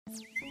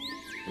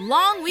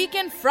Long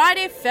weekend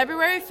Friday,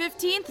 February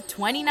 15th,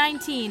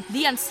 2019.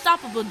 The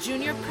Unstoppable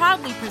Junior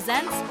proudly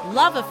presents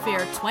Love Affair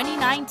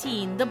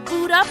 2019, the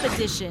Boot Up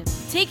Edition.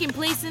 Taking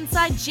place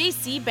inside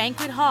JC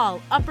Banquet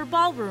Hall, Upper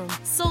Ballroom.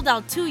 Sold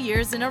out 2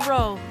 years in a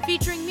row.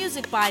 Featuring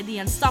music by The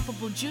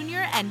Unstoppable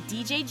Junior and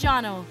DJ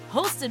Jono.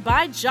 Hosted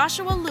by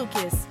Joshua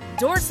Lucas.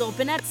 Doors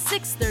open at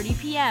 6:30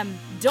 p.m.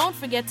 Don't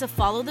forget to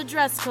follow the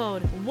dress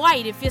code.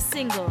 White if you're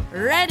single,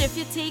 red if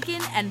you're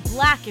taken, and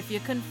black if you're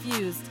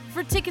confused.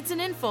 For tickets and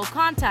info,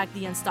 contact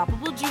The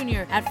Unstoppable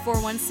Junior at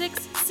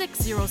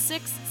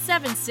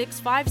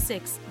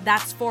 416-606-7656.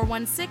 That's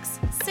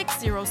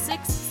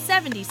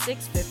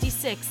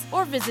 416-606-7656.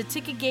 Or visit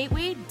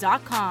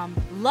ticketgateway.com.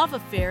 Love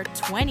Affair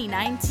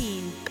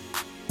 2019.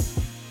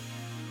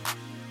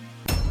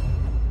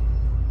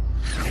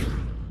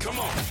 Come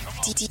on.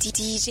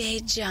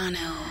 DJ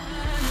Jono.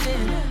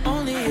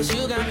 Only is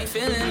you got me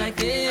feeling like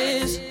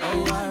this.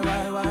 Oh, why?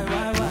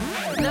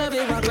 Love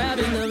it while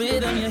grabbing the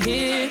rhythm your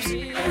hips.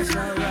 That's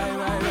right.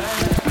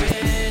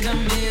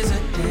 Rhythm is a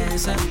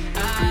dancer.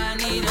 I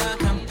need a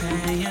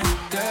companion.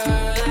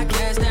 Girl, I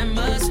guess that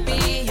must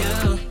be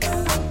you.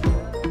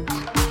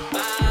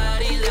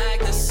 Body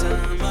like the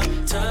summer.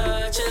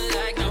 Touch it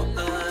like no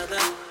other.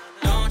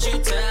 Don't you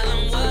tell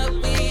them what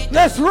we do.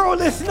 Let's roll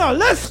this now.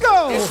 Let's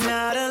go. It's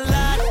not a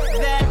lot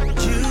that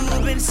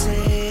you've been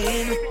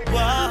saying, but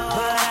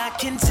I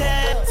can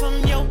tell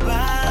from your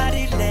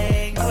body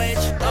language.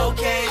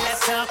 Okay,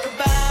 let's talk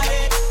about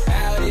it.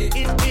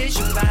 It is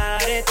your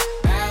body.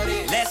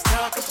 Let's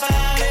talk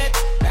about it.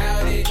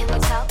 You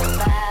wanna talk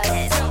about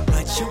it?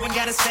 But you ain't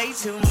gotta say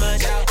too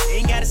much.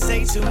 Ain't gotta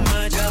say too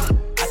much.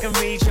 I can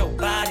read your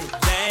body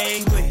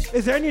language.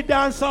 Is there any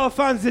dancehall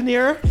fans in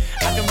here?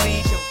 I can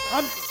read your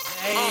language.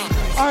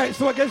 Alright,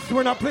 so I guess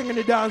we're not playing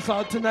any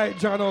dancehall tonight,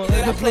 Jono.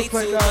 I play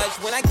too much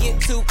when I get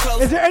too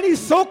close. Is there any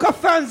soca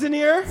fans in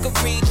here? Could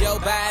read your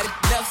body.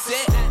 Enough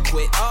said.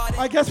 Quit all that.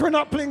 I guess we're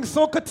not playing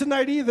soca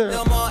tonight either.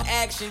 No more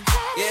action.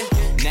 Yeah.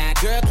 Now,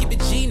 girl, keep it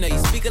G. Know you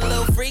speak a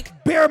little freak.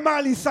 Bear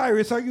Miley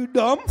Cyrus, are you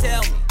dumb?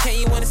 Tell me, can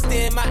you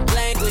understand my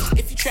language?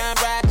 If you try and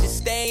ride, just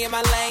stay in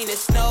my lane.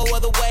 There's no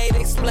other way to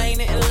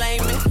explain it in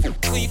layman.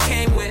 Who you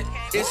came with?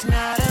 It's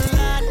not a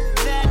lot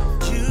that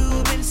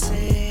you've been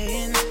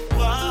saying, but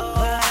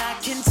I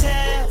can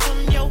tell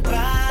from your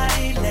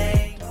body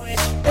language.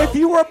 If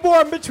you were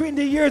born between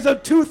the years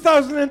of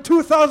 2000 and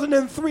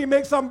 2003,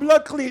 make some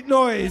blood cleat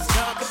noise.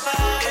 Talk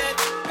about it.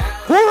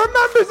 Who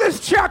remembers this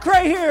track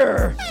right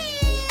here?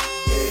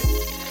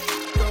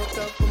 Broke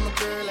up with my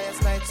girl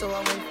last night, so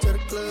I went to the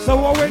club.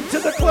 So I went to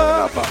the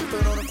club.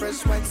 Put on a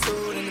fresh white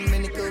suit and a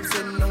mini coupe,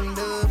 sitting on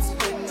dubs.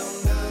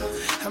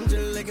 I'm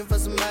just looking for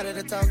somebody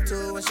to talk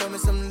to and show me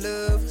some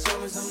love.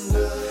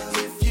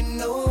 If you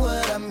know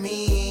what I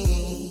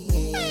mean.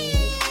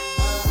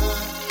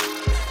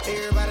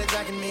 Everybody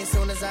jacking me as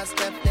soon as I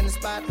stepped in the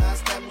spot.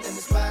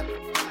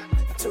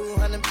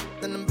 200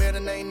 in the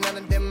building, ain't none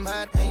of them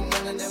hot.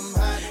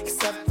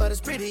 Except for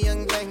this pretty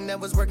young thing that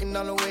was working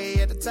all the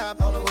way at the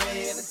top.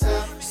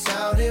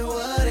 Shouted,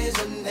 what is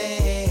her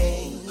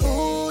name?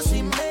 Ooh,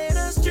 she made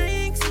us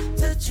drinks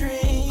to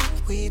drink.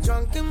 We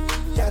drunk and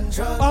got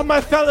drunk. All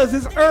my fellas,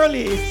 it's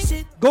early.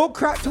 Go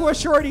crack to a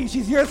shorty.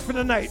 She's yours for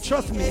the night.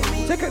 Trust me.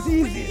 Take it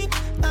easy.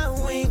 I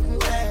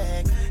wink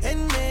back,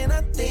 and then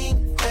I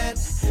think that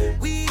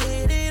we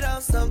hit it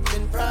off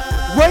something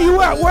right. Where you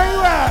at?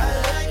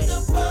 Like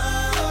the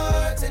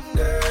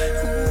bartender.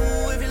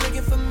 Ooh, if you're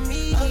looking for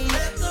me, I'm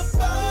at the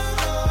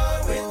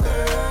bar with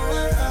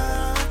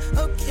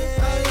her. Okay.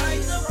 I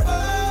like the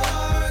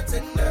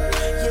bartender.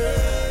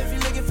 Yeah, if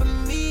you're looking for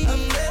me,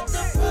 I'm at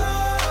the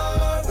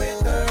bar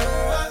with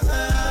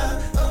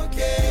her.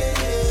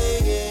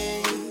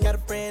 Okay. Got a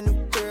brand new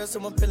girl, so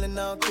I'm feeling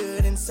all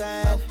good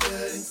inside.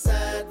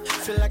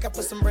 Feel like I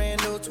put some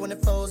brand new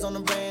 24s on a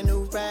brand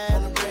new ride.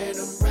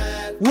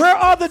 Where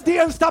are the The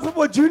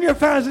Unstoppable Junior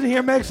fans in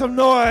here? Make some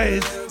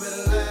noise.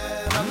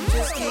 I'm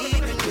just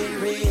keeping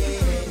it real.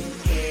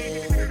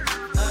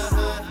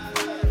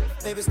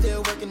 Baby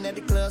still working at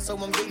the club, so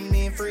I'm getting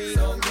in free.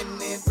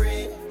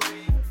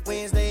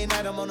 Wednesday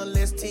night I'm on the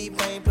list,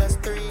 T-Pain plus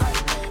 3.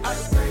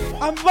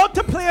 I'm about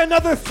to play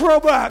another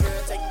throwback.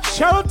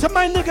 Shout out to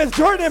my niggas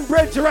Jordan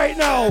Bridge right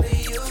now.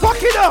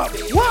 Fuck it up.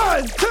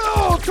 1,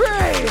 2, 3.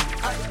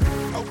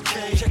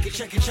 Okay, check it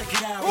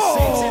out.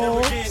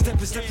 Oh.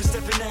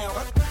 Stepping out.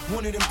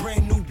 One of them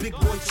brand new big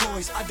boy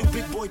toys. I do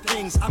big boy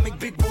things. I make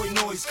big boy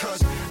noise.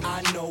 Cause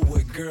I know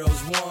what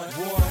girls want.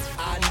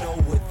 I know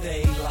what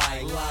they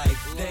like.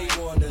 They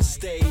wanna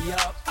stay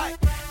up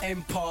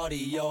and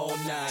party all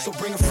night. So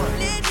bring a friend.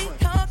 Let me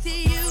talk to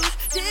you,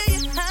 tell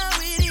you how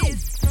it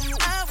is.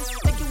 I was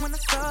thinking when I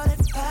saw that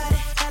party,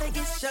 gotta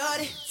get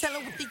shorty, tell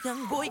her what the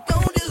young boy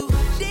gon' do.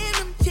 Damn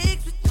them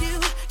chicks with you,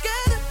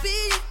 gotta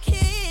be your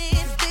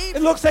kin, baby.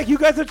 It looks like you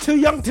guys are too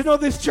young to know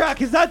this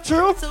track. Is that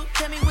true? So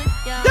tell me what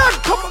y'all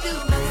Dad, come on. do. You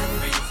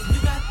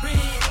got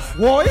friends,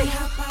 Boy. they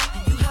hop out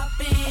and you hop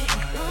in. I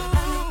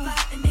look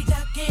fly and they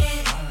jock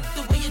in.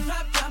 The way you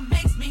drop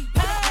makes me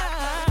pop.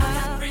 You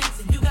got friends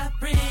and you got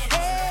friends.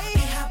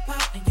 They hop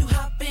out and you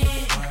hop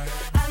in.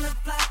 I look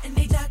fly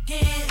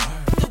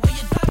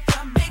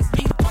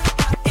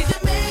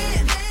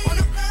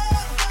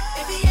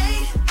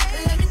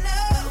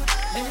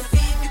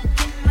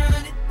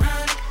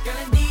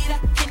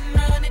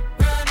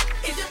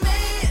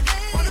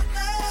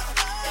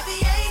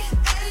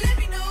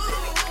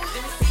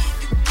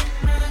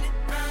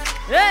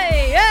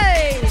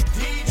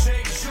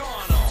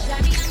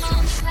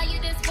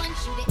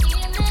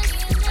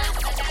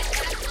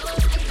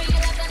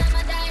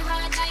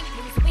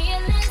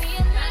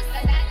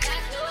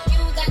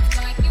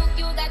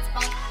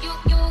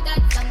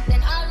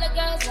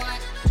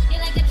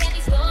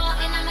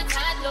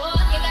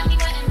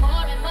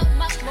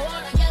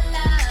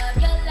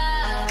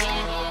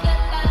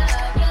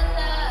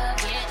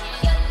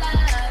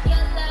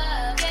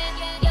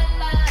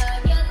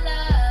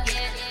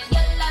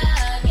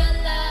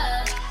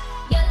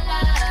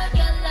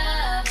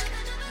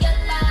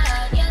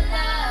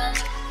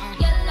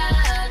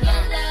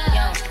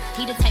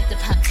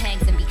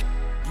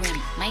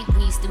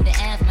so the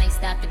abs might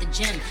stop at the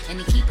gym. And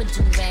he keep a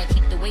do-rag,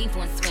 keep the wave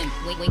on swim.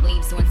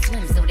 Waves on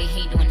swim, so they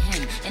hate on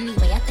him.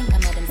 Anyway, I think I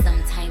met him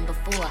sometime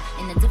before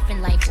in a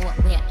different life or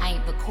where I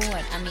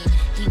record. I mean,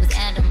 he was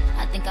Adam,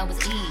 I think I was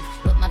Eve,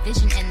 but my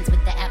vision ends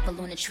with the apple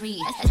on the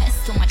tree.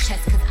 That's on my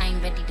chest cause I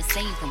ain't ready to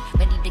save him,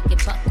 ready to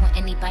get buck on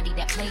anybody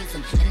that plays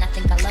him. And I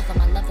think I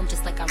love him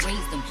just like I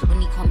raised him. When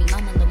he call me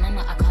mama, little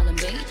mama, I call him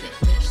baby.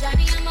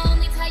 Shawty, I'ma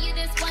only tell you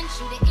this once,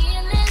 you the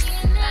illest.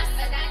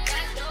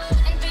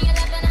 And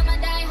 311, I'ma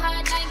die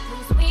hard like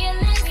Bruce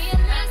Willis.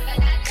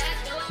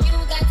 You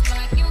got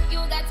spark, you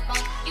got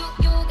spunk, you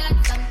got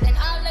something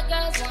all the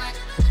girls want.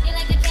 You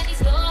like a candy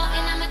store,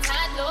 and I'm a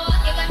toddler.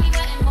 You got me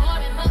wanting more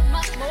and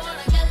much more.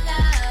 Your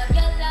love,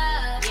 yeah,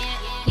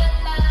 your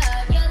love,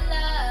 yeah, your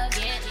love,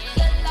 yeah,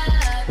 your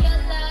love,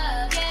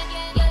 yeah,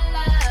 your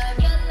love,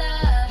 your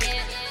love,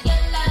 yeah,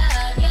 your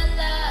love, your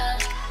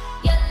love,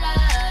 your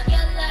love,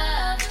 your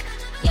love,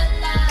 your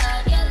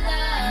love, your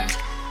love,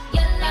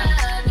 your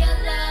love, your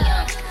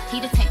love. He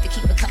the type to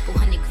keep a couple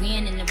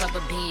 $100,000 in the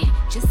rubber band.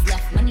 Just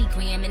left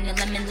MoneyGram in the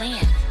lemon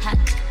land. Hot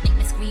make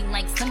me scream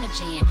like summer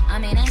jam. I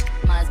mean,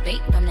 Mars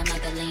baked from the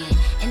motherland.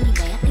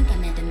 Anyway, I think I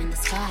met him in the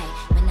sky.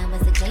 When I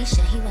was a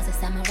geisha, he was a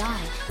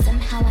samurai.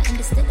 Somehow I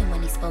understood him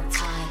when he spoke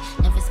Thai.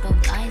 Never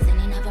spoke lies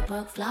and he never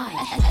broke fly.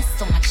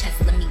 That's on my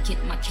chest, let me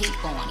get my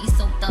cape on. He's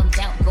so thugged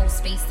out,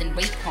 Ghostface and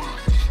Raekwon.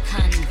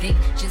 Convict,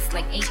 just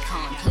like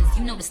Akon. Cause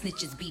you know the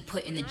snitches be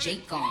putting the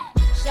Jake on.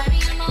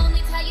 Shawty, I'ma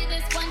only tell you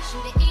this once,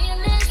 you the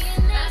illest.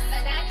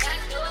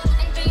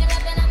 And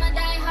 311, I'ma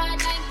die hard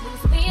like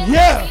Bruce Willis.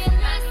 Yeah.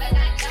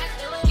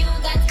 You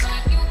got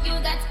spark, you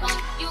got spunk,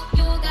 you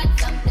got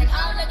something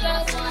all the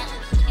girls want.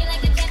 You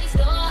like a candy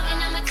store, and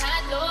I'm a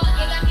toddler.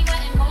 You got me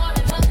wanting more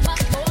and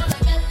much more.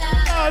 Your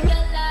love,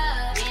 your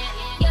love,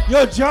 yeah. Yo,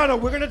 Jono,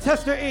 we're gonna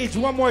test their age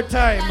one more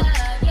time.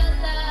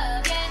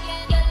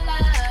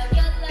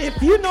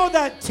 If you know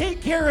that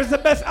Take Care is the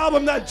best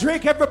album that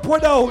Drake ever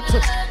put out,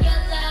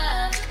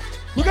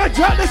 we're gonna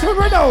drop this one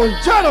right now.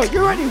 Jono,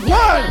 you ready? 1,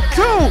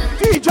 2,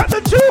 3, drop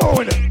the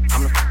tune.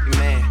 I'm the f***ing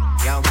man,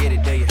 y'all don't get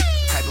it, do ya?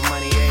 Type of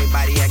money,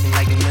 everybody acting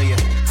like they knew ya.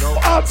 Go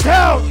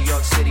uptown, New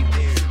York City,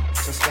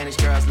 some Spanish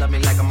girls love me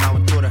like I'm out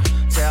with Buddha.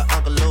 Tell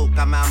Uncle Luke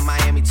I'm out in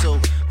Miami too.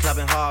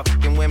 Clubbing hard,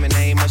 f***ing women,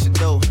 they ain't much to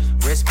do.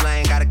 Wrist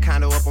playing, got a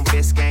condo up on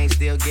Biscayne.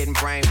 Still getting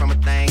brain from a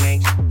thing,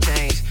 ain't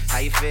changed. How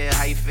you feel,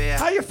 how you feel?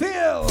 How you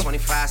feel?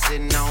 25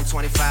 sitting on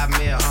 25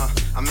 mil,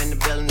 I'm in the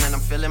building and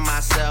I'm feeling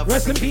myself.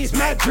 Rest in peace,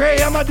 Matt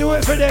Dre, I'ma do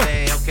it for them.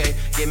 Okay,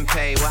 getting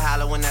paid, we'll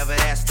holler whenever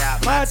that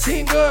stop. My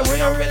team good, we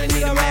don't really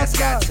need a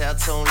mascot. Tell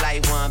Tune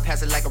Light One,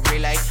 pass it like a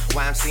relay.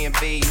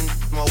 YMCMB,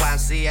 you more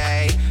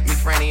YMCA. Me,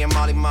 Franny, and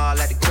Molly Mall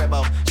at the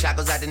cribbo. Shot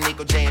goes out to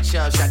Nico J and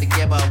Chubb, shot to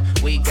Gibbo.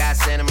 We got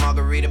Santa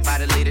Margarita by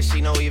the leader.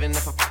 She know even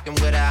if I'm fucking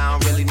with her, I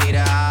don't really need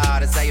her. Oh,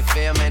 that's how you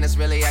feel, man, that's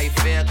really how you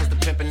feel. Cause the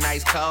pimpin'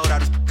 nice cold, all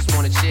these just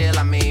wanna chill.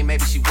 I mean,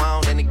 maybe she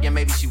won't, then again,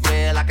 maybe she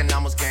will. I can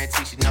almost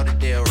guarantee she know the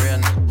deal, real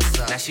nigga, what's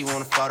up? Now she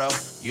want a photo,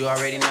 you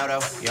already know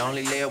though. You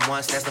only live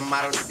once, that's the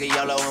motto, nigga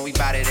YOLO. And we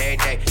bout it every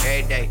day,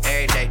 every day,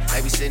 every day.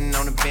 Like we sitting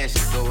on the bench,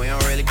 but we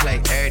don't really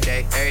play every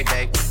day, every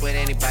day. What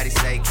anybody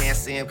say, can't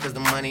see him cause the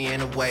money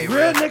in the way.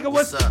 Real nigga,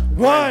 what's up?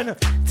 One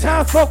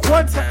time, fuck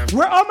one time.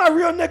 Where all my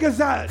real niggas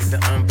at? The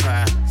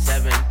umpire,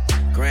 7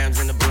 grams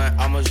in the blunt,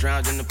 almost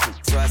drowned in the poop,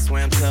 so I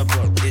swam to a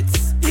boat.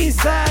 It's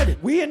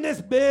Eastside, we in this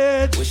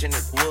bitch. Wishing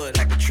it would,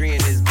 like a tree in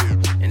this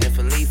boot. And if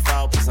a leaf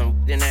fall, put some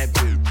in that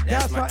boot.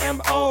 That's my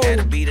M.O. At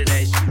the beat of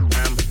that shit,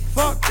 I'm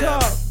fucked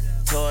up.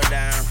 Tore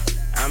down,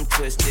 I'm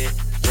twisted,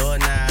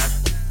 doorknob,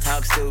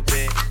 talk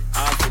stupid,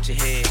 off with your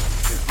head.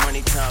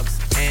 Money talks,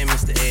 and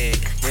Mr.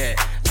 Egg, yeah.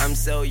 I'm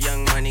so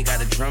young, money,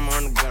 got a drum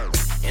on the go.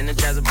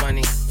 Energizer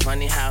bunny,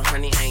 funny how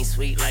honey ain't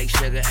sweet like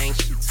sugar, ain't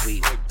shit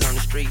sweet. On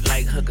the street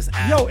like hookers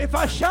out. Yo, if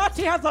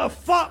Ashanti has a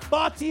fuck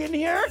body in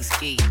here,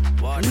 Ski,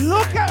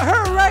 look at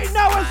her right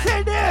now and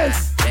say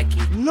this. Becky.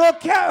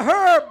 Look at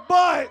her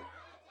butt.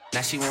 Now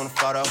she want a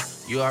photo,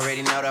 you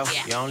already know though.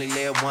 You only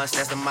live once,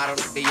 that's the motto,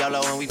 the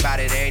YOLO. And we bout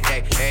it every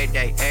day, every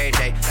day, every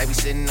day. Like we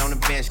sitting on the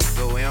bench,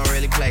 but we don't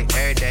really play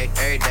every day,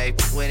 every day.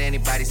 What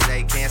anybody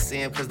say, can't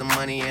see him cause the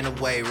money in the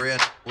way, real.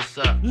 What's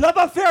up? Love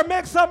Affair,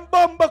 make some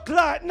bumper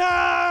clot,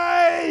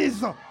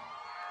 nice.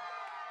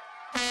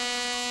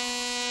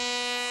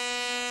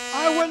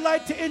 I would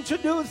like to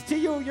introduce to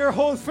you your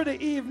host for the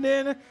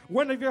evening,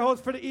 one of your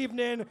hosts for the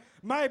evening,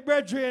 my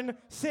brethren,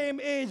 same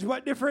age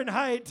but different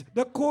height,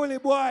 the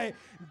coolie boy,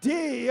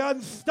 The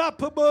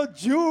Unstoppable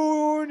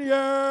Junior.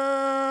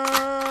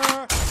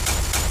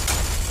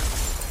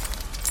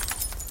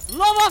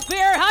 Love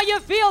Affair, how you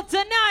feel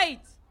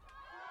tonight?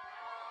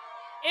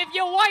 If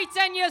you're white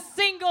and you're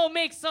single,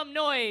 make some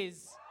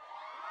noise.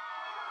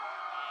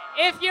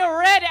 If you're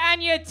red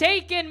and you're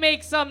taken,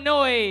 make some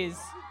noise.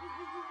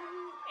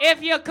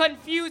 If you're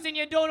confused and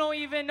you don't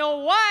even know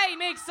why,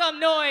 make some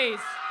noise.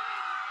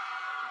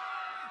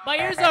 But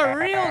here's a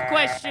real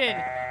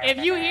question. If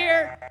you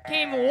here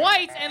came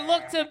white and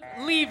look to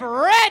leave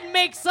red,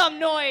 make some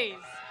noise.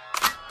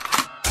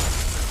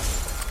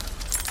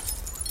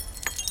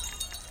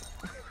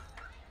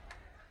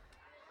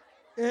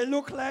 It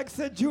look like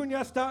Sir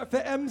Junior start for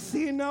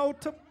MC now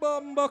to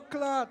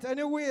Bumbleclot.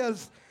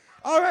 Anyways,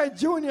 all right,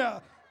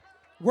 Junior,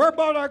 we're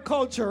about our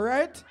culture,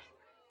 right?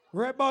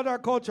 We're about our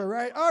culture,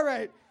 right? All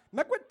right,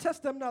 make we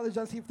test them knowledge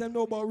and see if they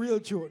know about real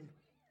tune.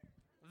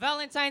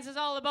 Valentine's is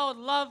all about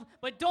love,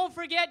 but don't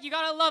forget, you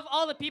gotta love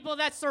all the people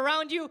that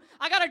surround you.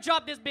 I gotta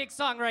drop this big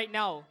song right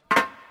now.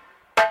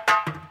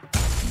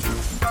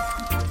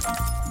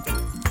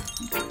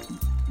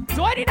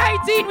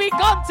 2019, we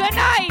come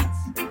tonight!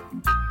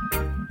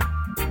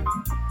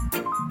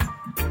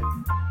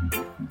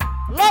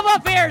 Love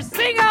Affair,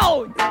 sing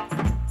out!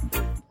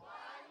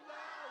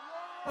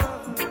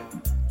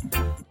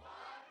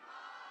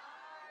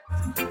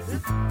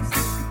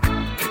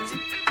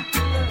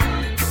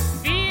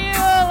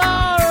 Feel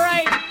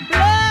alright,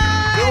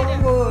 blood!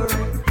 Don't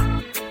worry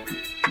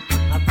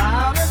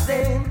about a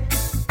thing.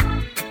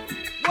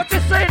 What you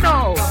say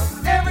now?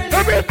 Here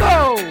we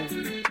go!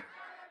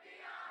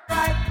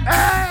 Right.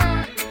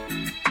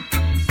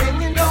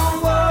 Singing,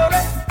 don't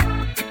worry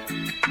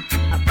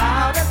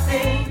about a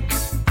thing.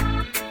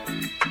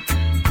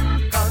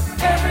 'Cause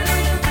every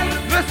little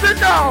thing Listen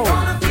now!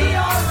 gonna be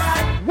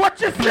alright. What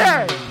you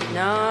say?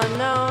 No,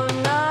 no,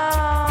 no.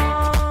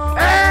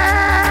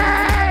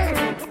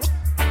 Hey!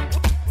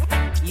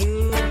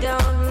 You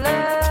don't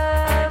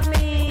love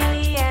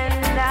me,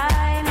 and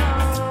I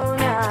know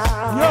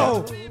now.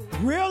 Yo,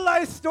 real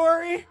life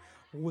story.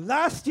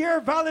 Last year,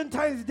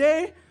 Valentine's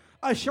Day,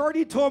 a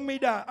shorty told me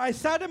that. I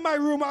sat in my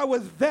room, I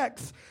was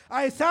vexed.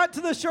 I sat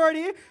to the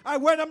shorty,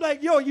 I'm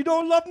like, yo, you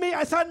don't love me?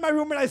 I sat in my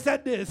room and I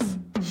said this.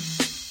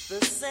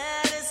 The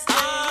saddest thing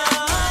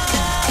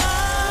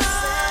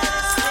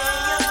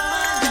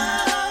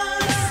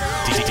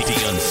The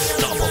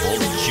Unstoppable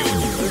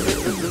Junior.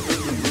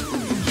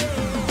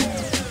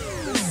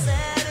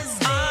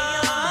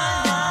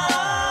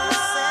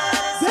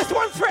 This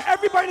one's for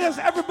everybody that's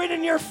ever been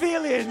in your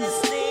feelings.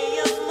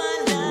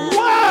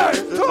 1,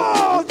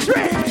 2,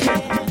 3.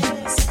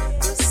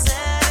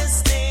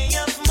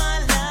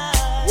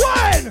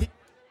 1.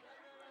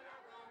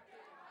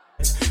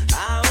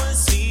 I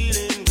was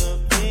feeling the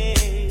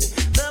pain,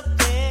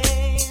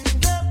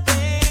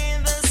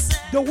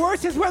 The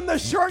worst is when the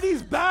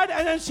shorty's bad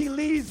and then she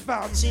leaves,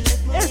 fam.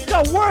 It's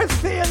the worst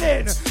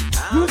feeling.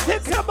 You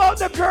think about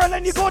the girl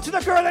and you go to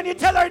the girl and you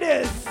tell her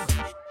this.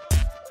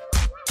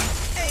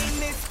 Hey,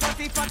 Miss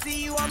Fatty Fatty,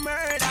 you a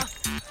murder.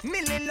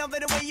 Million love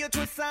it the way you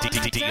twist and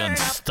The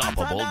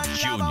Unstoppable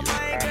Junior.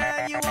 My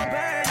girl, you a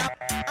burn up.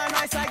 A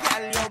nice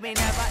girl you me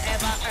never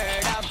ever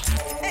heard of.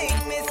 Hey,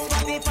 Miss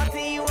Fatty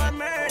Fatty, you a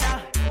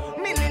murder.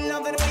 Million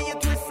love it the way you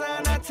twist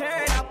and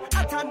turn up.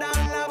 Hotter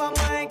than lava,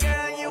 my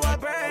girl, you a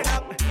burn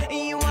up.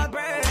 You a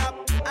burn up.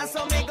 And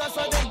so make us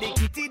so them the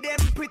kitty them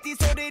pretty,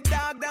 so the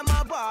dog them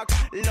a bark.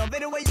 Love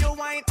it the way you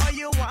whine or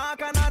you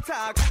walk and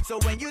attack. So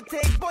when you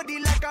take body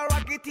like a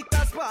rocket, it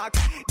a spark.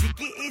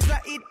 Dicky is a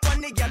hit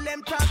when the girl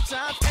them top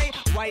shots. Hey,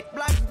 white,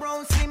 black,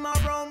 brown, slim or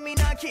brown, me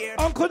not care.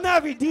 Uncle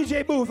Navi,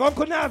 DJ Booth,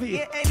 Uncle Navi.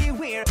 Yeah,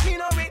 anywhere. Me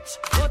no rich,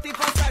 but if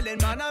a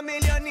silent man a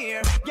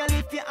millionaire. Girl,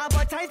 if you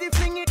advertise it,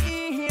 fling it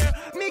in here.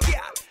 Me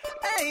get.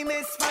 Hey,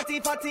 Miss Fatty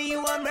Fatty,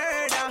 you a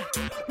murder.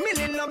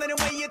 Million love the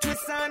way you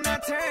twist and a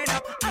turn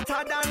up.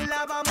 Hotter than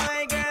lava,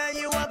 my girl,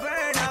 you a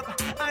burn up.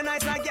 A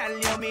nice girl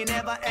you me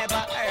never ever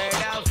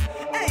heard of.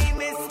 Hey,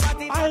 Miss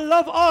Fatty. I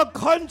love all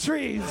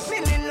countries.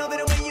 Million love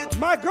the way you.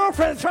 My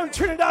girlfriend's from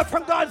Trinidad, for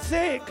God's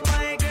sake.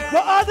 My girl.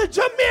 But all the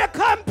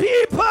Jamaican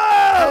people.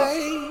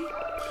 Hey,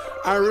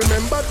 I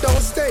remember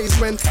those days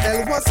when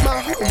hell was my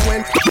home.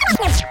 When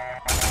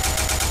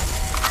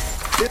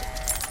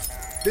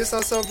this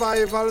a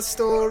survival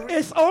story.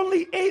 It's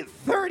only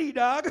 8:30,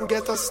 dog.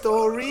 Get a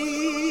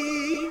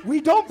story. We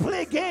don't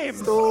play games.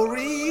 Story.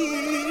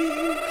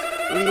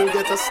 We will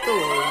get a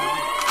story.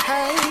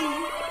 Hey.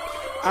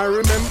 I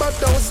remember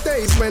those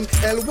days when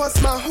hell was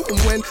my home.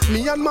 When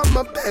me and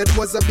mama bed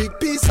was a big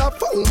piece of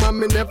foam. And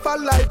me never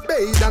like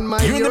bathe and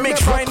my You're in the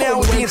mix right now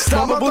with the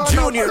Unstoppable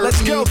Junior. Let's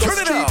go, turn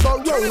it up.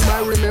 I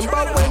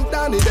remember when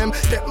Danny them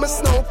get my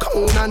snow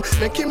cone and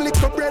make him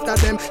lick up bread at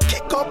them.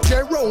 Kick up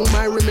Jerome.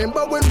 I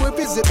remember when we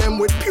visit them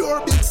with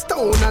pure big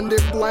stone. And the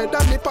boy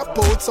Danny pop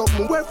out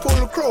something we're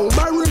full chrome.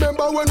 I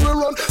remember when we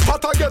run,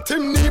 but I get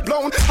him knee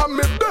blown. And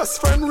my best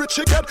friend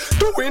Richie get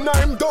doing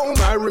I'm down.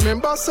 I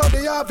remember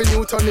Sunday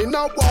Avenue turning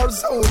out war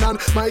zone and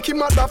Mikey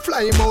mother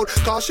fly him out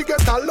cause she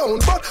get alone,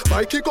 but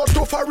Mikey got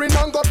too foreign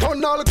and got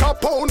on Al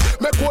Capone.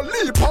 Make one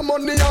leap of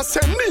money and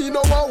send me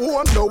no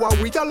one. Now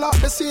we a lot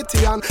the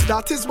city and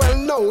that is well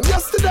known.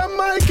 Yesterday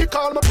Mikey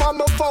called me on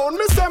my phone.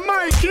 Me say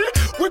Mikey,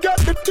 we got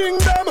the thing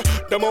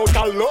them out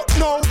a lot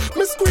now.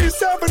 Me squeeze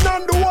 7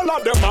 and the whole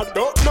of them I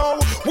don't know.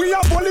 We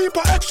have a leap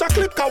of extra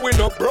clip cause we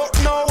no broke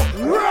now.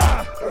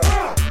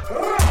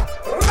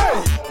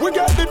 Hey, we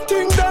got the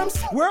thing them.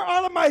 Where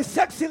all of my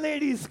sexy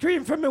ladies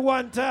scream for me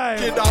one time.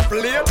 Get up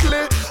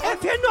lately.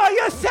 If you know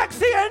you're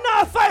sexy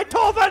enough, fight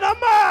over the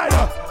man.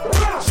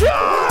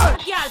 Sure.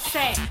 Girl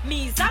say,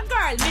 me's a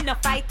girl, me no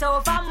fight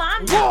over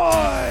man.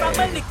 Boy. From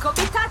a little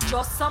bit of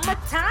just some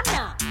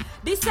matana.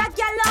 This a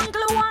girl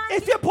uncle one.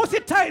 If your pussy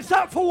tight,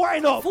 stop for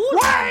wine up. Fool,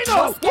 Wine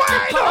up,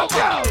 wine up,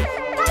 girl.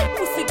 That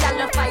pussy girl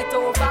no fight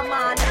over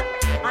man.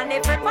 And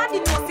everybody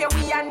knows say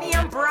we are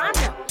name brand.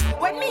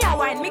 When me a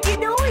wine, me give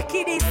the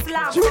wicked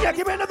slam. Junior,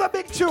 give me another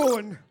big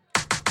tune.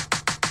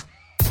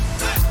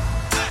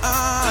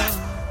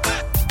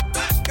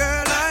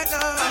 Girl, I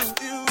love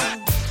you.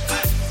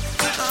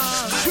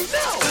 You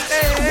know.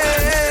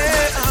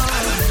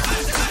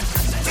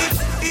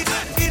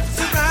 It's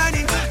a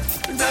riding.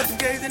 Just in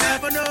case you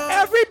never know.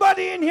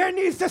 Everybody in here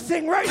needs to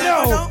sing right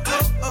now.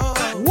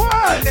 1,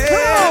 2,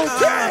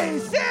 3,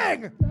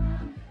 sing.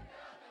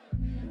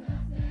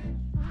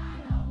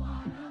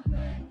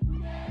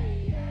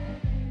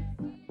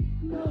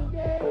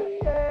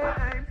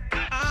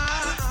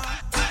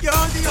 You're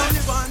the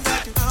only one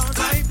that you can't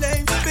I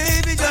blame.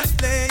 Baby, just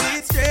play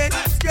it straight,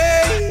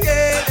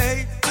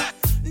 straight.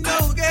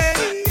 No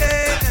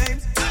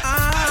games.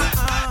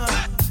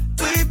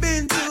 We've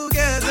been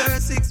together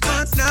 6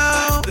 months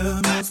now.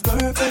 The most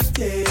perfect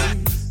days.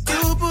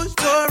 You push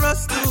for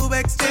us to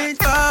exchange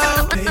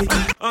vows. Baby,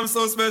 I'm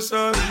so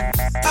special.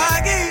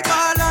 I gave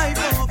my life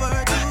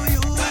over to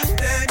you.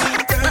 Then you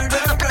turned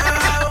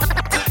around.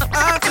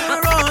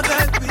 After all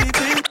that we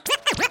did.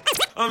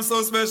 I'm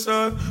so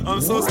special, I'm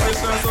so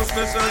special, so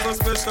special, so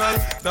special.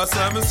 That's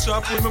why I'm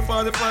strapped with my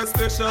 45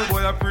 special.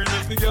 Boy, I bring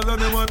it together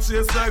and they want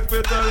chase like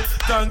petal.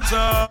 Thank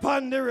ya.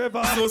 Pon the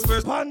river, so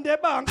special. pon the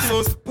bank,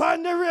 so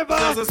pon the river,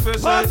 so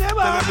special. pon the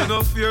bank. Tell them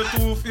no fear,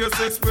 two-face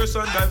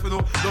expression. Guy for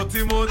no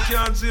dirty mouth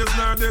can't chase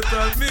nor they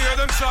tell me hear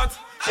them shot.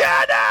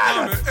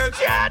 Jordan!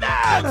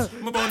 Jordan!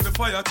 Me burn the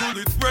fire till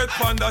it spread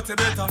from that you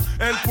better.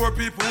 Help poor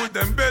people with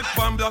them bed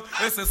from black.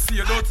 SSC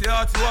a dirty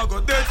heart you a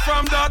go dead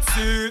from that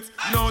seat.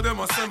 Now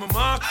them a say me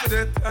mark for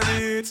that and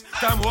each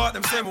time what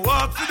them say me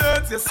walk for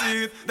that. You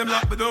see it. Them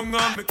lock me down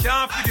and me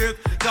can't forget.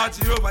 God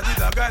Jehovah did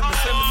a guide me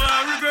say me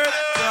not regret.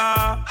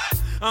 Yeah.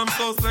 I'm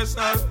so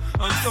special,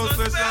 I'm so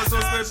special, so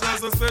special,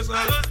 so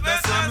special.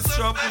 That's why I'm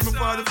strapped with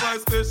my 45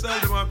 special.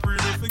 Them a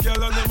pre-made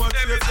together and them a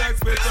taste like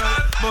special.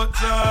 But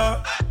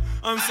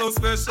I'm so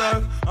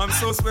special, I'm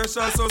so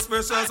special, so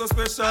special, so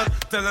special.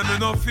 Tell them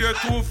no fear,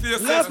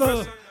 two-face.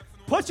 Level.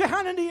 Put your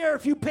hand in the air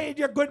if you paid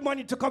your good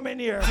money to come in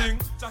here.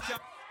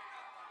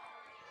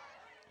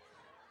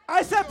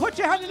 I said put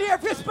your hand in the air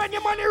if you spend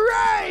your money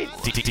right.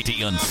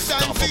 The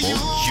Unstoppable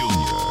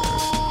Junior.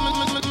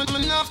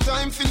 Enough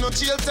time for no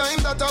jail time,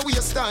 that a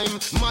waste time.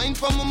 Mine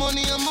for my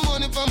money and my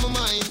money for my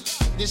mind.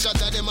 They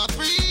shot at them a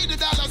free the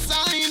dollar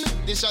sign.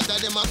 They shot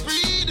at them a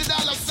free the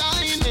dollar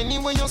sign.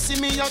 Anyway you see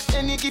me at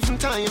any given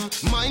time.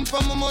 Mine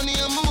for my money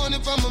and my money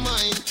for my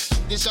mind.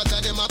 They shot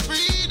at them a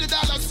free the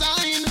dollar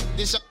sign.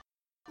 They shot.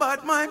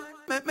 But mine,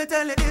 let me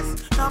tell you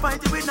this. Now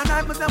fight you with no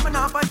knife, myself and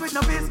now fight with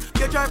no fist.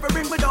 You try to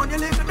bring me down, you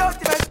little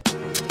dirty bed.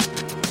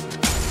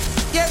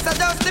 Yes, I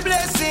just the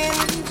blessing.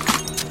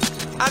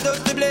 I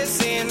just the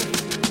blessing.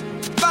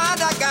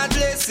 Father God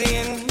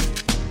blessing.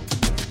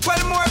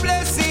 Well, more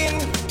blessing.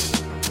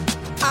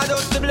 I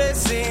just the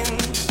blessing.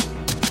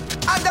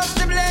 I just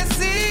the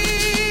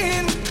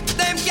blessing.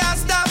 Them can't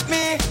stop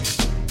me.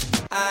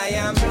 I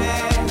am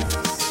blessed.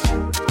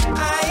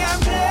 I am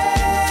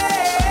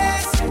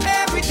blessed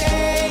every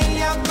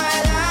day of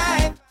my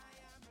life.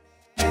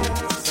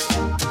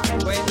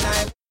 When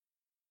I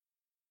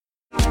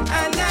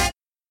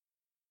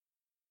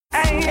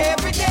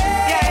every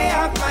day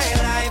of my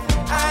life,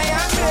 I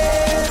am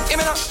blessed. Give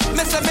me no,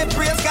 me say me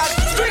praise God.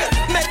 Straight,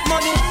 make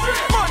money,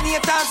 money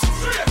haters,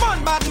 fun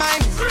bad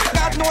mind.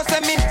 God knows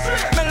me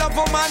love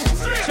woman.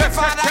 Me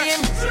father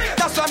him,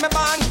 that's why me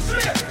born.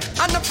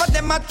 And enough of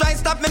them a try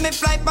stop me, me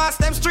fly past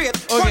them straight.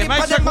 Okay,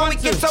 mic check 1,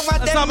 2. So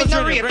what them me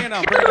narrate. Bring it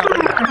down, bring it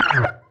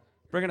down.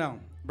 Bring it down,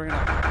 bring it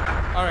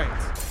down. All right.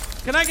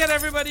 Can I get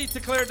everybody to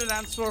clear the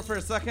dance floor for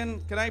a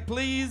second? Can I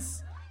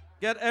please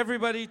get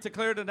everybody to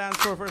clear the dance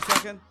floor for a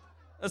second?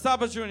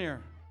 Asaba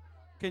Jr.,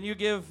 can you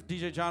give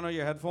DJ Jono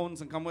your headphones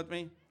and come with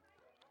me?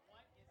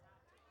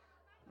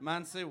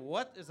 Man, say,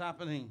 what is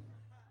happening?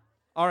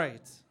 All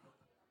right.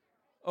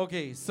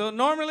 Okay, so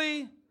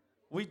normally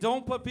we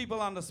don't put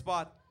people on the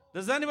spot.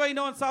 Does anybody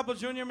know Asaba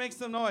Jr. makes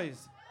some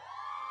noise?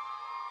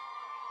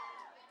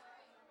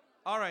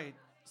 All right,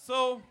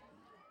 so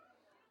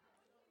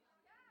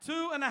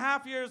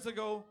 2.5 years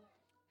ago,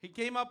 he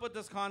came up with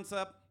this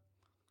concept,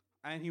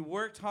 and he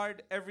worked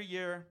hard every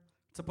year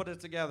to put it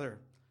together.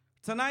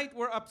 Tonight,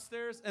 we're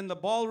upstairs in the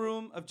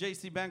ballroom of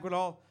JC Banquet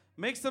Hall.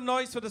 Make some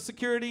noise for the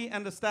security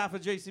and the staff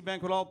of JC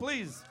Banquet Hall,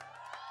 please.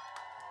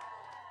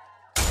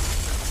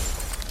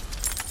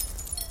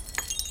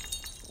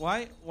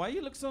 Why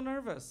you look so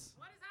nervous?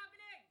 What is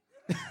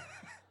happening?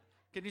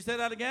 Can you say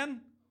that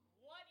again?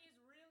 What is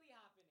really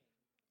happening?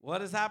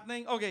 What is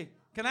happening? Okay,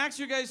 can I ask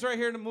you guys right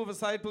here to move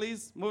aside,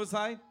 please? Move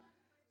aside.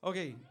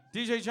 Okay,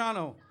 DJ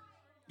Jono,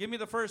 give me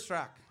the first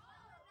track.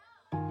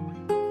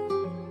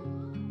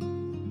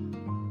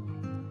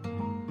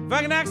 If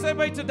I can ask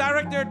everybody to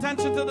direct their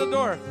attention to the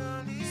door.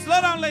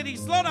 Slow down,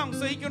 ladies, slow down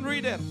so he can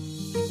read it.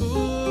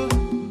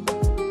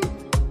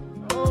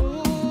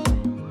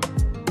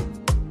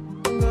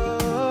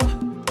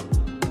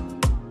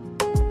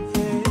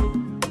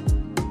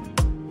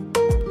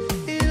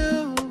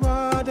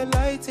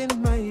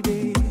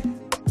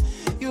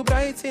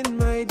 brighten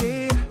my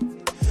day.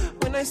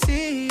 When I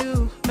see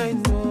you, I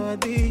know I'll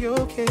be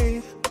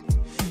okay.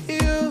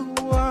 You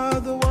are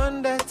the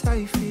one that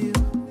I feel,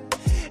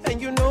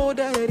 and you know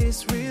that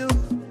it's real.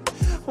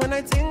 When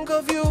I think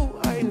of you,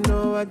 I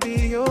know I'll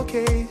be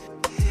okay.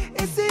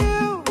 It's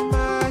you,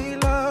 my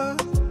love.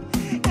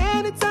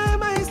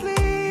 Anytime I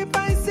sleep,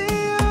 I see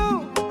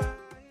you, my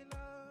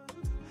love.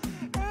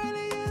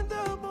 Early in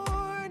the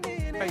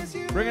morning, it's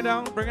you. Bring it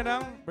down, bring it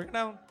down, bring it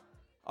down.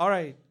 All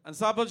right,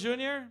 Unstoppable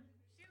Junior.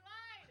 She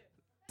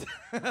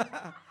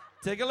lied.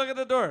 Take a look at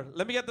the door.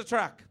 Let me get the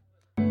track.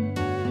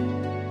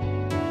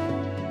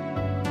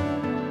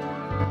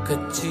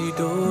 कच्ची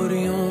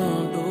डोरियों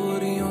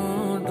डोरियों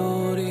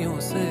डोरियों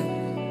से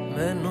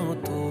मैनू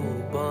तू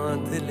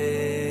बांध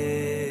ले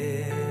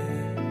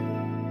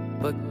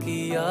पक्की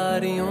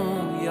यारियों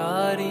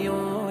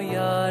यारियों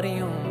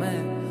यारियों में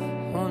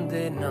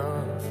होंदे ना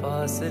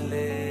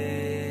फासले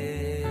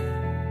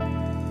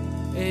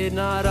ए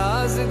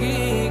नाराजगी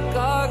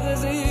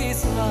कागजी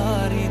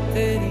सारी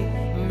तेरी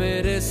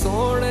मेरे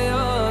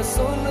सोहणिया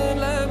सुन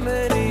ले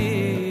मेरी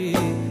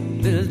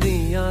दिल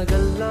दियां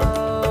गल्लां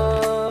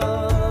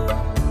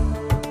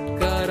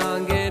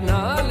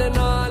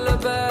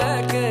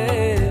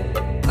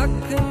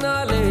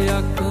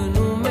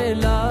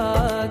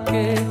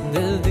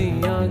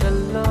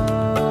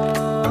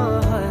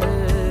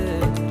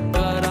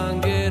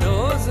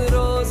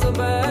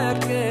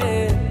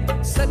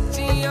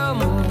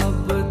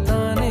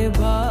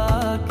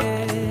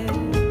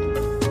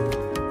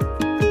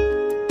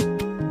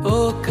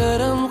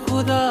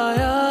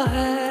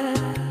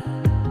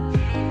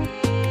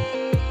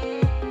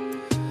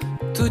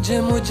तुझे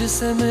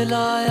मुझसे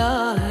मिलाया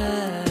है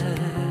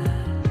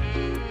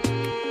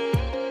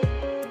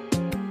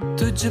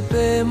तुझ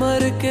पे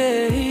मर के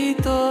ही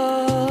तो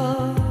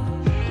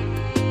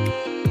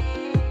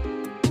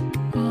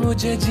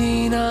मुझे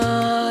जीना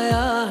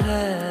आया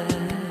है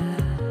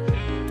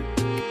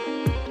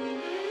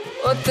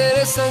ओ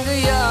तेरे संग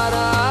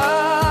यारा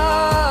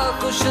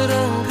कुछ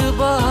रंग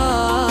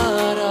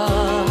बहारा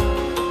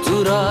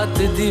तू रात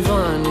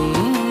दीवानी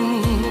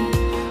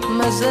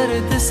मैं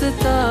जर्द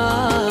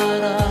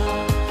सितारा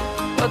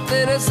और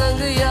तेरे संग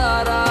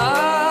यारा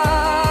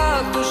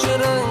कुछ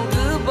रंग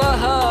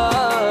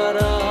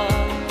बहारा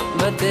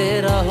मैं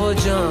तेरा हो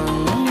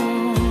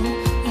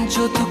जाऊं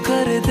जो तू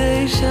कर दे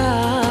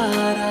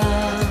इशारा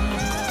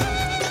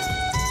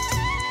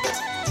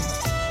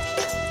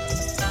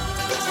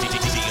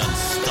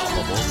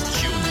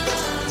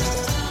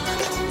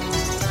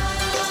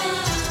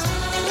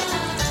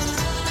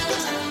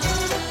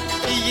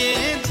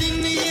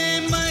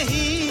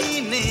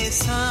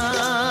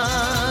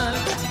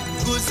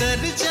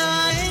गुजर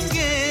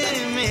जाएंगे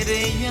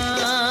मेरे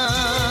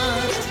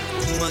यार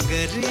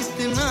मगर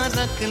इतना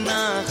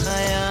रखना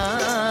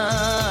ख्याल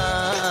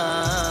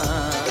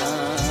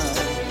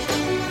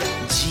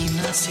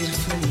जीना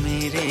सिर्फ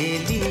मेरे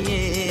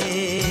लिए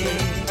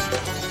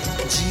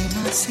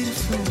जीना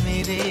सिर्फ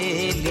मेरे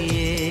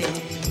लिए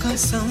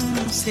कसम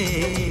से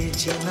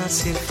जीना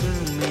सिर्फ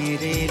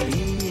मेरे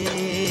लिए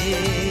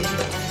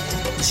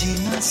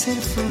जीना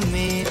सिर्फ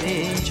मेरे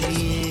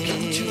लिए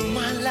Into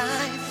my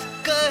life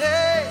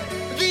करे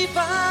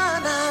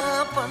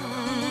दीवानापन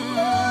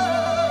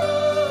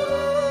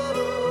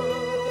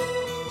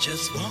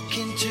Just walk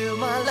into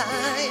my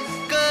life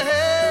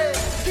करे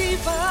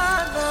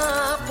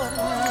दीवानापन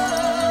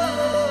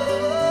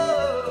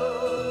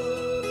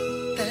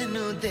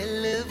तैनू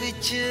दिल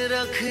विच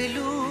रख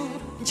लूं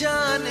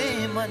जाने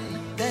मन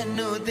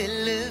तैनू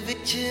दिल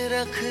विच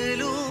रख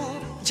लूं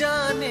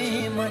जाने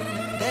मन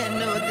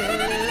तैनू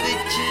दिल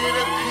विच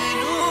रख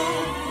लूं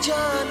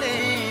जाने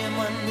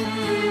मन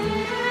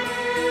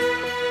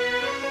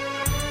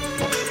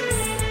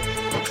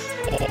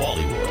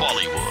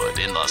Bollywood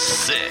in the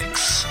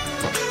 6.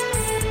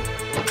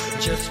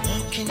 Just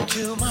walk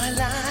into my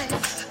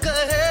life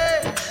kahe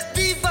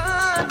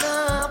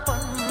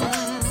deewanapan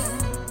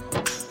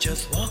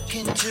Just walk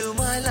into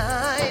my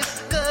life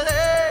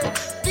kahe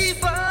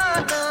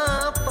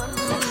deewanapan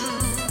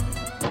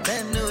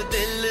Tainu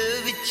dil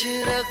vich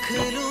rakh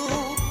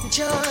loo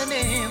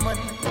jaane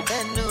man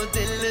Tainu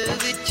dil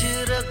vich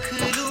rakh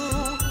loo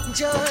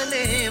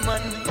जाने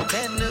मन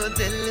तैनू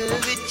दिल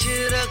विच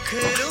रख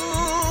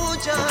लूं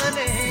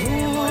जाने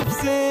धूप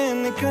से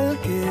निकल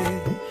के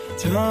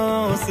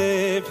छाँव से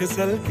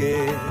फिसल के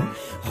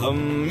हम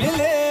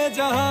मिले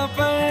जहाँ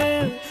पर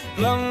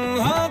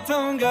लम्हा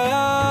थम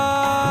गया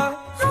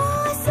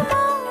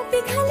आसमां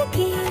पिघल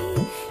के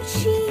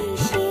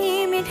शीशे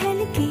में ढल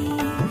के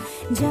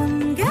जम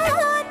गया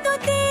तो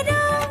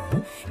तेरा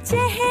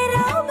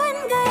चेहरा बन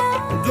गया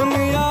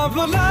दुनिया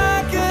भुला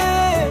के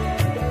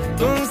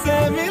तुमसे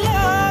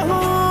मिला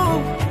हूँ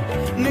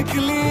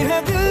निकली है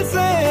दिल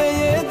से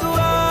ये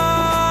दुआ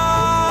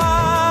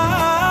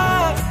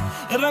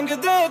रंग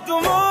दे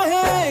तुम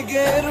है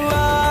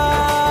गेरुआ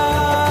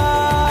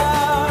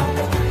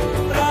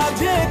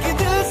राधे की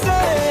दिल से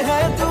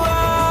है दुआ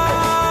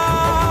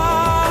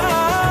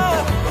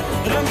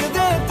रंग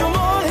दे तुम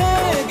है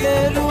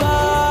गेरुआ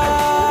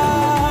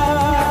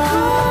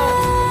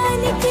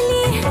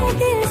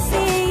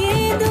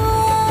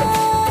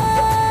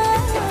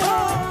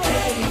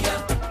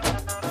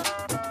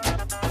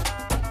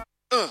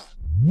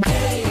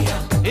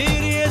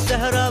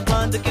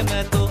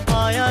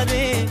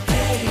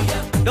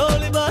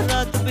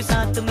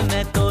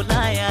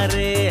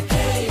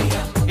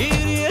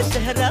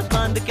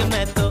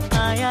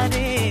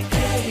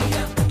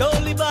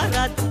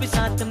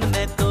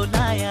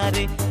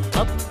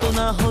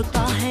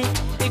होता है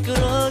एक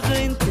रोज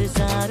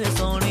इंतजार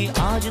सोनी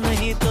आज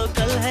नहीं तो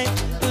कल है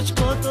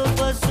तुझको तो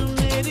बस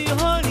मेरी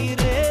होनी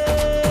रे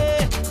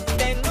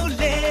तेनू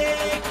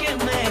लेके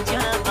मैं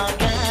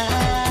जावांगा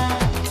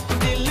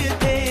दिल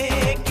दे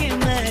के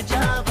मैं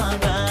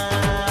जावांगा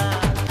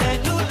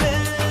तेनू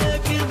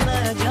लेके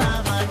मैं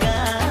जावांगा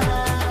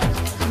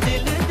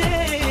दिल दे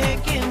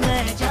के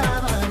मैं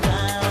जावांगा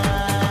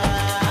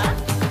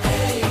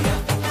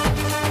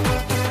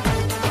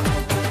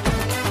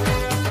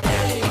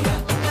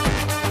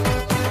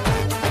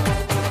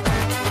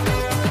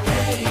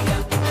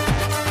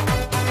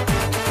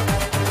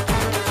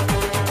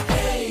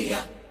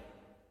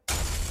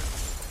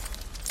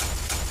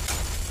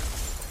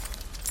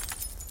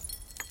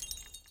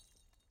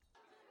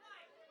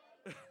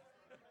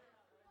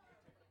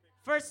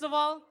First of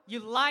all, you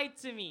lied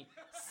to me.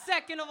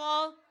 Second of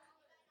all,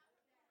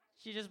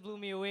 she just blew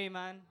me away,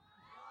 man.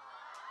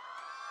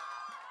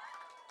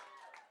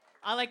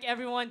 I'd like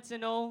everyone to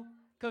know,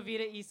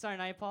 Kavita Isar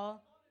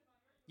Naipal,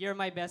 you're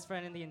my best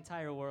friend in the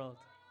entire world.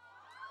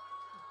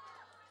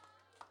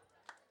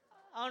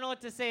 I don't know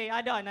what to say.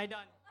 I done.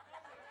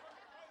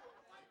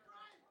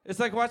 It's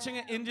like watching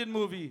an Indian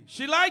movie.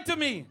 She lied to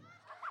me.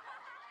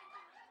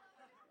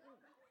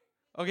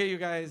 Okay, you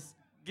guys,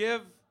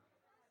 give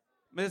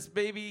Miss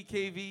Baby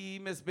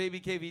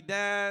KV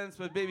Dance,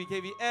 Miss Baby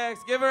KV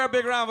X. Give her a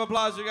big round of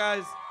applause, you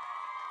guys.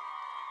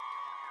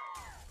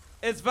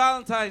 It's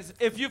Valentine's.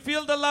 If you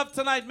feel the love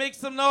tonight, make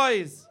some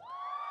noise.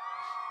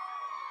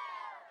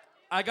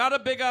 I gotta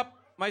big up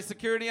my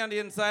security on the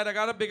inside. I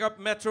gotta big up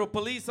Metro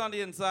Police on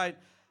the inside.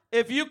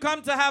 If you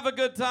come to have a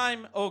good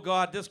time, oh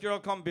God, this girl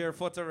come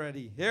barefoot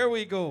already. Here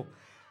we go.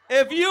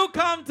 If you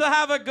come to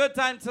have a good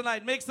time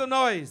tonight, make some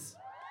noise.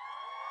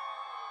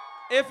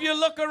 If you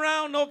look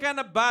around, no kind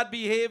of bad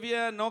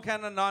behavior, no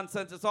kind of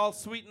nonsense. It's all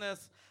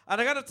sweetness. And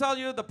I got to tell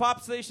you, the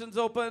pop station's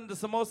open. The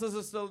samosas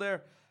are still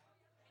there.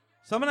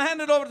 So I'm going to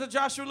hand it over to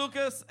Joshua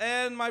Lucas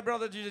and my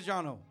brother, Gigi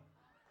Jano.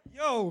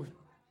 Yo,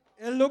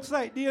 it looks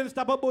like the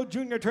Unstoppable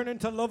Jr. turned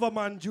into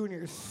Loverman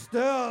Jr.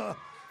 Still.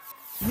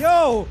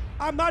 Yo,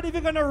 I'm not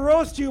even going to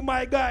roast you,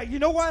 my guy. You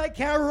know why I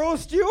can't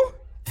roast you?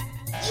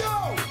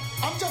 Yo,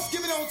 I'm just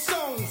giving out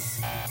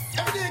songs.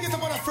 Every day I get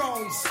up on the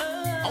frowns.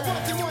 I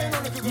want to know you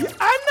know the good. And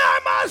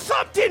I'm on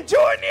something,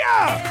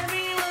 Junior.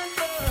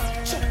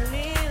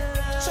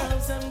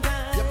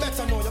 You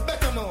better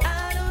know.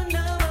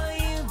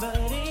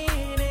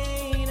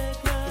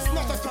 It's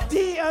not a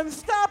The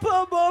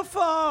Unstoppable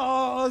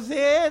falls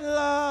in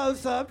love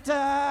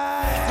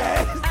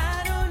sometimes.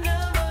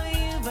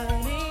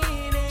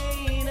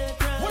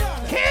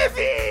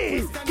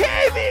 KV!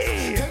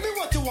 Tell me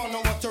what you wanna,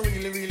 what you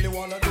really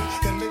wanna do.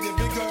 Tell me,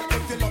 baby girl,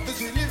 if your love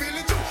is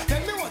really true.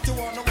 Tell me what you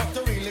wanna, what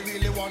you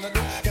really wanna do.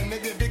 Tell me,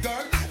 baby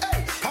girl,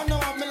 hey, I know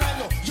I'm like,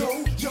 no. Yo,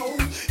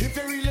 if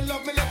you really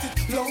love me, let it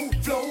flow.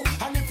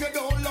 And if you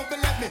don't love me,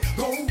 let me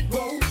go.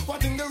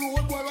 What in the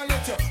road, boy, I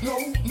let you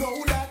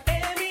know that.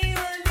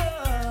 Everyone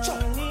falls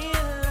in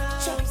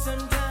love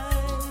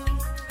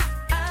sometimes.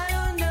 I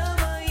don't know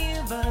about you,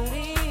 but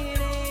it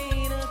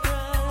ain't a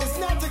crime. It's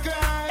not a crime.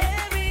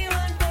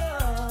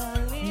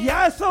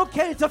 Yeah, it's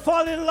okay to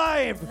fall in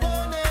love.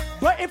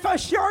 But if a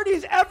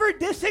shorty's ever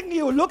dissing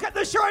you, look at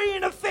the shorty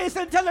in the face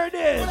and tell her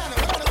this.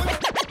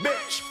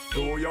 Bitch,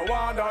 do you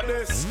wanna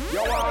this?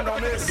 You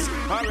wanna miss?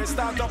 And we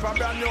start up a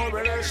brand new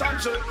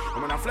relationship.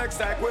 I'm gonna flex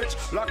like witch,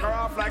 lock her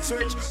off like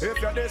switch.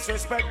 If you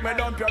disrespect me,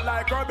 dump you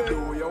like rubbish.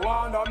 Do you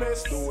wanna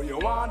miss? Do you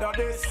wanna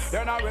this?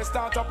 Then I will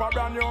start up a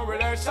brand new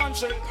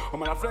relationship. I'm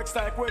gonna flex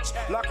like witch,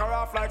 lock her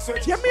off like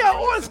switch. Give me an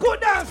old school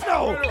dance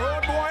now. Well,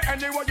 oh boy,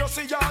 anyway you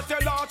see her,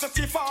 tell her to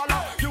see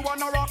faller. You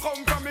wanna rock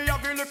home from me,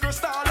 have a little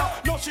star.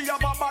 No, she have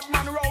a bad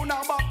man round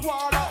her back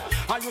wall.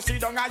 And you see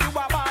down and you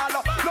a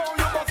baller. No,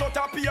 you bust out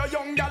a pure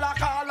young gal a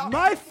caller.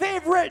 My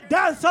favorite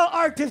dancehall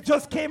artist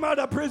just came out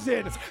of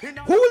prison.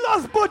 Who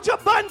loves Butcher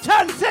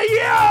Bantan? Say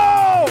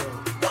yo!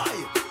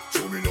 Why?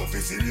 Show me love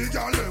is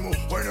illegal demo.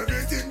 When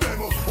everything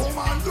demo. Oh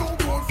man, don't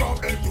go from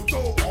head to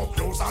toe. Up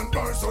close and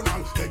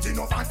personal. Get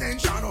enough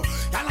attention.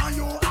 Tell on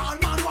you all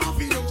man want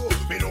to know.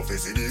 Me love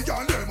is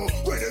illegal demo.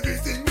 When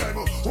everything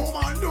demo. Oh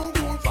man, don't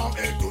go from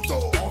head to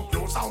toe. Up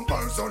close and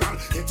personal.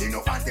 Get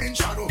enough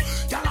attention.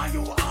 Tell on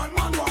you all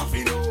man want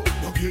to know.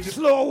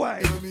 Slow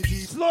wine.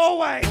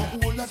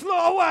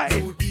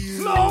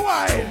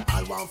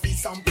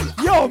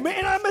 Yo,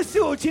 man, I'm a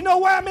suit. You know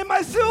why I'm in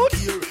my suit?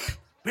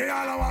 Me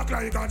all walk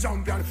like a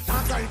champion,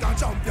 talk like a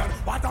champion.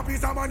 What a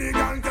piece of money,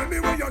 girl, tell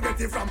me where you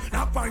get it from.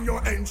 Knock on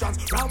your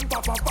entrance, ram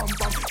pa pa pam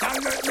pam.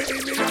 Can't let me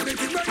in, me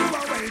anything where you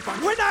are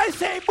welcome. When I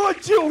say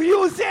Buju,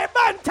 you say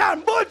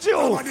Bantan,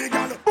 Buju.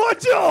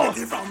 Get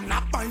it from,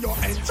 knock on your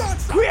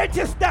entrance.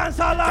 Greatest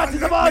dancehall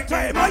artist of all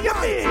time, what you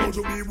mean?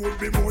 Buju would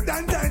be more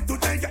than that to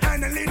take your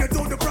hand and lead it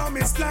to the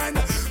promised land.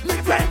 Me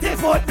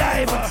 20-foot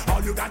diver.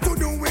 All you got to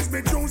do is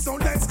be true, so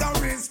let's go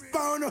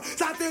respond.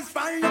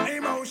 Satisfy your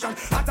emotion,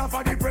 hotter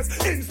for the press.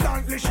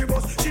 Instantly she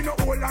was, she no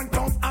old and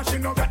tough and she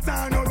no got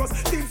time no rust.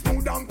 Things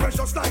smooth and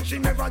precious like she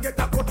never get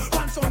a cut.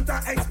 One son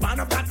to expand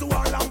up that to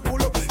all and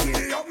pull up.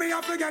 Giddy up me,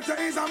 I forget to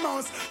is a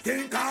must.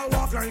 Think I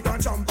walk like a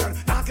champion,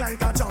 talk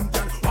like a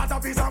champion. What a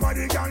piece of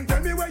body can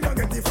tell me where you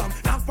get it from.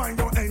 Not find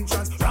your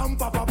entrance, ram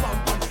pa pa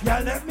pam pam. Yeah,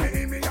 let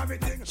me in me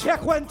everything.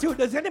 Check 1, 2.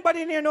 Does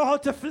anybody in here know how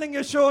to fling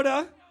your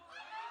shoulder?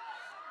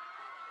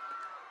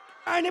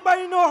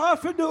 Anybody know how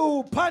to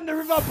do Pon the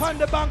River, Pon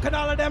the Bank and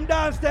all of them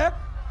dance there?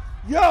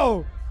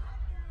 Yo,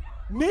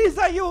 me's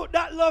a youth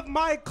that love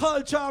my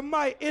culture and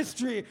my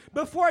history.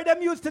 Before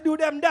them used to do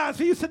them dance,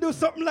 we used to do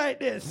something like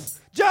this.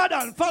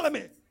 Jordan, follow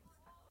me.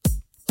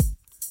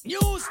 New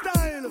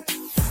style,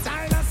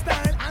 style and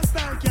style, and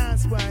style can't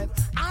spoil.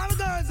 All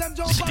girls them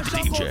jump and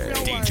jump up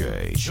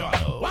DJ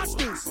Shadow. Watch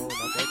this. So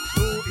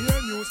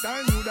here new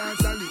style, new dance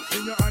and lick.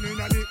 In your hand in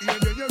the ear,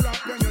 then you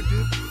rock, then you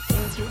dip.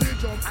 Move to the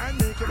drum and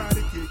make your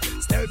body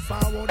kick. Step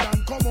forward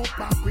and come up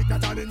back quick.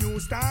 That's all the new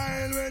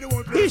style where the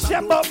whole place.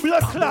 Bishop of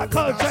blood clot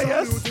culture,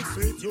 yes.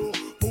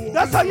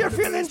 That's how you're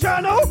feeling,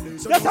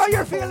 Jono? That's how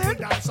you're feeling?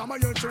 Some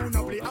of your tune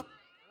up play.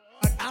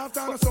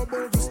 After the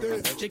suburb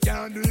stay, she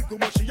can't do it good,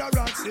 but she a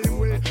rock same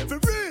way. For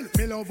real,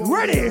 me love her.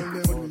 Ready?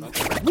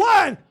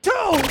 1, 2,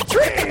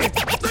 3.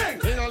 Sing,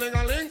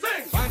 ling-a-ling-a-ling,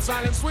 sing. One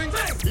silent swing,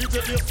 sing. Eat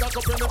your lips, cock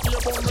up in the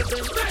fear bone with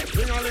them, sing.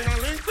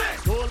 Ling-a-ling-a-ling, sing.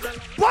 Gold bell.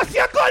 Bust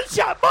your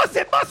gunshot, bust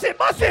it, bust it,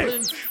 bust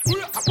it.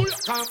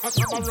 Can't have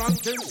a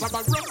ranking, have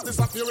a rock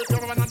disappear with you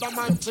another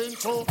man change.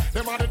 So,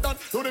 them are the done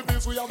to the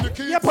beats, we have the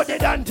key. You put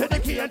it down to the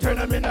key and turn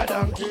them in a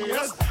donkey.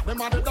 Yes,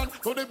 them are the done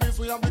to the beats,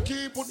 we have the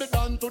key. Put it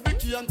down to the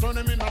key and turn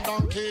them in a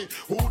donkey.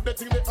 Who they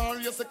think they are,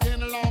 yes, they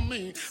can't allow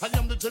me. I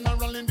am the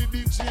general in the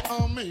DJ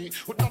army.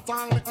 With that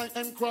only I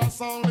am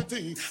cross all the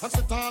thing. I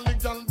set all the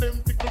gal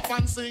them tickle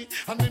fancy.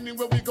 And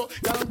anywhere we go,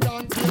 y'all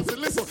gone crazy.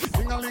 Listen,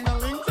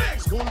 ding-a-ling-a-ling,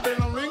 school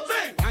bell a ring,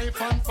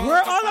 knife and fire.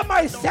 Where all of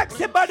my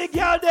sexy body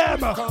girl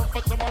them?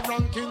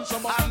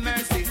 Have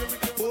mercy,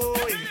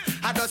 boy.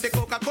 I just say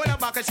Coca-Cola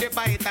back a shape,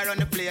 I hit her on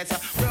the place.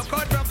 Rock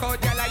out,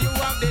 girl, you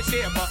have the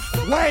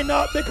shape. Why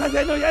not? Because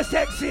I know you're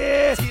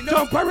sexy.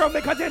 Jump around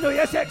because I know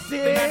you're sexy.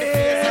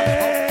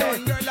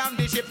 Downtown girl, I'm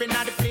the shipping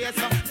at the place.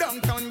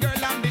 Downtown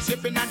girl, I'm the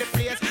shipping at the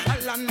place.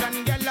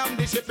 London girl, I'm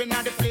the shipping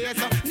at the place.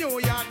 New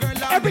York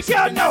girl, I'm every the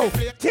girl shipping know. at the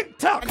place.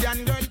 TikTok,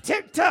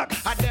 TikTok.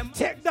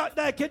 TikTok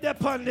like it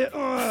upon the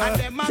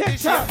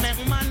TikTok.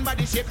 Make man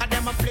body shake. And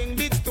them a fling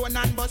big stone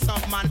and bust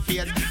up man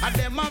face. And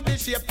them a be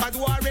shape cause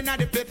warring at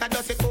the place. I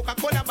just say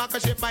Coca-Cola back a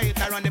shape, I hit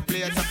her on the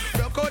place.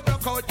 Rock out,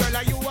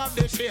 girl, you have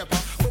the shape.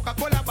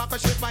 Coca-Cola back a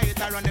shape, I hit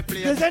her on the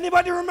place. Does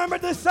anybody remember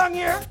this song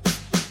here?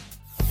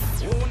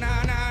 Oh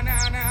na na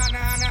na na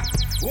na na.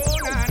 Oh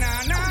na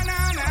na na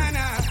na na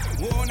na.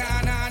 Oh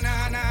na na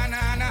na na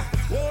na na.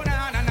 Oh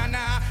na na na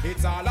na.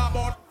 It's all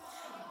about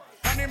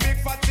and the big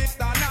fat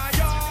sister now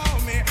yo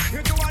me.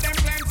 You two of them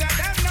claims that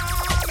them know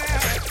me.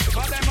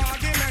 But them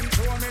argument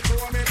throw me.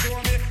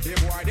 The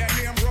boy them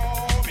name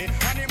grow me.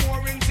 And the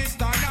more in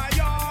sister now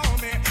yo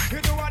me. You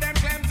two of them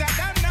claims that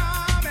them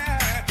know me.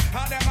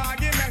 And them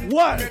argument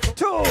 1,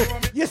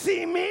 2. You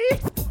see me?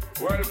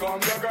 Welcome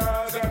the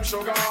girls, them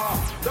sugar.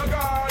 The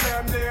girl,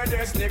 them near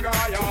this nigga,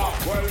 yeah.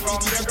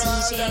 Welcome the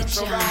girls, them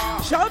sugar.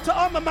 Shout out to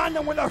all my man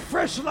them with a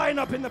fresh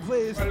lineup in the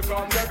place.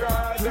 Welcome the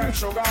girls, them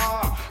sugar.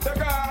 The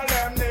girl,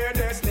 them near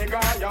this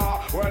nigga,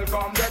 yeah.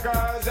 Welcome the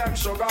girls, them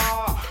sugar.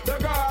 The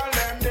girl,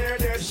 them near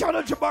this. Shout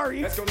out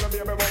Jabari. It's gonna be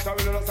a but I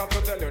will just have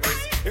to tell you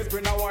this. It's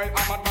been a while,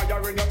 I'm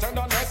admiring your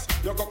tenderness.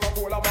 Your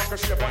Coca-Cola back a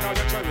shape and all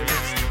your cherry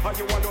lips. And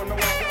you alone know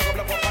what to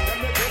couple of up and then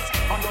make this.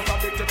 I'm not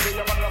addicted to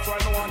you, but that's why I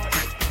don't want to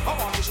eat. I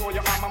want to show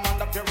you I'm a man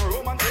that you're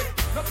romantic.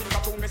 Nothing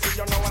but to me, see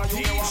you know when you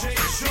know what. They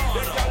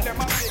tell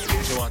them I'm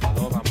saying You want to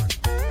love man.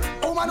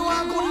 Woman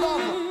want good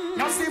love.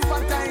 Now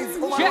sympathize.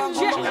 Woman want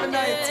good love every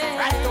night.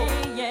 Right up.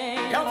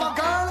 Love a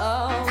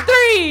girl.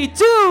 3,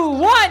 2,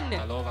 1.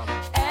 I love man.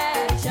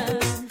 Action.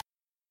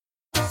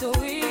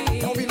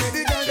 Sweet. Don't be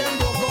ready, girl, them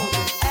go go.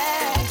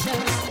 Action.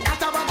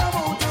 Not about the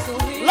mood.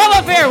 Sweet. Love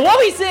affair, what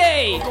we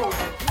say?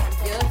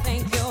 You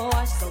think you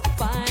are so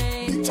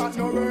fine. Big chat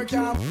no work,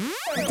 yeah.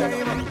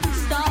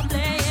 Stop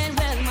playing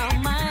with my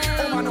mind.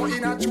 Woman no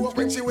in a joke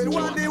when she will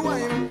want the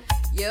wine.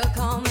 You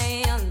call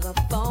me on the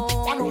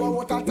phone. I know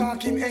what a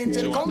talking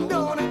angel come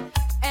down.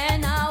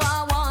 And now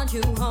I want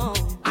you home.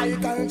 I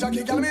tell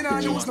Jackie, girl, me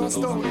not use no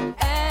stone.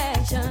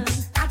 Action.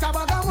 Not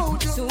about the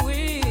mood.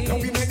 Sweet.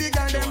 Don't be ready,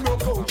 girl, them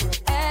broke out.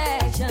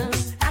 Action.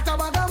 Not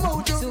about the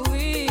mood.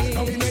 Sweet.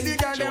 Don't be ready,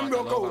 girl, them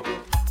broke out.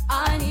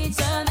 I need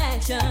some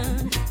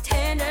action.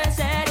 Tender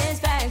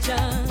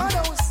satisfaction.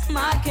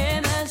 My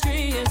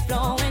chemistry is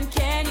flowing.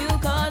 Can you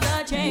cause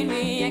a chain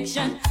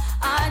reaction?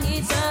 I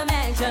need some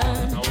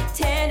action.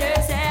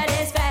 Tender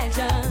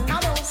satisfaction.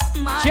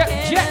 My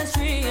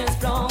chemistry is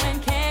flowing.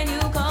 Can you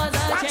cause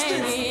a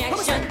chain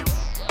reaction?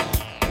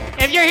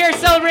 If you're here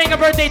celebrating a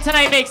birthday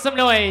tonight, make some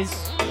noise.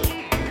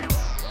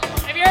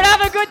 If you're here to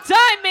have a good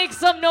time, make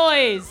some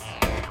noise.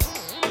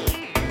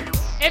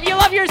 If you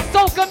love your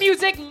soca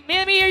music,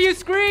 let me hear you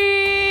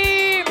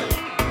scream.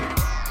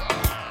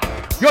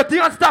 Yo,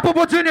 the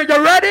Unstoppable Junior,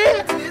 you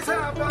ready?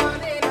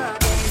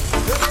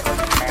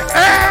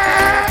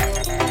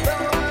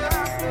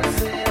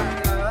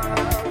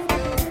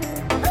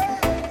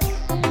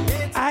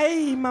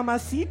 Ay,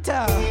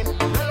 mamacita.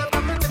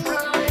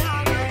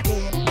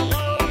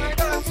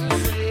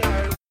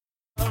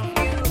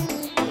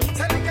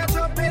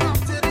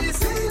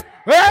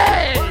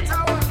 Hey!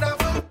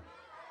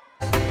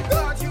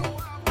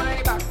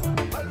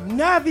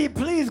 Navi,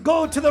 please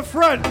go to the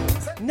front.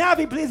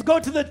 Navi, please go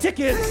to the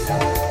tickets.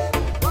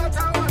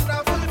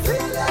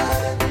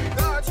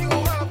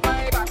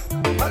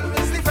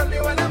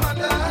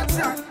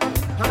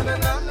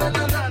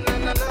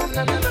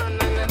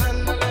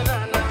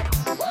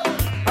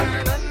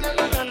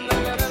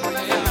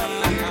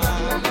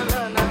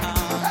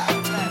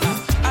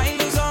 I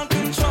lose all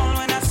control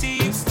when I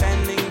see you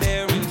standing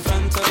there in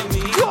front of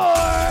me.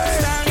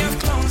 Style your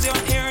clothes, your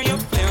hair, your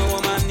flair,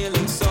 woman, you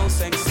look so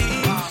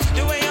sexy.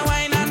 The way you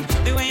whine and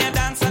the way you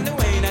dance and the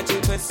way that you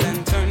twist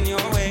and turn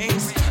your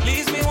waist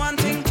leaves me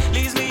wanting,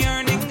 leaves me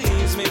yearning,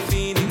 leaves me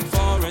feeling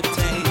for a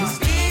taste.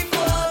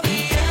 Before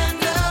the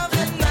end of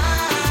the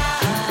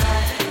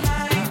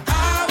night,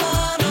 I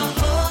wanna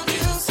hold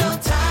you so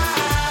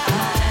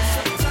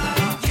tight.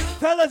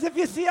 Fellas, if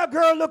you see a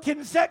girl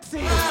looking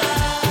sexy,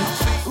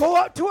 go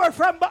up to her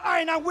from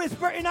behind and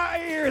whisper in her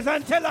ears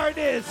and tell her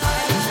this.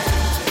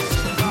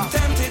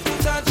 Tempted to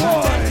touch,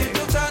 tempted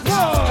to touch.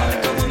 A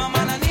little woman,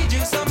 man, I need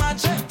you so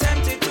much.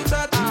 Tempted to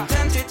touch,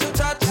 tempted to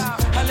touch.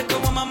 A little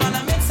woman, man,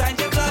 I'm inside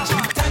your clutch.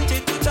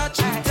 Tempted to touch,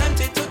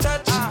 tempted to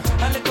touch.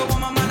 A little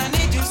woman, man, I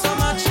need you so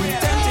much.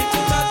 Tempted to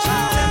touch,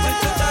 tempted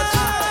to touch. A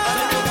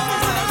little woman,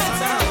 man, I'm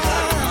inside your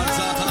clutch.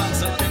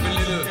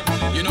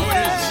 You know what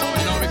it is.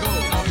 You know we go.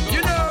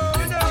 You know.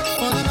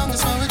 For the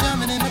longest while we're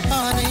jamming in the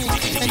party,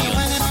 and you're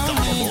whining on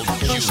me,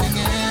 pushing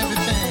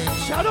everything.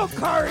 Shadow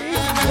Curry,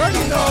 where do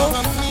you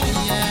know?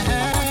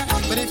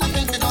 But if you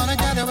think you're gonna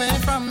get away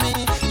from me,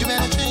 you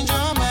better change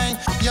your mind.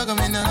 You're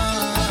going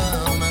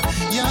home.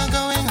 You're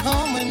going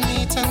home with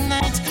me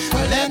tonight.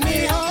 Let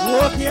me home.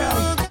 Walk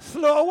out.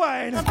 Slow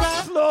wine.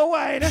 Slow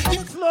wine.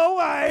 Slow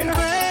wine.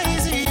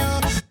 Crazy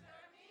you.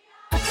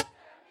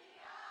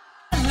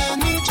 Let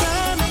me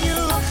charm you.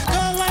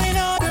 Go wine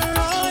order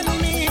on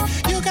me.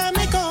 You got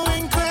me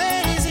going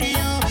crazy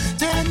you.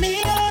 Turn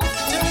me on.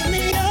 Turn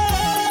me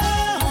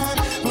on.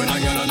 When I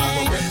get on, I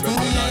go get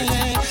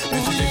tonight.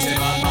 When she thinks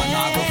man, I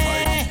go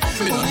fight.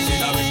 We don't see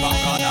that we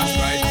back on that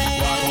strike.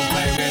 Walk on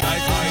play with I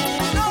fight.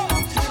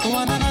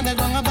 One another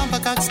gonna bump a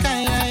cock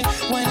sky high.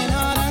 Whining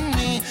hard on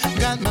me.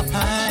 Got my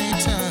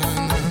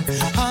python.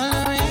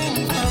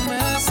 Hollering for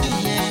mercy,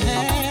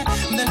 yeah.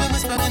 Then I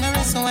whisper in her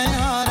wrist, wine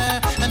harder.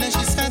 And then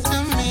she said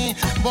to me,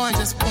 boy,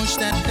 just push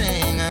that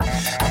thing.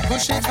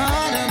 Push it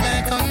harder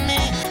back on me.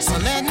 So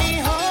let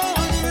me hold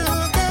you.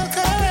 Girl,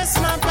 caress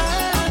my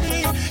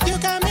body. You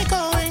got me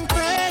going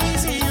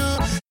crazy, you.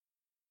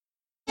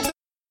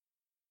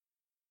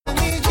 Let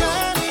me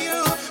jam you.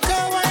 Go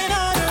wine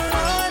harder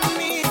on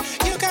me.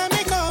 You got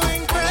me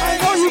going crazy. I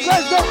know you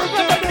guys don't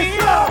remember this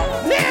song.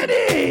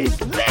 Ladies!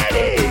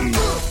 Ladies!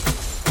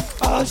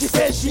 All she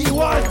said she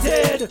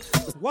wanted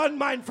one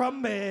mind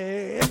from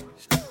me.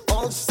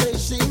 All she said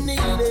she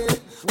needed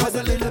was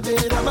a little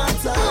bit of my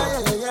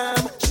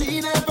time.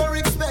 She never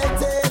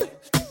expected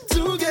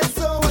to get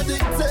so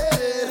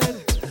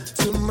addicted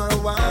to my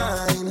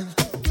wine.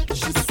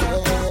 She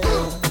said,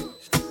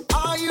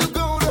 are you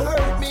gonna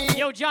hurt me?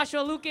 Yo,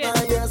 Joshua Lucas.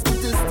 Yes, but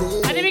this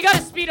day. I think we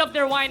gotta speed up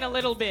their wine a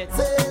little bit.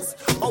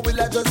 Or will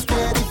I just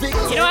get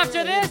evicted? You know,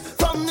 after this,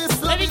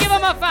 let me give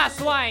them a fast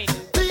wine.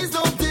 Please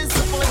don't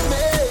disappoint me.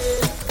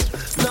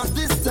 Not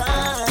this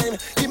time.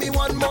 Give me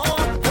one more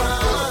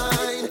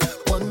wine.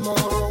 One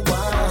more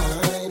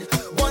wine.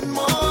 One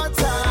more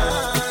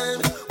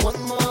time.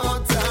 One more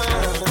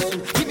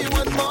time. Give me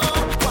one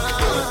more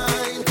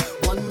wine.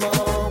 One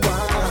more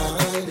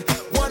wine.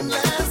 One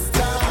last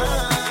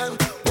time.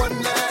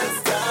 One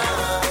last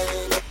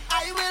time.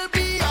 I will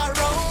be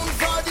around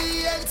for the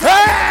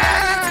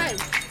entire night.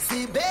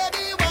 See,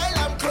 baby, while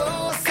I'm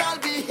close, I'll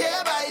be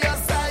here by your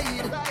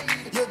side.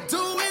 You're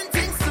doing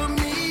things to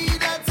me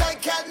that I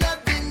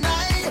cannot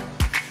deny.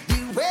 The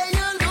way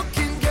you're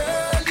looking,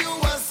 girl, you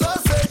are so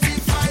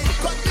certified.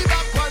 Cut me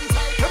back one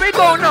time. Let me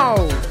go now.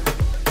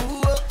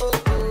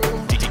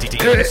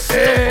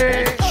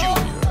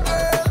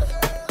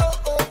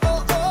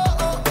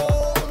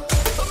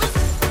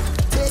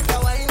 Take a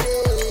wine,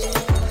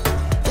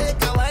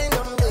 take a wine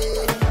on me.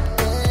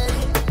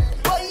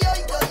 Boy,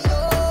 yo.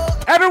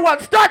 Everyone,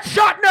 start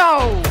shot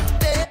now.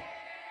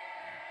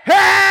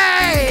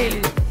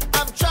 Hey!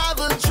 I've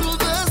traveled through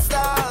the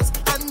stars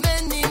and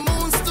many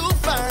moons to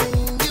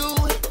find you,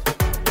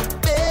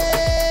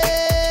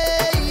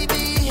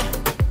 baby.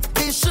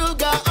 The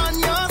sugar on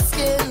your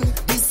skin,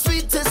 the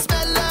sweetest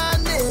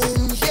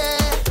melanin,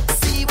 yeah.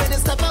 See when you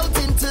step out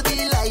into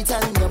the light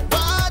and your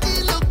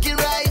body looking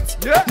right.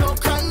 Yeah. No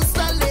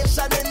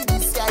constellation in the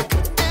sky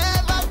could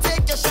ever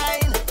take your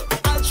shine.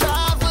 I'll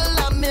travel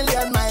a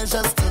million miles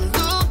just to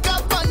look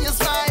up on your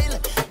smile,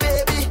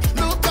 baby.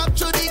 Look up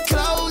to the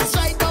clouds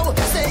right now.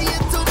 Say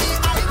it to me,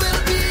 I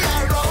will be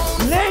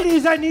around.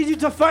 Ladies, I need you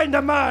to find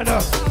a man.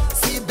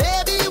 See,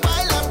 baby,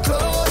 while I'm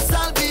close,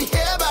 I'll be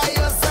here by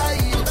your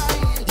side.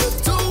 You're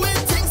doing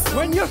things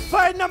When you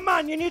find a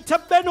man, you need to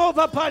bend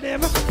over upon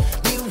him.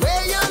 The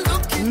way you're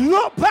looking.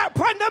 Look back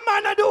upon the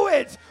man and do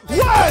it. One.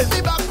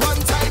 Be back one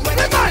time when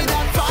you give me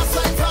that fast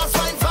wine, fast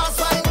wine, fast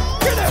wine.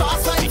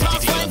 Fast wine,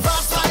 fast wine,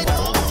 fast wine.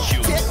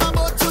 Take my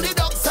boat to the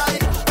dock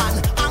side and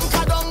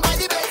anchor down by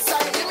the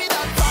bedside. Give me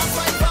that fast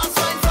wine, fast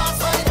wine,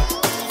 fast wine.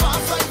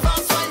 Fast wine,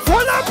 fast wine.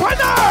 Pull up on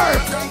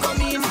her.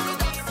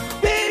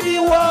 Baby,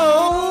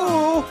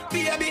 whoa.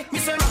 Baby, me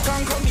say rock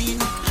and come in.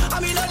 I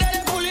mean, I let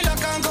it pull it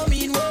rock and come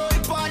in. Whoa,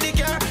 it party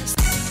car.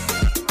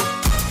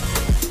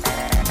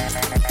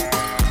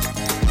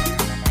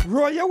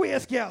 Roll your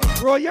waist, girl.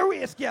 Roll your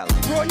waist, girl.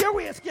 Roll your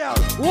waist, girl.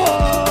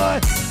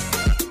 What?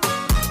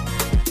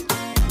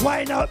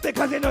 Wine out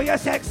because you know you're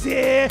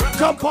sexy.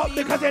 Jump up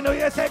because you know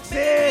you're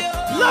sexy.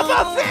 Love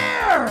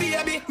affair.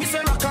 Baby, me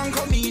say rock and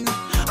come in.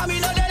 I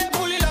mean, I let it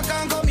pull it rock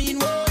and come in.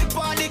 Whoa, it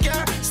party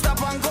car.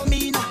 Stop and come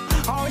in.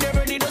 I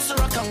never need us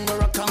rock and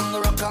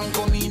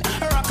come in.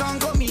 Rock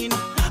and come in.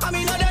 I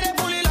mean, I let it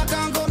pull it rock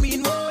and come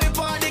in. Whoa, it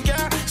party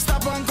car.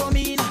 Stop and come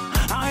in.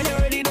 I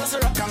never need us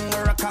rock and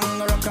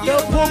Yo,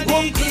 boom,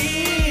 boom.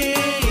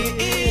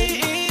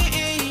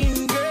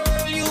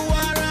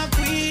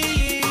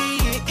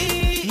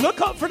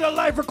 Look out for the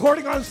live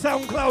recording on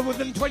SoundCloud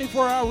within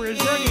 24 hours.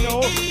 You already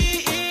know.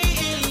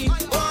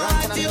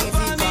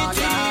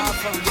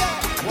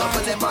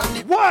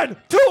 1,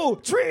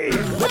 2, 3.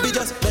 Baby,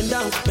 just bend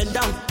down,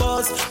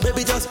 pause.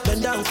 Baby, just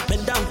bend down,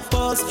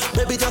 pause.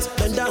 Baby, just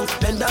bend down,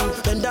 bend down,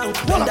 bend down,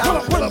 bend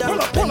down, bend down,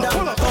 bend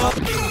down, pause.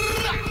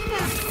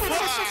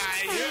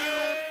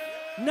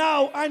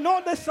 Now, I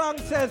know the song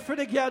says for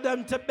the girl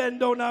them to bend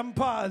down and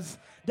pause.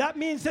 That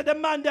means that the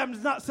man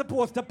them's not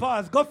supposed to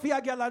pause. Go for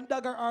a girl and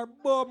dagger or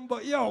boom,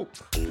 but yo.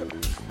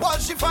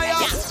 Watch the fire.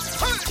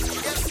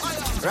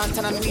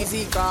 Rantan and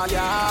Weezy call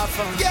ya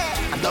from.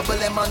 Yeah. And double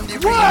M on the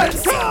One,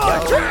 remix. two,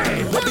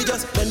 three. Baby,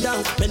 just bend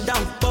down,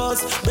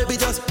 pause. Baby,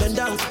 just bend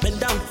down,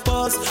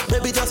 pause.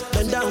 Baby, just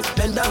bend down,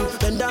 bend down,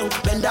 bend down,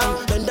 bend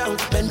down, bend down,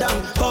 bend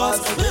down, pause.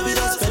 Baby,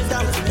 just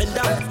bend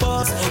down,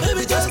 pause.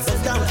 Baby, just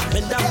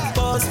bend down,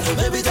 pause.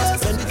 Baby,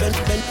 just bend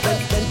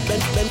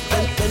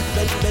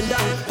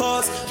down,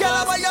 pause.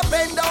 Girl, why you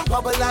bend down,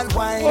 bubble and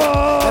wine?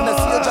 Let me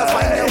see you just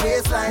wind your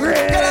waistline.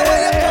 Girl, why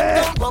you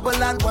bend down,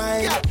 bubble and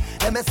wine?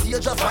 Let me see you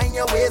just wind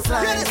your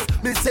waistline.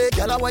 Me say,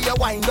 girl, why you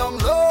wind down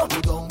low?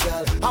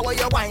 How are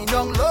you wind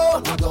down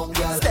low?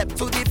 Step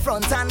to the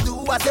front and do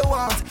what you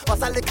want.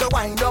 What's a little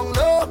wind down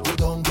low?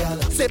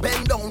 Say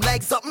bend down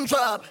like something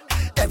drop.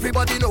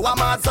 Everybody know I'm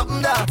at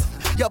something that.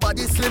 Your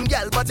body slim,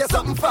 girl, but you're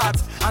something fat.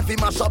 And we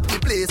mash up the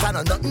place, I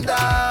know nothing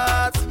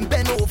that.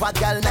 Bend over,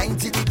 girl,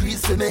 90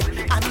 degrees to me.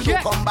 And you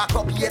come back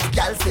up, yet,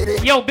 girl, steady.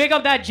 Yo, big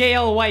up that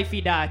JL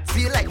wifey that.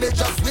 Feel like we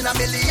just win $1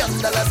 million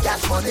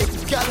cash money.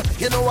 Girl,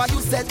 you know what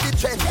you said the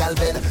trend, girl,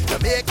 Ben. You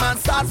make man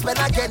start spend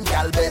again,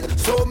 girl, Ben.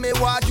 So me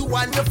what you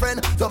and your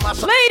friend to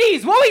mash up.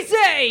 Ladies, what we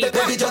say?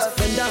 Baby, just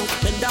bend down,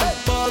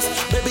 pause.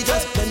 Baby,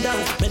 just bend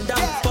down,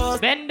 pause.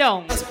 Bend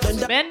down, bend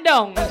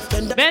down,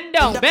 bend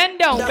down, bend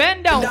down,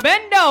 bend down,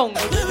 bend down.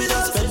 Baby,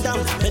 just bend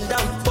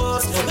down,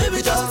 pause.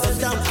 Baby, just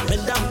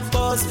bend down,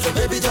 pause.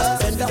 Baby,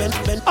 just bend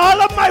down.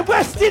 All of my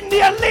West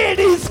Indian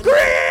ladies, scream!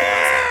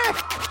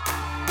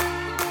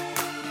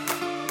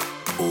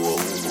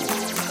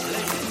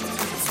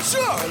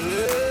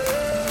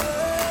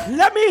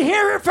 Let me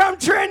hear it from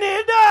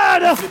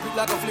Trinidad. Flip it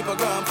like a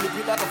flippergram, flip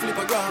it like a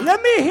flippergram.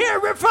 Let me hear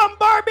it from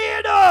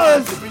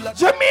Barbados,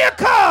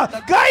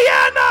 Jamaica,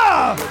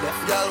 Guyana.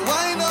 Girl,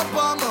 wind up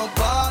on my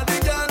body,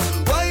 girl.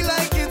 Why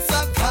like it's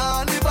a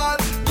carnival?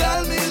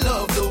 Girl, me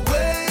love the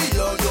way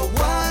you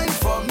wine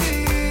for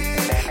me.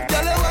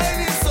 Girl, your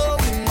wine is so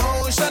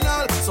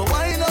emotional. So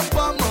wind up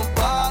on my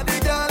body,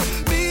 girl.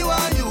 Me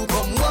want you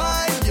come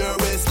wine your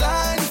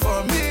waistline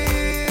for me.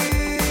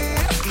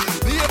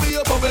 Baby,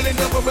 you're bubbling,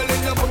 you're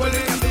bubbling, you're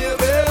bubbling,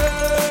 baby.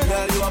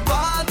 Girl, you a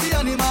party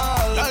animal.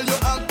 Girl, you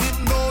active,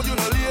 no, you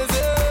no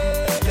lazy.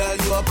 Girl,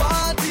 you a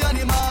party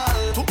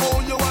animal. To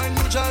own your wine,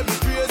 you drive me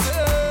crazy.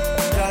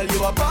 Girl, you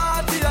a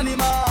party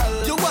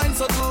animal. You wine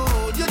so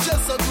good, you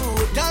just so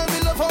good. Girl, me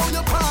love how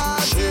you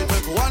party. She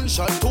take 1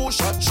 shot, 2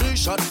 shot, 3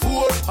 shot,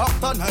 4.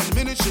 After 9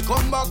 minutes, she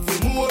come back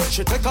for more.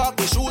 She take off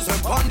the shoes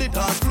and pound the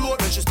dance floor.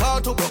 Then she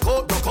start to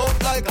broke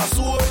out like a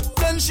sword.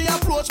 Then she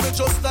approach me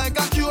just like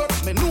a cure.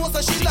 Me know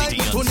that she like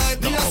me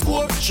tonight, me a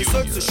score. She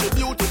sexy, she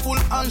beautiful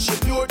and she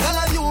pure. Tell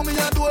her you me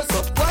a door,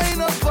 so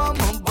wind up on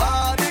my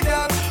body,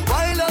 girl.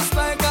 Wind us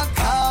like a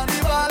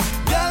carnival.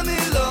 Girl, me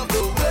love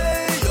the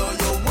way you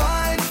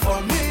wine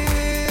for me.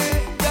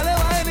 Girl, your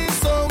wine is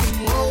so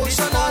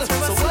emotional.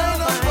 So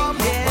wind up on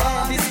my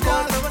body,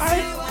 girl.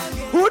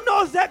 Who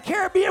knows that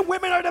Caribbean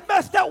women are the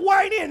best at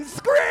whining?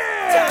 Scream!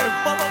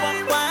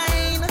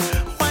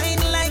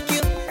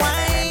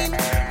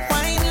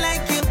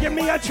 Give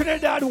me a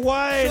Trinidad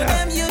wine.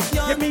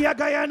 Give me a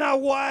Guyana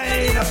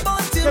wine.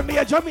 Give me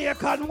a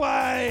Jamaican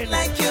wine.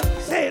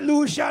 St.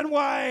 Lucian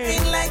wine.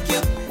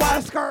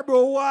 West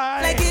Scarborough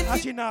wine.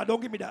 Actually, nah,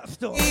 don't give me that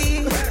stuff.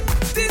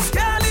 This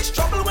girl is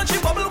trouble when she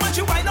bubble, when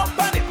she wind up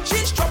on it.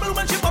 She's trouble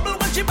when she bubble,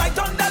 when she bite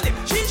on the lip.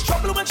 She's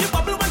trouble when she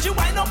bubble, when she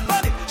wind up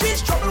on it.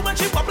 She's trouble when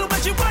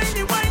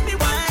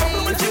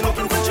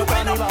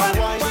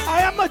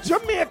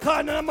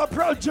Jamaican and I'm a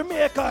proud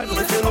Jamaican.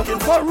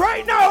 But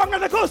right now I'm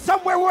gonna go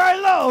somewhere where I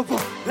love.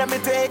 Let me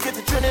take you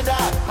to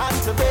Trinidad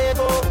and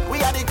Tobago.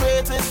 We are the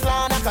greatest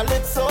land of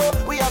Calypso.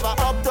 We have a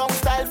up-down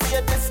style for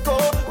your disco.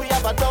 We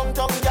have a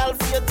down-down gal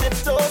for your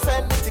tiptoe.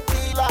 Send me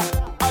tequila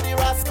or the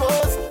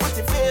Rascals. With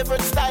your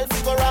favorite style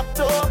for your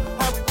rapto.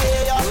 And we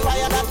way up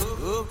fire that.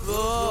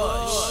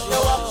 Yo,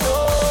 up to.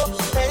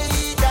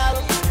 Hey, gal.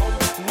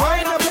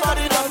 Wind up your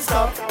body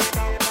non-stop.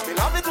 We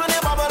love it when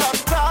you bubble on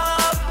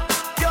top.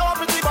 Your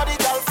pretty body,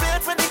 gal,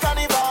 fit for the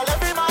carnival.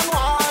 Every man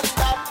want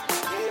that.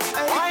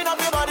 Wind up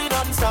your body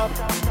non-stop.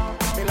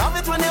 We love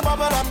it when you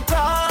bubble on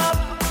top.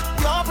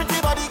 Your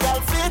pretty body, gal,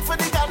 fit for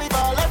the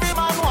carnival. Every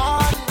man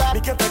want that.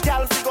 Me get the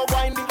gal fi go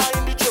wine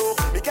behind the show.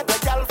 Me get the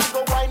gal fi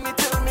go wine me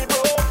till me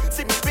bro.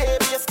 See me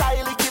baby, your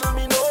style it kill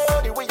me no.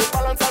 The way you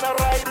balance and I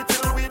ride it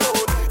till we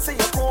don't. Say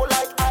you cool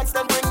like ice,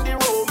 then bring the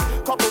room.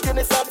 Couple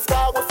Guinness and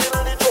Star, we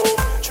fill the drum.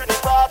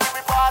 Trinidad,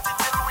 we party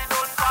till we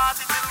don't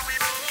party till we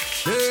don't.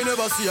 They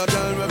never see a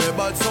girl with a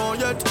bad song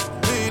yet.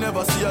 They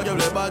never see a girl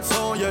with a bad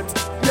song yet.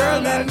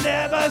 Girl, I've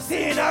never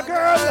seen a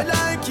girl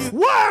like you.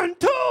 1,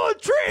 2,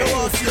 3. You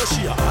want to see a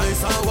she a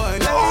ice and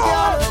wine. Oh.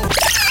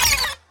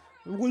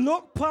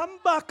 Look,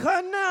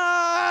 Pambacanal.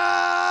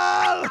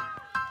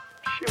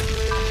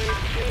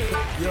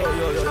 Yo,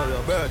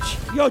 Birch.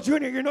 Yo,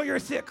 Junior, you know you're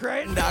sick,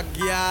 right? That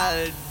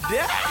girl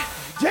there.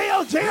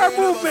 JLJR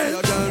movement.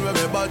 Never see a girl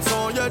with a bad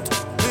song yet.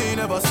 Me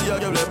never see a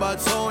girl with a bad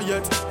song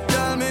yet.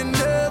 Girl, me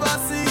never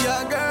see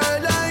a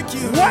girl like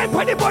you. Wine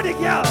for the body,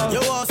 girl.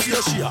 You want to see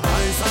a she a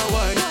ice and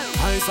wine,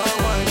 ice and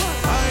wine.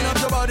 Wine up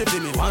your body for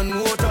me one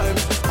more time.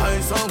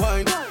 Ice and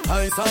wine,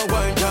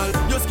 girl.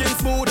 Your skin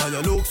smooth and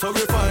you look so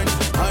refined.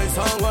 Ice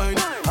and wine,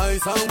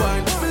 ice and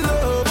wine. Me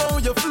love how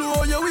you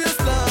flow your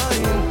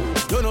waistline.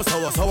 You know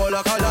sour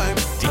like a lime.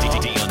 You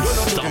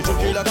know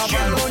cookie like a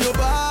pine. On your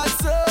bad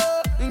so,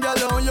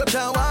 girl, on you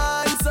can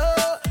wine so.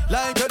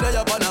 Like you're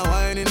there upon a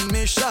whining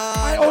mission.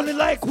 I only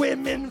like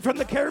women from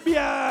the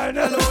Caribbean.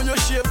 Girl, on your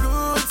shape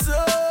good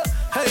so.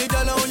 Hey,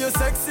 girl, on your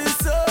sexy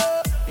so.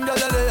 Girl,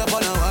 you're there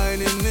upon a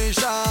whining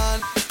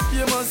nation.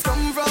 You must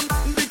come from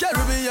the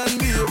Caribbean,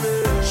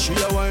 baby. She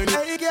a whine.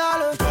 Hey,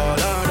 girl, call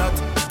her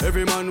that.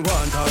 Every man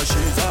want her,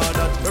 she's all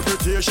that.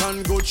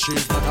 Reputation good,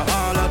 she's not a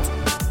harlot.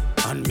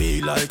 And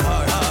me like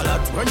her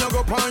harlot. When you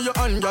go on your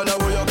hand, girl,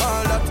 what you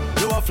call that?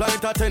 You a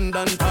flight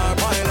attendant or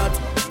pilot.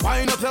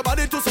 Wind up your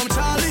body to some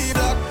Charlie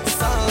Black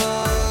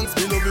songs.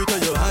 Me love you to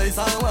your ice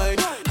and wine,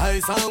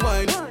 ice and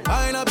wine.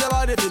 Wind up your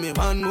body to me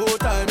one more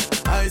time.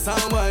 Ice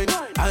and wine,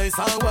 ice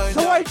and wine.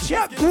 So I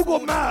checked Google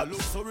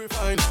Maps,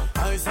 and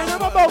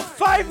I'm about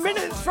 5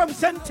 minutes from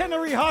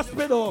Centenary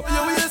Hospital.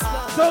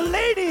 So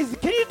ladies,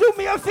 can you do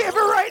me a favor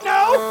right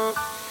now?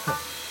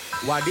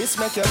 What this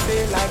make you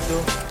feel like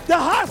though? The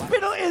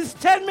hospital is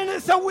 10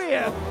 minutes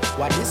away.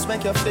 What this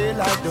make you feel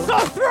like though? So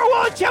throw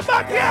out your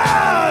back,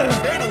 girl.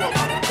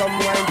 Come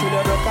wine till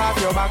you broke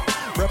off your back,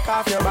 broke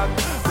off your back,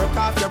 broke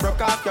off your back.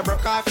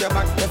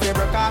 If you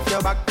broke off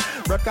your back,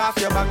 broke off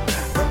your back,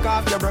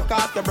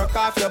 broke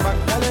off your back.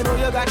 Girl, you know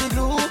you got the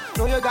glue,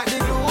 know you got the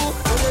glue,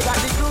 know you got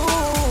the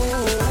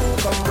glue.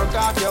 Come broke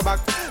off your back,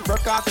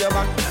 broke off your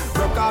back,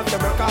 broke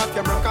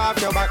off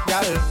your back,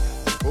 girl.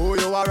 Who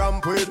you are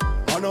ramp with?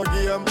 On a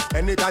game,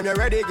 anytime you're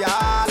ready,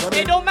 girl.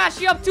 They don't mash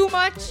you up too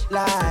much.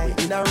 Like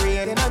in a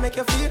rain, and I make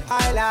you feel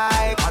high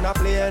like on a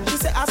plane. She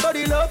say I saw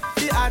the love,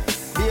 the art,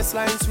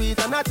 baseline sweet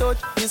and I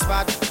touch this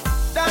fat.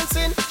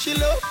 Dancing, she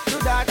love do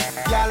that,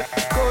 girl.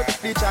 Coach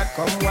the chat,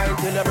 come wine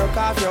till you broke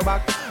off your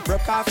back,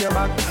 broke off your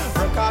back,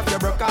 broke off your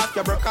back. If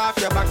you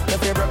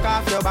broke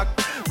off your back,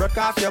 broke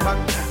off your back,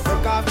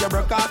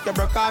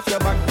 broke off your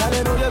back. Girl,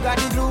 you know you got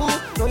the glue,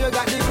 know you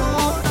got the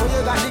glue, know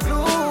you got the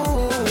glue.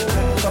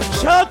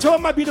 Shout out to all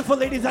my beautiful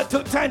ladies that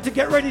took time to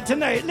get ready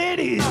tonight.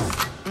 Ladies.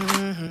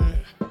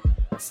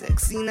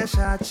 Sexy in a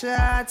short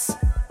shots,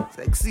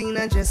 sexy in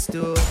a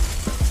gesto.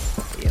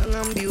 Young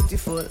and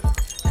beautiful,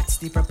 that's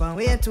the proper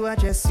way to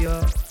address you.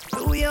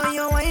 The way how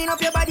you wind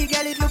up your body,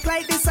 girl, it look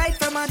like the sight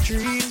from a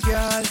dream,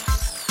 girl.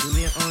 The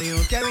way how you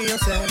carry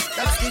yourself,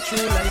 that's the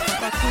true life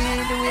of a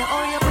queen. The way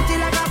how you pretty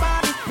like a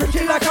Barbie,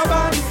 pretty like a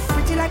Barbie,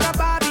 pretty like a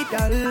Barbie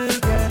doll,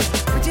 girl.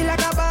 Pretty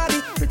like a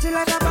Barbie, pretty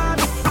like a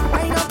Barbie.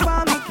 Wind up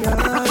on me, girl,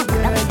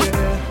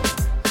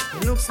 yeah.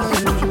 It looks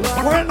unusual.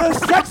 One of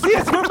the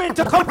sexiest women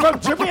to come from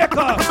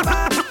Jamaica.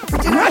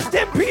 Rest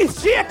in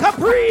peace, Gia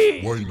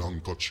Capri. Wine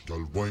and touch,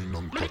 girl, wine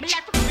and touch. Me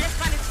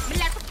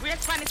like to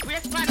brace on it.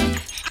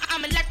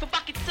 I'm like to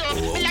bucket too.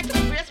 Me like to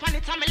brace on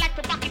it. I'm like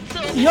to bucket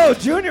too. Yo,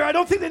 Junior, I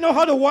don't think they know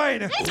how to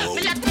whine. I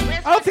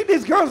don't think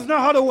these girls know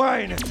how to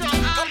whine.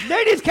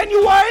 Ladies, can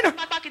you whine?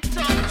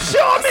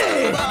 Show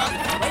me.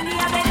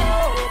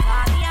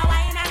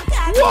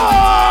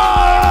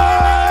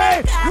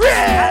 Why?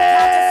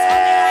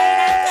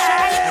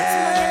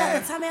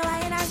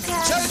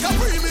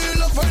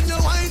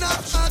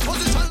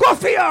 Go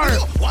for your.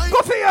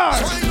 Go for your.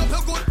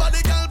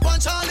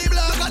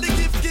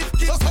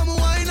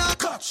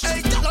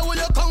 Hey, girl, where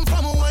you come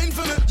from? Wine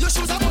for me. Your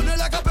shoes are burning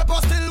like a pepper,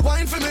 still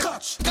wine for me.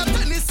 Got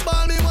tennis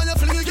ball me when you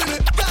fling it, give me.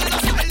 Girl,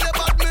 that's why you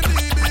bought me,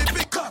 baby.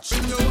 Big catch.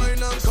 In your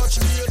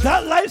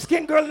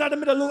girl in the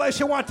middle look like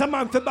she want a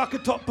man to back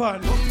it up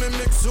on. Me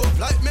mix up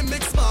like me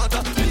mix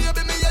smarter.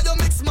 Baby, me a your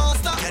mix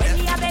master.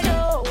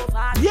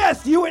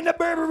 Yes, you in the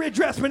Burberry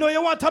dress. We know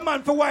you want a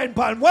man for wine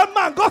pan. One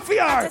man, go for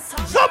her.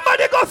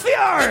 Somebody go for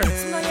her.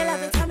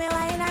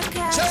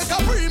 Check a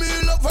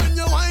premium love when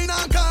you wine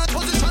and can't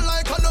position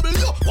like a W.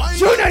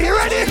 Junior, you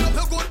ready?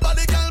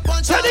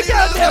 Tell the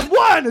girl them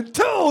 1,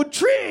 2,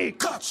 3.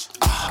 Catch.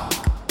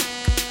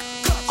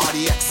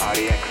 RDX.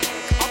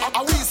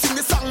 I will sing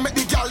the song, make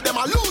the girl them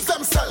a lose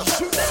themselves.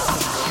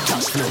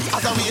 Cash flow.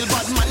 As a real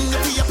bad man, you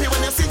be happy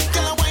when you sit,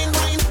 girl a wine.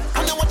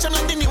 And you watching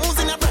on the news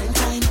in a prime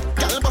time.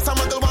 Girl bust a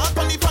muggle walk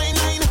on the fine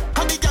line.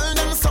 And the girl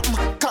them something.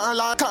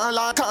 Carla.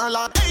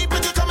 Hey,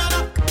 pretty coming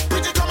up.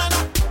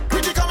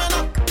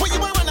 Where you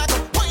were when I go?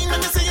 Wine, let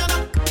me see you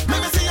now.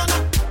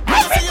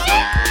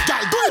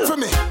 Girl, do it for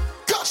me.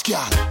 Gosh,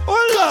 girl.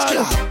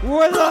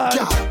 Well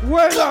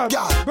on.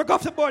 Break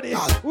off the body.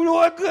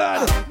 Lord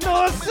God.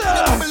 No,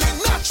 sir.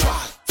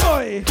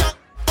 Boy.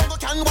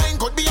 Can wine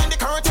good behind the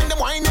curtain, the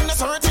wine in the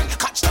certain.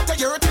 Catch that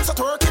you're so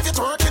twerk if you're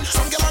twerking.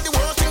 Some girl are the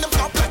worst thing, them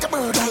flop like a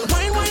bird.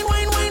 Wine.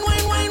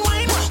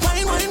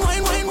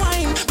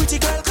 Pretty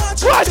girl,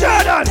 catch. Go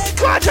Jordan.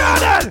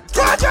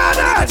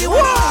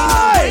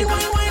 Why?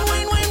 Wine.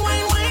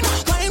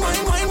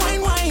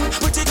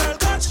 Pretty girl,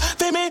 catch.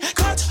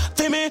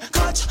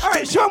 All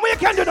right, show me what you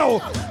can do now.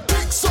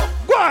 Picks up,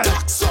 One.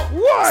 backs up,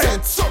 Why?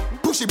 sets up,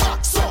 push it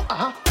back so.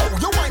 Oh,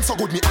 your wine so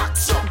good, me act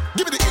so.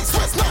 Give me the east,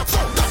 west, north,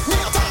 south. That's me, I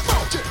talk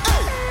about it.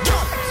 Hey,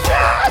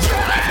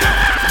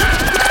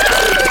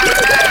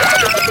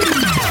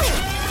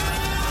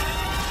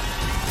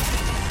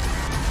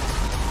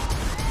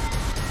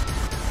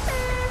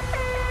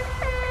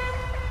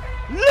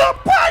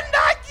 Look on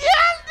that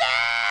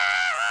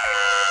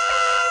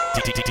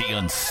The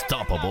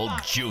Unstoppable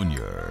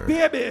Junior.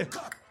 baby.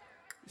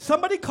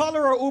 Somebody call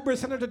her or Uber,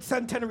 send her to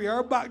Centenary.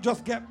 Her back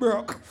just get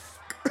broke.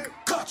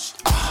 Catch.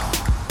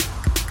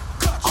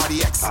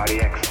 RDX.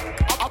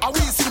 I will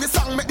sing the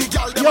song, make the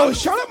girl them. Yo,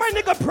 shout out my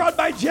nigga Prod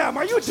by Jam.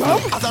 Are you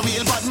dumb? As a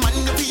real bad man,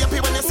 you be happy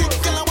when you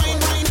sit, girl a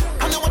wine.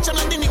 And you watching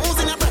on the news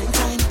in a prime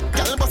time.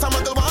 Girl bust a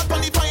muggle walk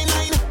on the fine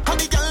line. And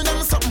the girl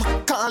them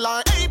something. Call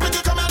her, hey,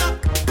 pretty coming up.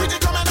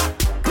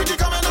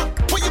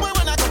 Where you were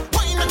when I go?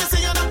 Wine, let me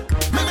see you now.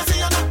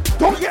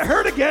 Don't get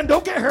hurt again.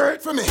 Don't get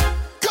hurt. For me,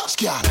 gosh,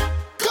 girl.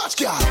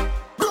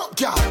 Broke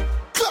girl,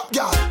 club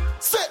girl,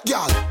 set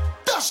girl,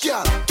 dash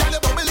girl. Girl, you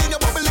bubbling,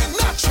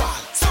 natural.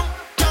 Some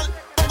girl,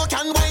 bungo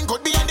can wine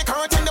good behind the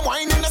curtain. The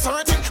wine in the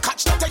certain.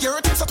 Catch that you're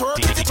hurting, so twerk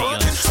if you're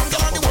twerking. Some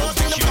girl are the worst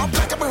thing, them flop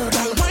like a bird.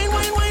 Wine.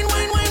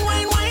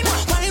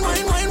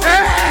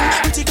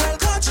 Pretty girl,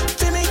 catch,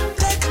 feel me,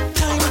 take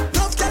time.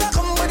 Love girl,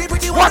 come with the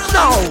pretty wine. What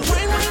now?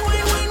 Wine.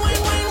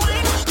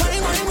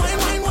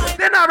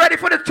 They're not ready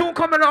for the tune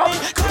coming out.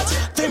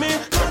 Feel me,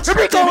 Here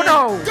we go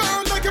now.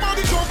 girl, make your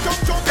body jump.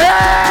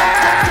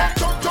 Yeah.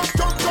 Jump.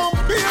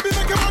 Baby,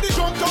 make your body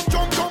jump. Make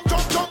your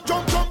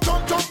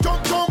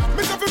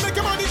make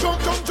your body jump.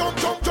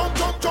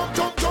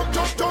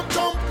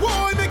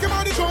 Boy, make your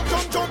body jump.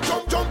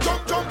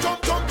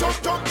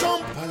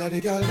 All of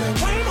the girls them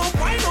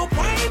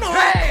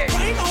Hey. Girl,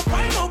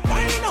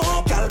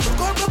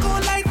 broke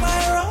out like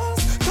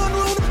virus. Turn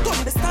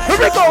round the style. Here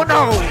we go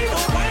now.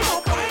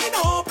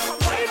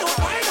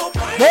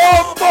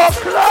 More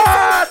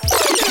class.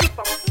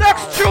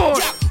 Next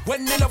tune.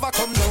 When the lover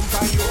come down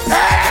for you,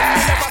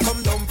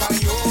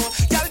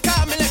 Girl,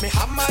 call me, let me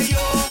hammer you.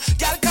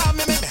 Girl, call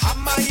me, make me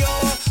hammer you.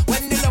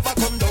 When the lover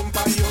come down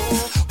for you,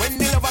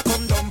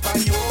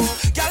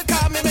 Girl,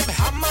 call me, make me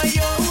hammer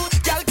you.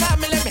 Girl, call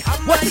me, let me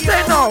hammer you. What you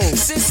say now?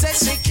 She said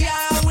she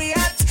can't wait.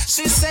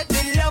 She said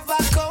the lover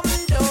come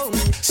down.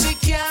 She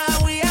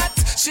can't wait.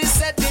 She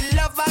said the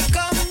lover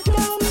come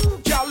down.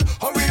 Girl,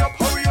 hurry up.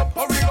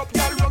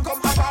 Girl, run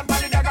come up and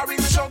body dagger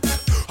ring shot.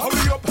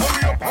 Hurry up.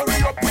 With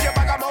your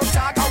bag of mouth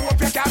talk, I hope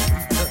you can.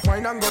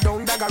 Wine and go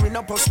down, dagger in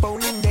a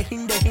postponing. The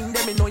hinde,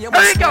 me know you There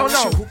must you go know.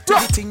 now. She hooked to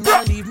the thing,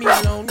 now leave me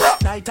alone.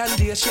 Night and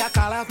day, she a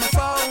call off my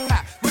phone.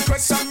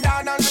 Request some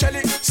down and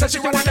Shelly. So she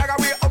wanna dagger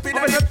way up in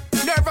the hip.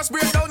 Nervous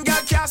breakdown,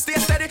 girl can't stay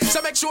steady.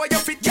 So make sure you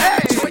fit, girl.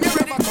 Make sure you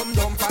ready. Come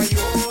down for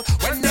you.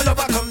 When the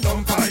lover come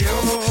down for you.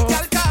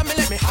 Girl, call me,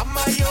 let me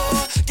hammer you.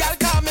 Girl,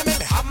 call me, make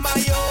me hammer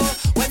you.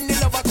 When the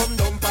lover come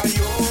down for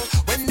you.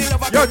 When the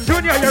lover Yo, come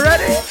Junior, down you for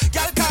ready?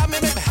 Girl, call me,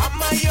 make me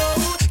hammer you.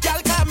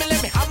 Girl, call me,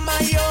 let me hammer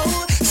you.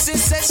 She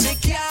said she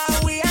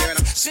can't wait.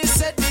 She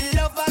said the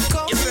lover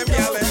come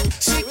down.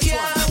 She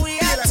can't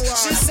wait.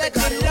 She said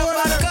the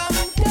lover come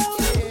down.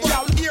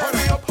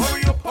 Hurry up.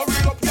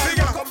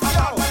 Girl, come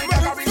back.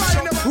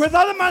 With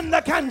all the man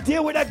that can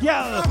deal with a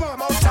girl.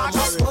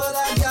 Just put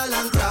a girl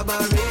and grab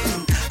her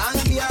in and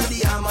give her the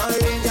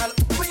hammering. Girl,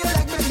 put your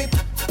leg, make me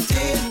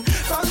in.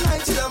 From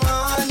night till the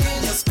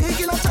morning, you're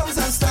speaking of tongues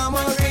and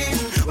stammering.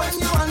 When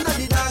you under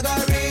the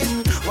dagger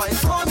in, wine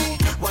for me.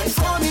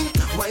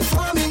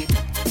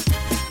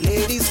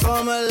 Ladies,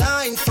 form a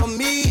line for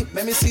me.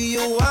 Let me see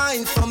you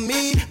wine for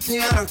me.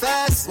 Near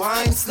fast,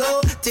 wine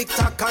slow. Tick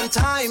tock on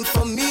time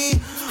for me.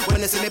 When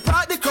you see me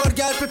park the crowd,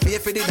 girl, prepare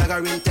for the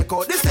daggering. Take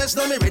out the stage,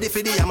 now me ready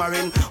for the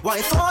hammering.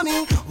 Why for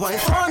me,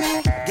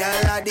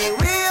 girl, like the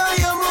way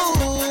you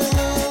move,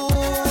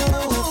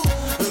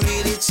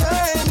 really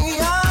turn me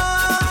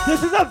on.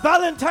 This is a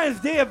Valentine's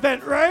Day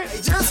event, right?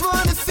 I just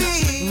wanna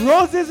feel.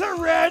 Roses are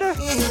red,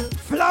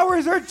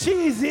 flowers are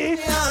cheesy,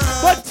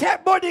 but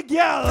take body,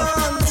 girl.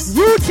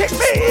 You take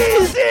me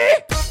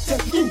easy.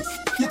 Take in,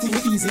 you take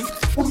it easy.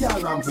 Who you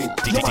around with?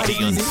 The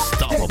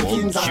Unstoppable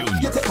You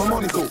Junior. take my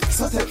money too.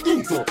 So take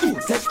into,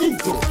 take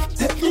into,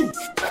 take in.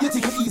 You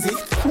take it easy.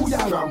 Who you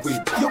around with?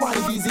 You want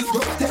it easy?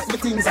 You take me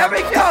things.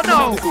 Every girl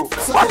know.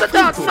 What's the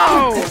dance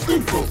now? Take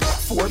into.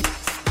 4,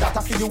 that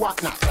I feel you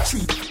want now. 3,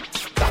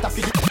 that I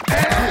feel you.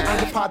 And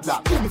the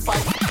padlock. Give me 5.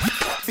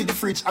 For the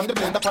fridge, I'm the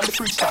blender from the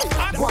fridge top.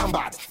 Go on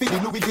bad, for the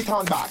Louis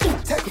Vuitton bag.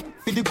 Take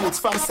for the goods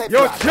from Set.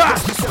 Yo,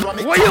 Josh,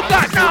 what you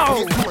got now?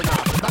 Here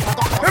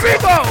we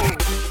go.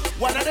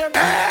 One of them, 2 of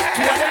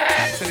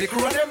them, so the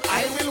crew of them,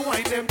 I will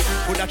wind them.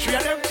 Put a 3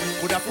 of them,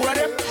 put a 4 of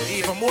them,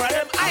 even more of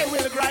them, I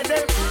will grind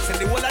them. Send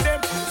the whole of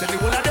them, send the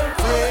whole of them.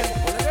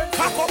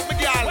 Pack up my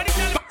girl.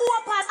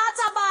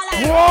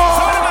 Whoa.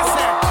 So what am I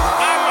saying?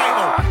 All right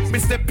now, me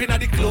step in at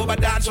the club, I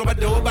dance over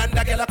the dope, and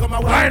the girl come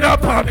and wind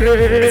up on me.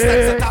 Me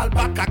steps it all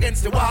back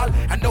against the wall,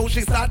 and now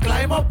she start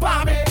climb up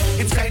on me.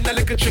 It's kinda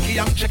little tricky,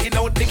 I'm checking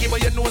out Nicky,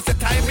 but you know the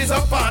time is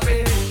up on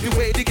me. The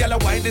way the girl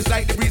wind is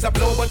like the breeze a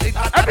blow, but it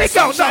hot and the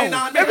sunshine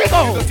on me. Here we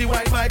go. The dirty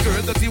wine, my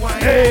girl, dirty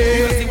wine.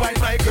 Hey. The dirty wine,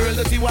 my girl,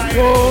 dirty wine.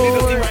 Boy. The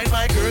dirty wine,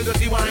 my girl,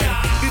 dirty wine.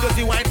 The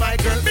dirty wine, my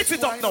girl, mix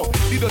it up now.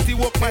 The dirty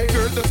walk, my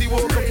girl, dirty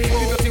walk.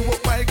 The dirty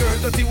walk, my girl,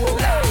 dirty walk.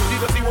 The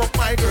dirty walk,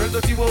 my girl,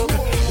 dirty walk.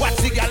 Watch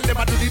the girl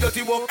never do the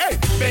dirty walk. Hey,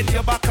 bend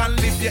your back and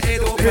lift your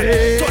head up.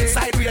 Hey. Turn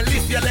side wheel,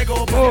 lift your leg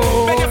up.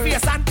 Oh. Bend your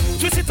face and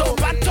twist it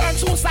up and turn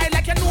to side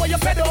like you know you're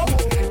fed up.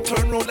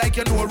 Turn round like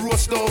you know a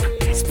roast dog.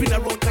 Spin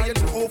around like you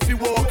know how to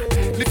walk.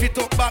 Lift it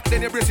up back,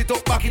 then you brace it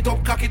up, back it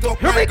up, cock it up.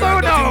 Here we go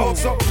now.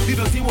 So the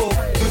dirty walk,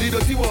 do the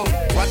dirty walk.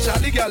 Watch out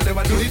the girl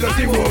never do the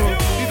dirty walk.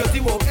 The dirty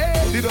walk,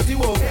 the dirty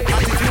walk.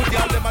 Attitude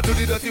girl never do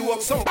the dirty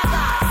walk. So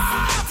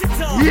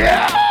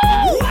yeah.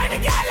 Why the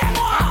girl them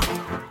walk?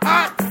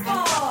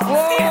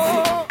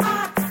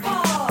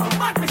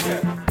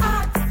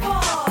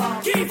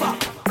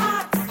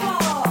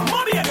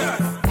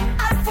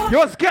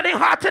 Yo, it's getting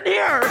hot in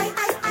here.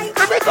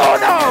 Let me go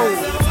now.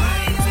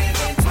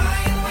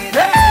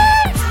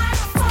 Yeah.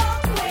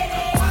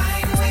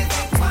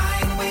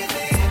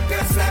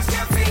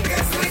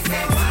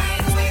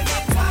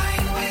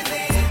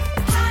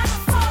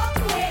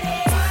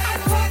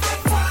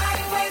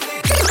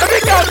 Let me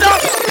go,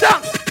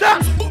 down.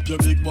 Up your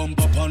big bump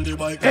up on the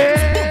bike.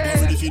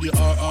 Bumper ready for the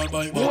RR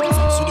bike.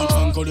 See the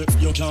trunk of it,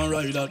 you can't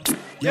ride that.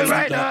 You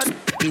ride that.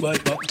 The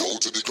bike back. Go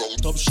to the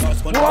ground. Top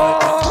shots, but the bike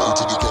back. Go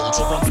to the ground.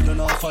 So I'm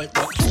gonna fight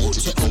back. Go to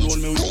the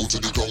ground. Go to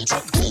the ground.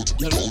 Go to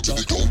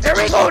the ground. Here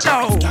we go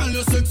now. Girl,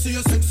 you're sexy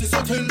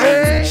subtle.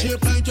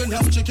 Shape like you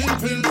have chicken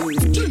pill.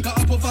 Drink a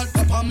apple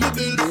vodka on me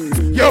bill.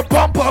 Your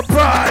bumper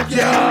bride,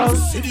 girl.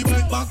 See the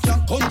bike back, you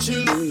come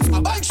chill. A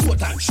bike show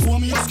time, show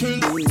me your skill.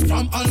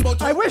 From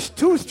Albert. I wish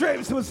Two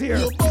Stripes was here.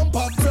 Your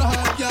bumper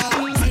bride,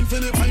 girl. Time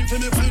for me,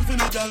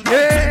 girl.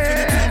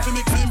 Yeah. Time for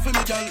me,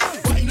 girl.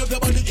 Wind up your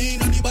body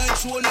in on the bike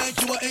show like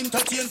you are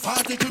entertain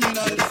party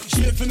criminal.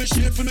 Shake for me,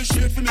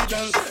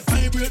 girl.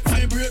 Vibrate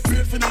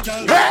for me,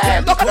 girl.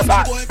 Hey, look at the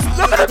back.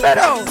 Look at the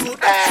middle.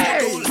 Hey.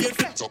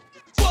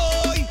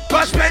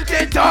 Push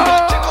it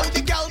down. check out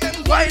the girl them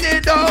Wind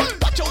it down.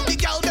 Watch out the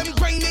girl them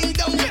grinding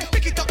down.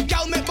 Pick it up,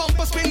 girl, make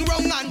bumper spin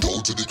round and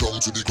Go to the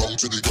ground, to the ground,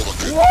 to the ground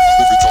again. Woo!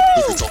 Lift it up,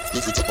 lift it up,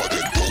 lift it up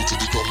again. Go to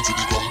the ground, to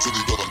the ground, to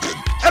the ground again.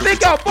 Let me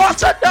go,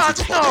 boss and dance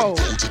now.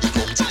 Go to the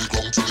ground, to the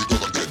ground, to the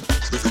ground again.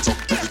 Lift it up,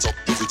 lift it up,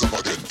 lift it up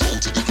again. Go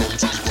to the ground,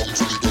 to the ground,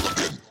 to the ground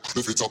again.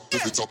 Lift it up,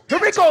 lift it up.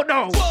 Here we go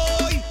now.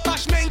 boy,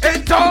 bashment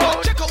And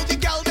down. check out the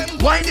girl them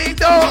Winding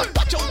down.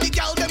 Watch out the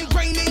girl them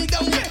grinding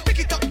down. Pick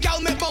it up,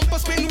 girl, make bumper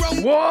spin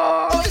round.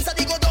 Whoa. Oh, this a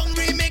the go down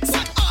remix.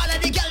 All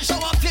of the girls show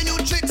off your new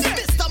tricks.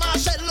 Mr.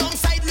 Marshall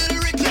alongside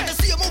Lil Rick. Let me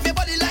see you move your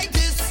body like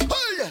this.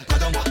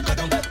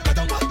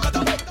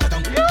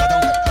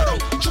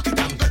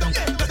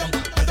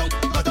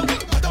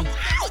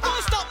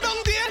 Don't stop down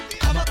there.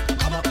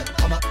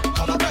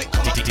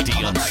 The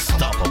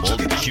Unstoppable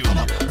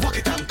Junior.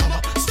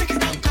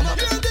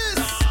 Hear this.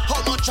 How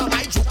much of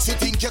my jokes you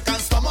think you can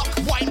stomach?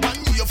 Wine one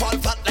you fall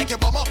flat like a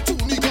bummer. 2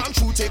 nigga and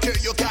true take care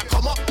you can't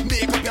come up.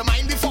 Make up your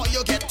mind before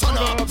you get turned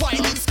up.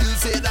 Whining skills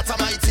say that's a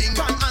my thing.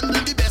 Can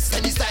handle the best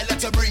any style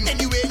that you bring.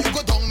 Anyway you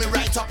go down me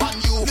right up on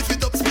you. Lift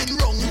it up spin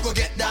wrong you go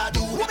get that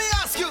do. Let me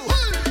ask you.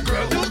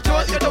 Girl, who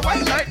taught you to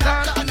wine like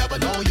that? I never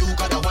know you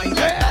gotta wine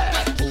like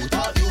that. Who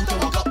taught you to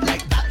walk up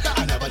like that?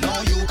 I never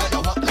know you gotta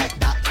walk like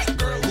that.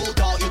 Girl, who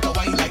taught you to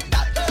wine like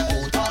that?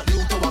 Who taught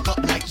you to walk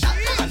up like that?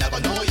 I never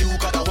know you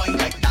gotta wine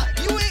like that.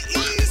 You ain't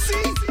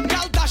easy.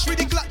 Girl, dash with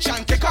the clutch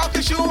and kick off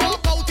the shoe.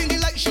 Walk out in the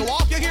light, show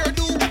off your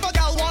hairdo. If a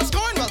girl wants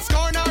scorn, well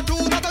scorn her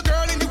too. Not a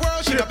girl in the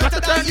world, she better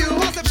than you.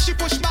 Cause if she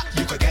push back,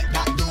 you could get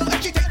that do.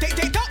 If she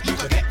take up, you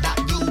could get that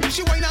do.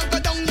 She whine and go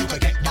down, you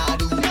could get that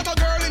do. Not a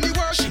girl in the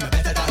world, she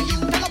better than you.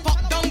 Tell her pop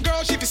down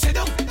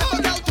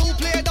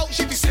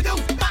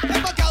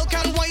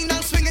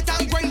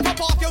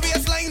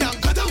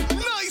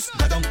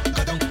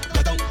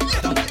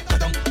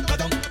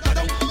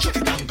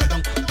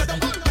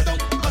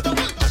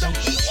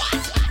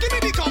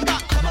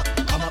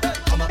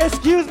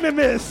me,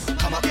 miss.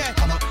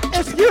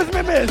 Excuse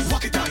me, miss.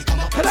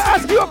 Can I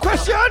ask you a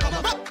question?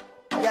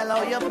 Girl,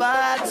 how you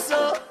bad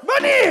so?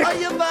 Money! How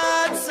you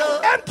bad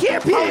so?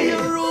 MKP! How you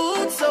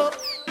rude so?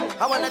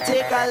 I wanna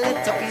take a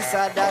little piece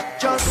of that.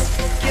 Just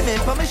give me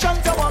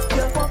permission to walk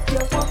you.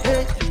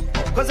 Hey.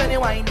 Cause when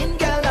you're whining,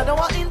 girl, I don't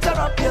want to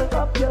interrupt you.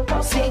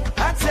 See,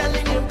 I'm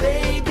telling you,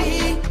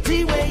 baby,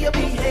 the way you're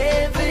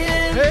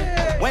behaving.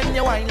 Hey. When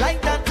you whine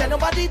like that, tell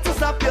nobody to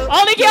stop you.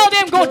 All the girls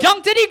them go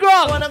down to the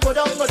ground. I wanna go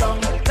down, go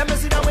down. Let me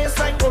see the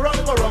waistline go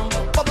wrong, go wrong.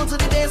 Bubble to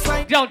the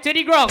baseline. Down to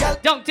the ground,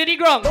 down to the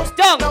ground.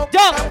 Down, down,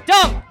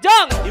 down,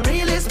 down. The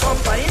realest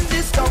bumper in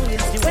this town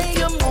is the way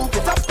you move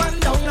it up and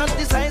down. Not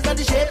the size, not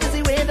the shape, is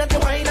the way that you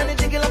whine and the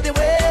jiggle of the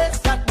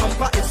waist. That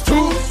bumper is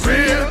too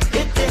real.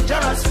 It's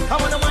dangerous. I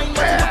wanna whine,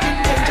 but it's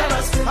looking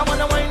dangerous. I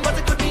wanna whine, but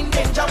it could be in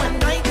danger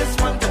when I just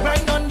want to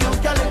grind on you,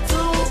 girl. It's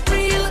too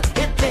real.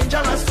 It's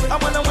dangerous. I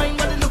wanna whine,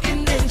 but it's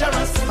looking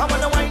dangerous. I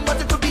wanna whine, but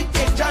it could be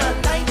danger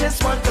and I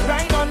just want to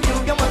grind on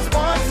you. You must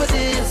want for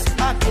this.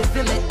 I can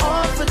feel it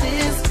all for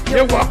this.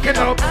 You're walking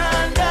up.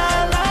 And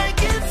I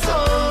like it so.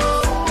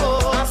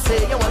 I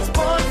say you was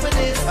born for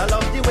this. I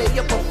love the way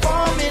you're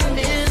performing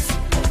this.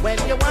 When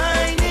you're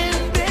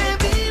whining,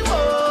 baby,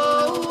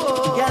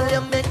 whoa. Girl,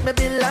 you make me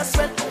be last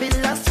sweat,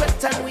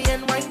 and we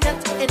ain't whine yet,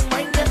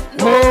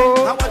 no.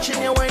 I'm watching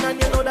you whine and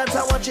you know that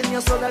I'm watching you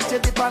so that you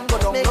dip and go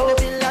down. Make me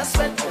be last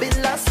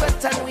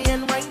sweat, and we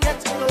ain't whine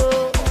yet,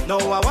 no. No,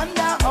 I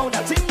wonder how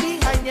that thing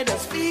behind you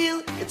just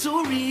feel. It's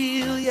too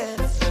real, yeah.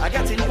 I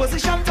got in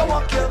position to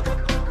walk you,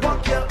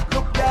 look, girl.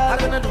 I'm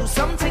gonna do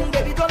something,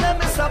 baby, don't let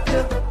me stop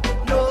you.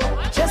 No,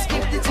 just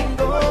keep the thing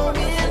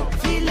going,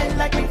 feeling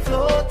like we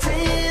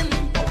floating.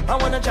 I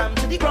wanna jam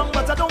to the ground,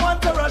 but I don't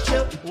want to rush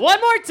you. One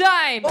more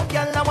time. Oh,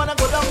 girl, I wanna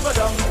go down, go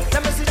down.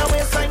 Let me see the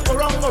waistline go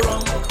wrong, go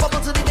wrong.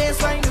 Bubble to the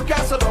baseline, you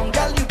can't sit down.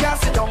 Girl, you can't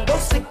sit down.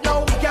 Don't stick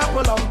now, we can't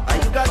pull on.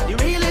 And you got the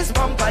realest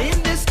bumper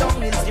in this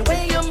town. It's the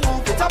way you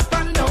move it up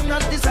and down.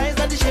 Not the size,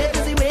 not the shape,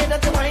 it's the way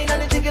that you whine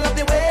and the jiggle of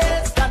the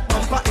waist. That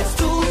bumper is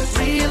too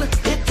real, it's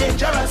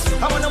dangerous.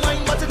 I wanna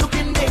whine, but it's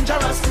looking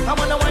dangerous. I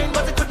wanna whine,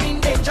 but it could be in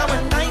danger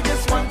when I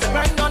just want to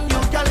grind on you.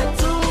 Girl, it's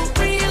too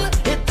real,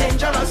 it's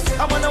dangerous.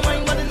 I wanna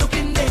whine, but it's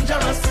looking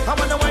dangerous. I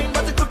wanna whine,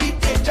 but it could be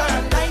danger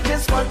and I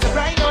just want to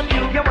grind on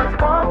you. You must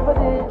fall for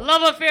this.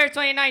 Love Affair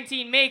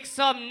 2019, make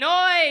some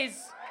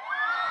noise.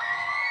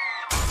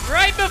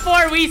 Right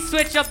before we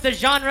switch up the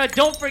genre,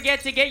 don't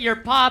forget to get your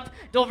pop.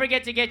 Don't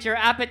forget to get your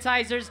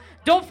appetizers.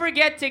 Don't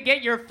forget to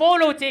get your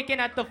photo taken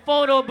at the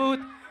photo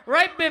booth.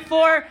 Right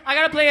before, I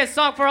gotta play a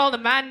song for all the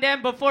man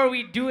them before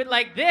we do it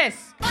like this.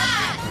 5,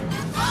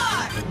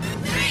 4,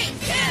 3,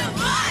 2,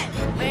 1.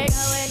 We're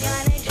going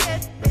on a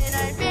trip in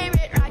our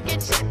favorite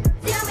rocket ship.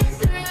 Zooming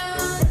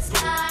through the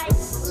sky,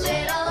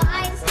 little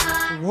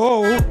Einstein.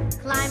 Whoa.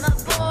 Climb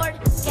aboard,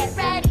 get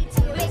ready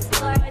to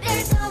explore.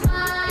 There's so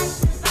much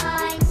to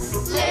find.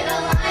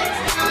 Little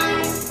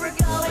Einstein, we're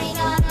going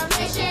on a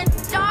mission.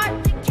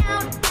 Start the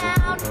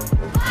countdown.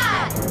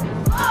 5,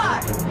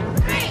 4,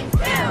 3, 2,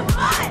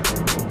 1.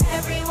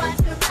 Everyone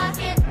to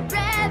rocket,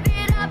 rev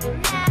it up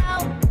now.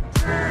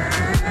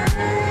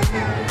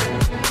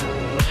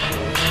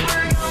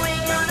 We're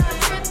going on a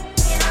trip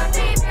in our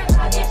favorite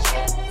rocket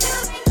ship.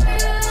 Zooming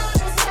through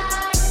the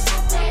sky.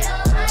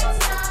 Little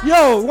Einstein.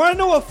 Yo, wanna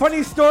know a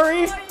funny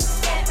story?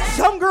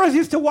 Some girls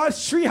used to watch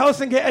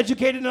Treehouse and get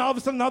educated, and all of a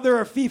sudden now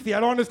they're a Fifi. I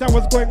don't understand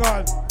what's going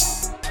on.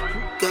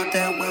 Got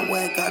that wet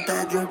wet, got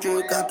that drip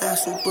drip, got that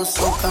super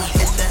soak. I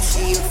hit that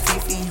she a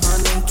Fifi, her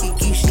name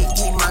Kiki. She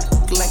eat my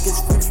dick like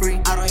it's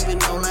free. I don't even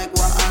know like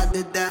why I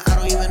did that. I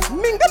don't even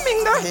minga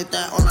minga. I hit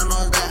that, all I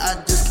know is that I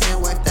just can't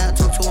wipe that.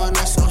 Talk to her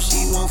nice so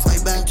she won't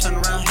fight back. Turn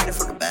around, hit it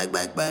for the back.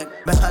 Back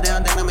her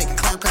down, then I make it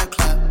clap. I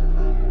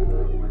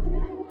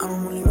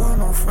don't really want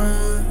no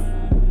friends.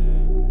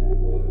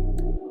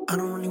 I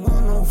don't really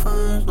want no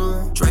friends,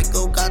 no.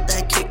 Draco got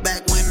that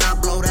kickback when I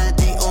blow that.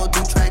 They all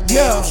do track, they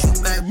all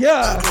shoot back.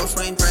 Yeah. I close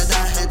range, red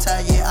eye, head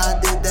tie, yeah, I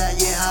did that,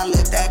 yeah. I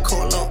left that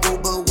Cola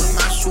Uber with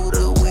my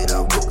shooter, with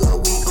a Ruger.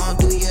 We gon'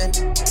 do ya.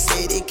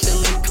 Say they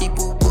killing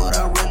people, but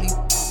I really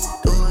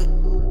do it.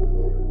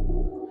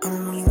 I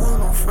don't really want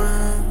no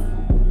friends.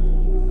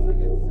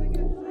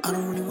 I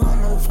don't really want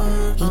no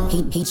friends.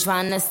 He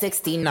tryna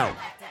 60, no.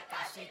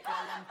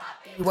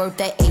 Worth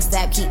that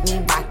ASAP, keep me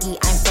rocky.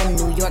 I'm from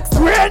New York, so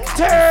I got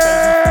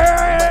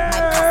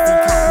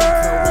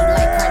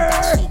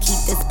Kardashian.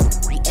 Keep this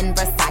in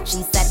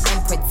Versace. Said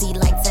I'm pretty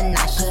like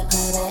Tanashi.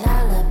 Put it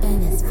all up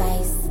in his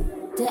face.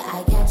 Did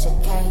I catch a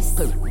case?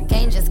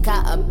 Gang just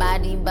caught a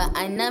body, but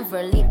I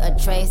never leave a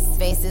trace.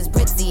 Face is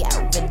pretty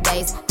out for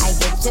days. I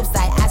get chips,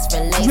 I ask for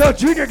lace. Yo,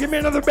 Junior, give me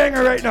another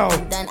banger right now.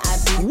 Then I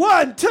be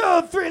 1,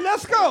 2, 3,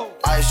 let's go.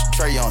 Ice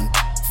tray on,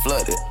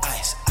 flooded.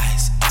 Ice.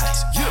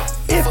 Yeah.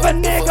 If a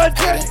nigga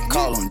just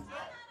call him.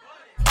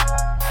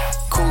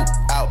 Coop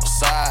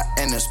outside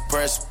and it's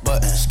press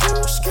button.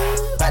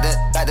 Back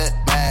that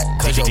mad.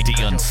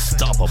 The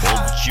Unstoppable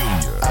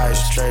Junior.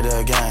 Ice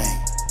trader gang.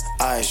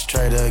 Ice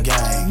trader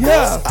gang.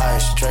 Yeah.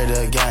 Ice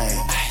trader gang.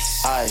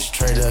 Ice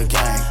trader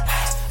gang.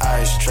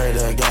 ice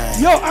trader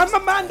gang. Yo, I'm a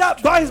man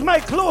that buys my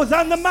clothes.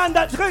 I'm the man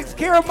that takes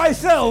care of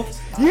myself.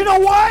 You know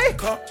why?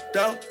 Calm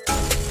down.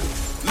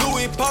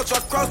 Louis pouch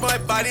across my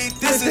body.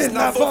 This is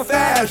not for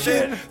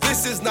fashion.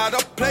 This is not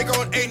a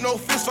playground. Ain't no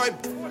fist fight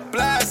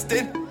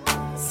blasting.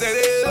 Say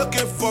they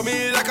looking for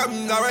me like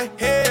I'm not right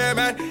here,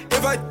 man.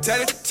 If I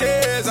tell it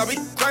tears, I'll be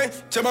crying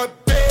to my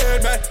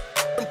bed, man.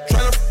 I'm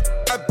trying to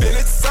I've been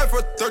inside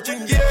for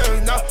 13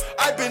 years now.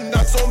 I've been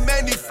on so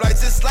many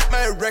flights, it's like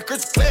my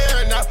record's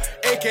clear now.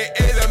 AKA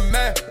the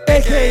man,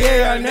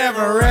 AKA I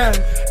never ran.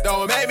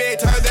 Don't make me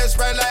turn this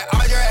red light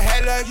on your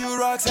head like you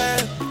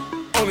Roxanne.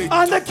 Only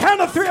on the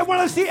count of 3, I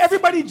want to see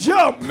everybody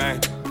jump.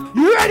 Man,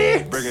 you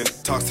ready? Bring it,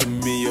 talk to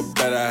me, you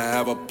better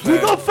have a plan. We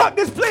gon' fuck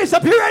this place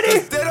up, you ready?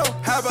 They don't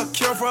have a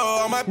cure for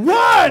all my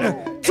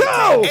 1, 2,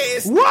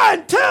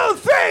 1, 2,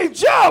 3,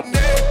 jump!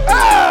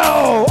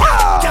 Oh!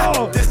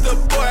 Oh! This the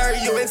boy, are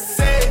you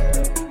insane?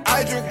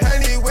 I drink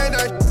honey when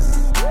I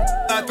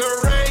at the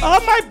rain.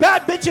 All my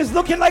bad bitches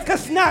looking like a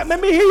snack.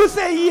 Let me hear you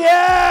say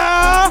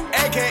yeah.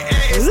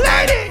 AKA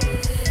lady.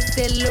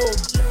 Say low,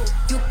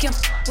 you can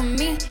f with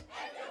me.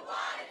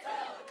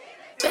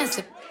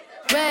 Expensive.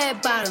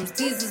 Red bottoms,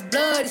 these is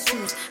bloody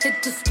shoes.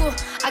 Hit the school,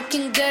 I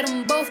can get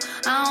them both.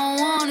 I don't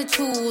wanna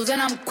choose,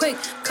 and I'm quick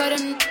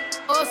cutting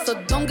off, so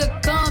don't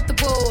get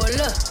comfortable.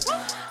 Look,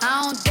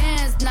 I don't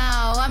dance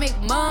now, I make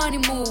money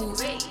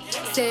move.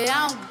 Say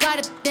I don't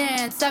gotta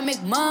dance, I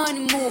make money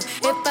move.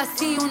 If I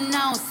see you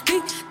now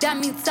speak, that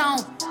means I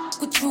don't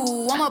with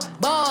you. I'm a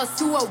boss,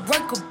 you a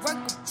worker.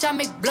 I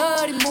make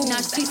bloody moves.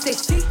 Now she say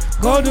she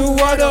gon' do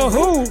what or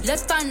who?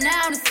 Let's find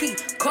out and see.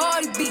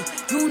 Cardi B,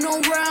 you know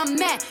where I'm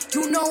at,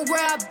 you know where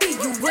I be.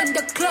 You in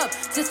the club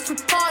just to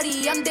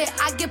party. I'm there,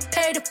 I get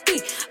paid a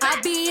fee. I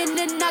be in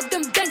and out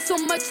them banks so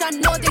much, I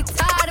know they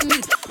tired of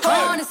me.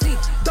 Honestly,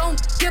 don't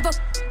give a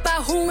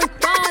about who in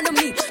front of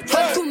me.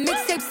 Drop 2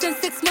 mixtapes in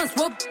 6 months,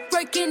 we're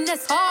breaking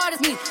as hard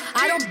as me.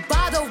 I don't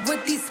bother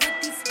with these,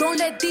 don't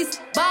let these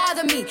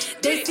bother me.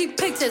 They see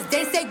pictures,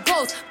 they say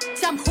ghosts.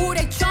 I'm who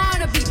they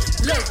tryna be.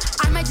 Look,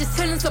 I might just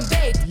chill in some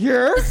babe.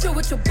 Yeah. Chill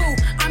with your boo.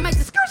 I might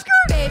just skirt,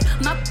 babe.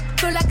 My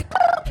feel like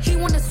he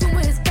wanna swim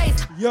with his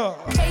face. Yeah.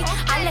 Okay,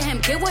 I let him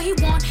get what he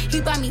want. He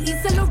buy me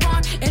East Saint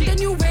Laurent and the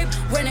new whip.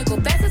 When I go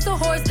fast as a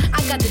horse,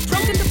 I got the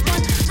trunk in the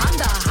front. I'm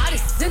the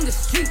hottest in the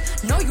street.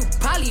 Know you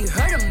probably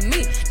heard of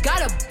me.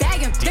 Got a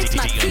bag and fix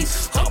my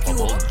teeth. Hope you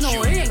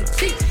know it ain't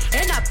cheap.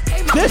 And I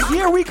pay my this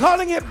year we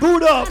calling it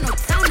Boot Up.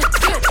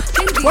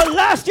 But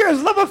last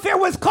year's love affair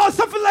was called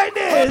something like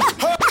this.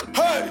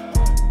 Hey.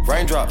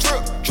 Raindrops,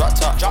 drop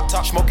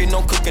top, smoking,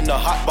 no cooking, the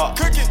hot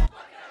box.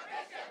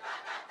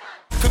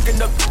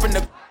 Cooking up in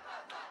the.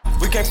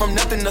 We came from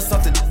nothing to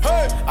something.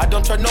 Hey. I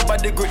don't trust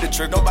nobody, grip the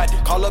trick. Nobody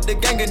call up the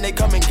gang and they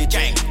come and get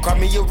gang. Cry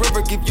me a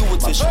river, give you a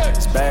tissue.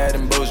 It's bad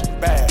and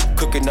bullshit. Bad.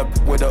 Cooking up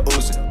with a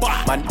Uzi.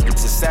 My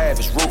niggas is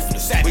savage,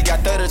 ruthless. We got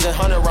 30s and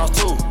 100 rounds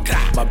too.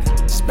 My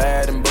is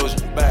bad and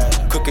bullshit.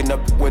 Bad. Cooking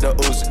up with a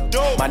Uzi.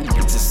 My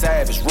niggas is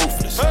savage,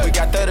 ruthless. We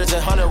got 30s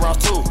and 100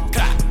 rounds too.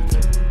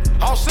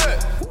 All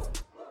set.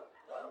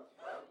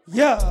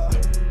 Yeah.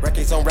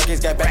 Records on records,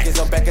 got backers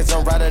on backers,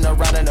 I'm riding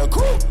around in a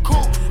cool.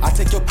 I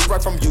take your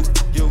right from you.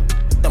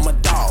 I'm a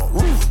dog.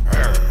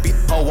 Beat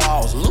her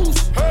walls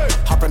loose.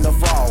 Hop in the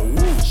fall.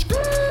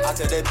 I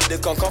tell that they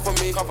come for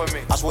me.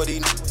 I swear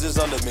these niggas is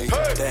under me.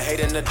 They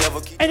hate and the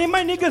devil keep. Any of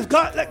my niggas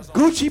got like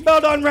Gucci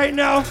belt on right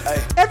now. Hey.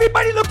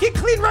 Everybody looking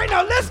clean right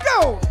now. Let's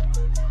go.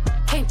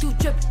 Came through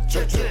drippin'.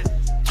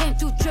 Came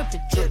through drippin'.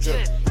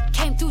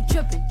 Came through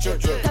drippin'.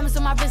 Diamonds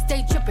on my wrist,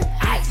 they drippin'.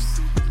 Ice.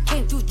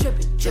 Came through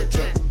drippin'.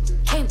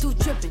 Came through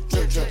drippin'.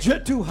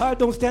 Jet too hard,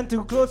 don't stand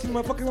too close. You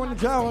motherfucker wanna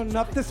drown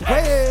up this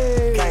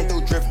way. Came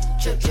through drippin'.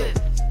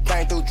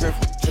 Came through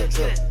drippin'.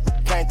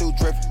 Came through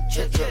drippin'.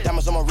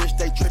 Diamonds on my wrist,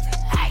 they drippin'.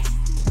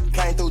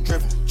 Came through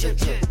drippin'.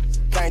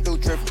 Came through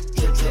drippin'.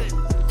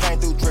 Came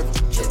through drippin'.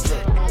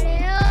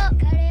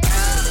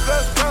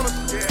 Let's promise,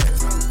 yeah.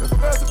 Let's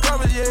go some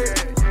promise, yeah.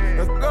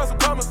 Let's go some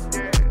promise.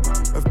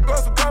 Let's go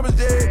some promise,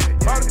 yeah.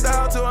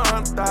 100,000 to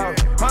 100,000.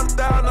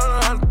 100,000 on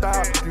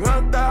 100,000.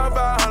 200,000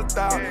 by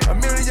 100,000.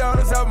 $1 million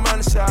is how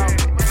money shout.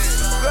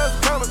 Let's go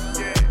some promise,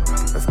 yeah.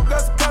 Let's go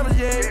some promise,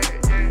 yeah.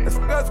 Let's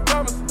go some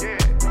promise, yeah.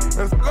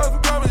 Let's go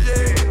some promise,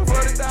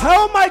 yeah.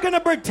 How am I gonna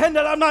pretend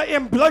that I'm not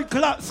in blood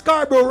clot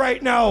Scarborough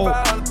right now?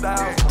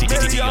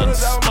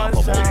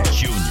 Unstoppable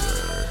Junior.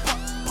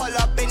 Pull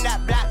up in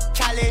that black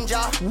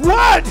Challenger.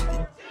 What?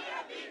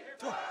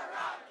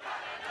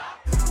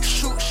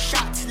 Shoot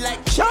shots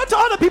like. Shout out to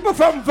all the people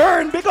from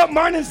Vern. Big up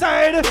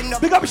Morningside.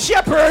 Big up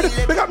Shepherd.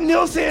 Big up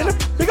Nielsen.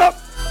 Big up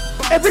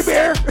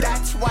everywhere.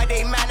 That's why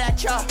they mad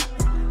at ya.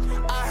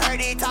 I heard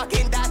they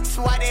talking, that's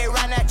why they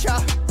ran at ya.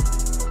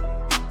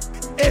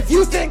 If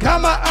you think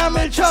I'm an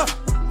amateur,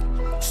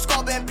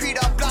 Scob and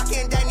Peter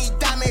blocking, then he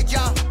damage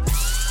ya.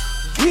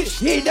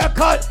 He the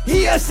cut,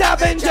 he a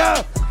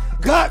scavenger.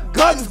 Got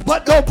guns,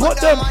 but don't put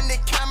them on the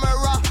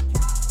camera.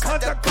 Cause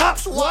the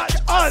cops watch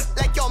us.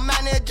 Like your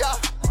manager.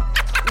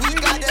 We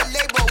got a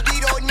label, we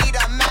don't need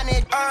a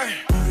manager.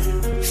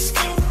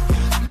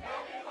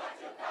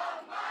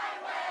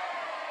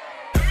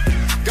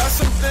 Got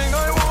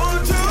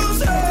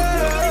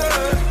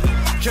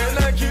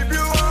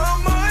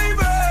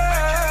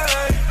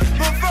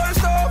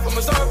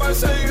start by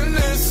saying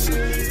this.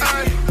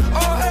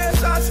 All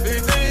headshots, they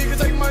think you can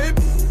take my.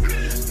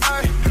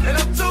 And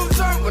I'm too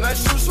drunk when I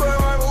shoot, swear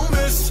I won't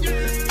miss.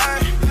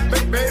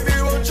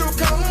 Baby, won't you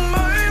come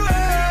my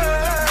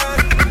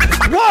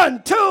way?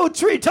 1, 2,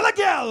 3, tell a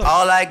girl.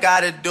 All I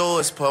gotta do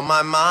is put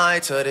my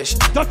mind to this.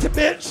 Dirty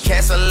bitch.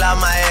 Cancel out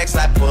my ex,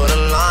 I put a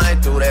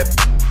line through that.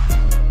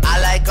 I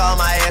like all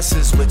my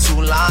S's with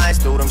 2 lines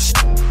through them.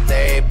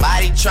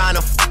 Everybody tryna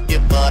f you,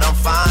 but I'm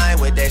fine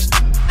with that.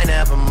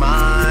 Never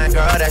mind,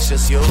 girl, that's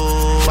just you.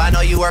 I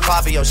know you work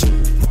hard for your shit.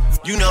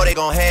 You know they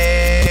gon'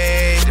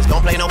 hate. Just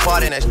don't play no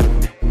part in that.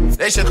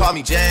 They should call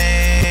me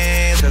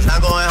James, cause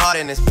I'm going hard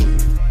in this.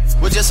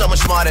 We're just so much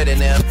smarter than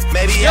them.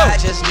 Maybe I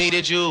just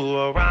needed you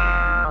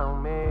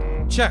around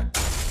me. Check.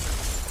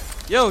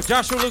 Yo,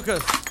 Joshua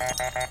Lucas,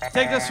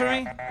 take this for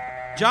me.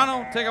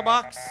 Jono, take a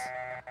box.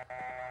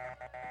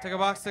 Take a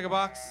box, take a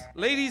box.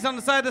 Ladies on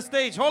the side of the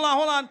stage, hold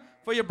on.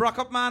 For your broke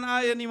up man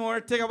eye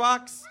anymore, take a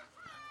box.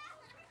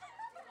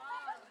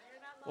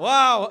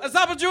 Wow,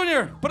 Azapa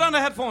Jr., put on the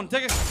headphone.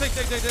 Take.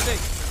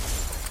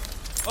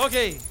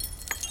 Okay.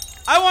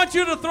 I want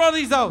you to throw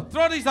these out.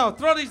 Throw these out.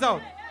 Throw them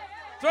out.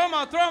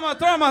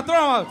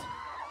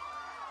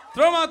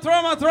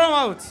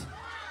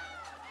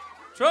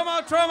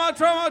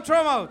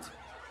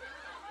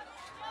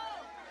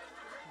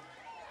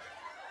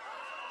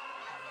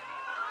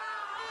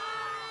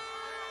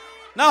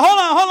 Now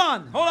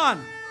hold on.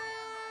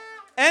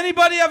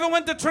 Anybody ever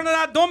went to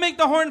Trinidad? Don't make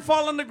the horn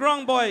fall on the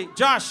ground, boy.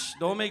 Josh,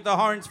 don't make the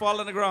horns fall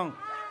on the ground.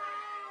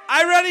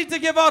 I'm ready to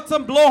give out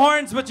some blow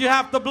horns, but you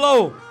have to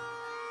blow.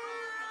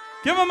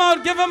 Give them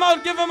out.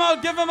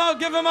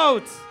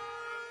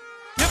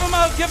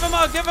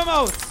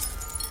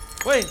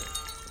 Wait.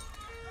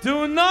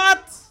 Do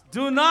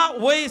not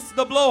waste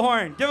the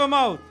blowhorn. Give them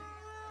out.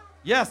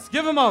 Yes,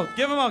 give them out.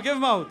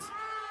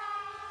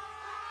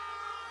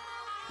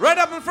 Right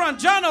up in front.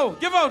 Jono,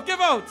 give out.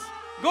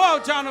 Go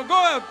out, Jono, go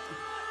out.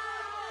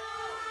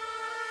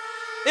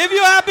 If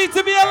you're happy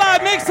to be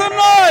alive, make some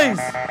noise.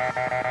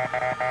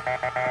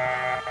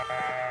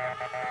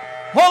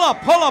 Hold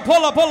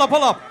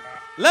up.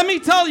 Let me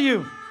tell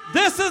you,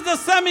 this is the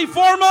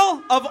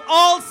semi-formal of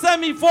all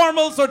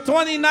semi-formals for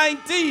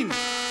 2019.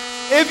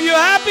 If you're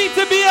happy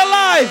to be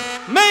alive,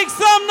 make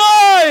some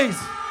noise.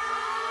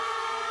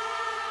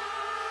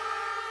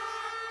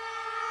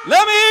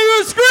 Let me hear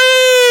you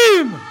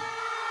scream.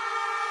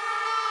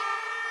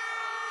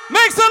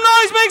 Make some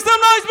noise.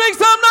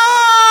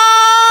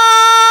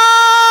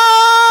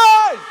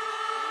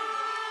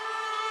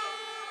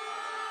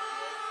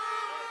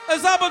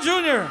 Azapa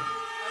Jr.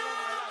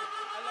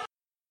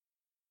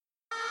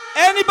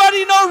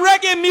 Anybody know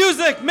reggae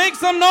music? Make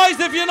some noise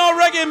if you know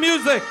reggae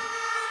music.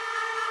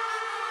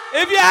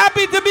 If you're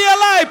happy to be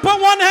alive, put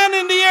one hand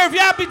in the air if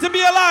you're happy to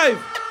be alive.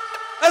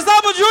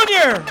 Azapa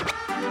Jr.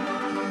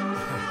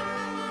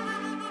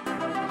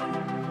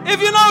 If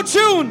you know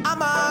tune.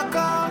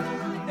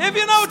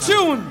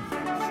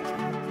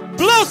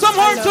 Blow some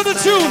horns to the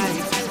tune.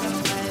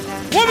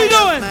 What we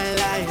doing?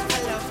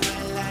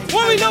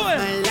 3, 2,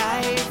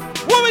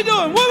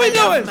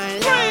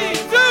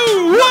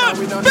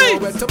 1, beat.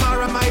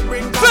 Tomorrow might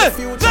bring back the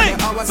future.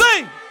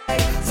 Sing.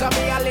 So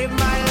me, I live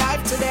my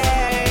life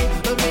today.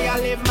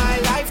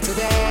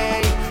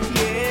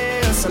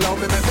 Yeah, so love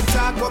me, make me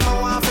talk what I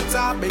want to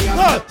talk.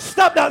 No,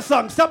 stop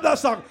that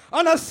song.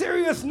 On a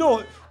serious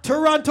note,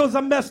 Toronto's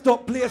a messed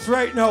up place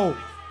right now.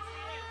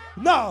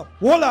 Now,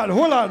 hold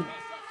on.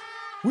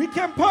 We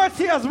can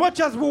party as much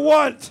as we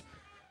want.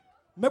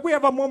 Maybe we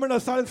have a moment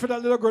of silence for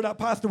that little girl that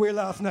passed away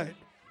last night.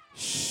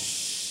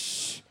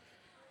 Shh.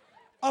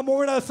 A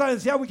moment of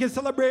silence. Yeah, we can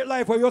celebrate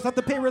life, but we also have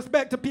to pay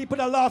respect to people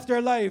that lost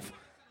their life.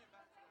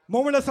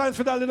 Moment of silence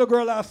for that little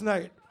girl last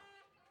night.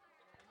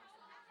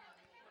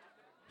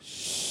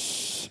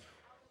 Shh.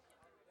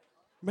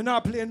 I'm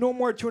not playing no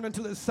more tune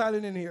until it's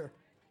silent in here.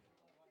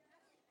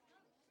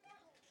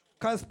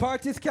 Because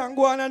parties can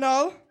go on and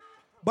all,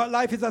 but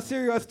life is a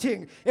serious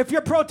thing. If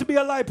you're proud to be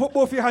alive, put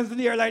both your hands in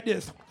the air like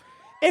this.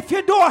 If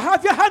you don't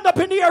have your hand up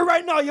in the air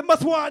right now, you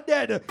must want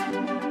dead.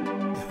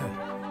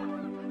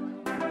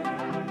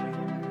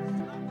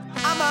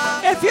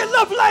 If you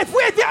love life,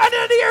 wave your hand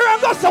in the air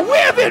and go, so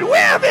wave it.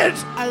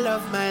 I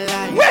love my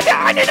life. Wave your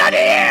hand in the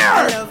air.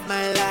 I love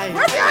my life.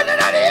 Wave your hand in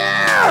the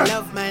air.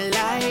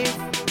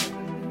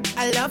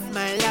 I love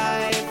my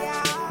life.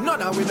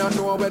 None of we don't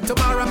know where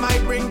tomorrow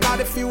might bring, cause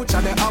the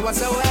future the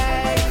hours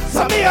away.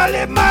 So me, I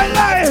live my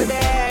life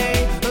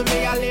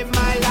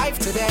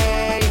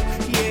today.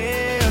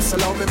 Yeah, so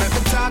love me, make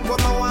me talk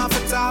what I want to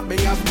talk. Me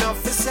have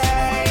enough to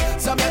say.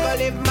 So me go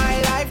live my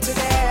life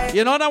today.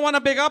 You know what I want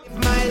to big up?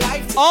 My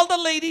life. All the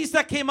ladies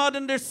that came out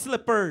in their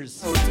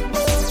slippers. I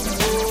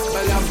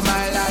love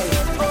my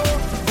life.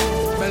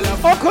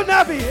 Uncle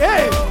Navi,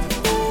 hey.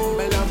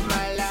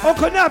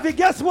 Uncle Navi,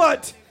 guess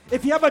what?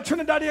 If you have a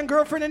Trinidadian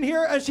girlfriend in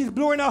here and she's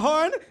blowing a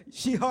horn,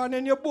 she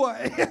horning your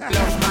boy.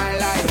 Love my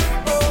life.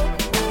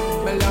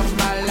 I love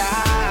my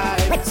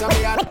life.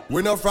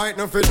 We no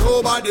frightened for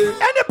nobody.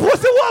 And the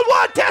pussy wall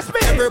want test me.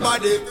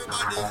 Everybody.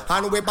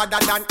 And we better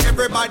than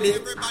everybody.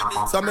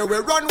 So me we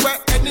run where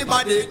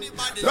anybody.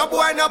 No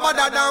boy no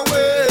better than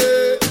we.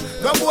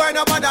 No boy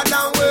no better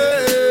than we.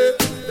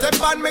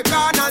 Step on me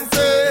can and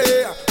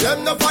say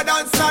them no for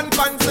dance and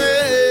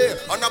fancy.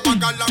 On a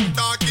bag of long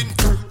talking.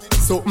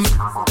 Something,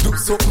 do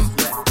something,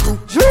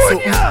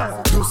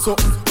 Junior, do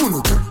something,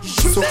 do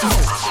something.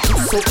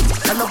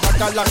 And a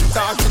bag of long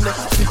talking.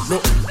 No,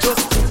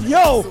 just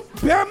yo,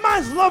 bear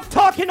mans love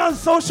talking on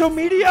social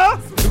media,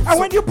 and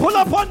when you pull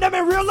up on them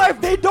in real life,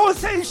 they don't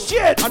say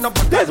shit.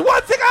 There's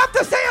one thing I have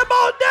to say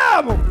about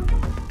them.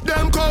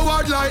 Them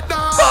coward like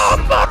that.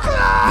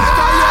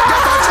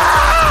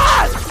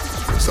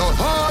 So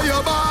how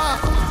you bar?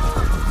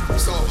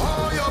 So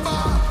how you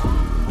bar?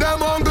 Them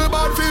hungry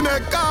bad fi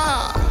make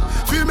car,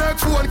 fi make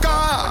phone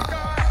car.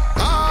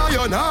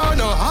 You know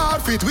no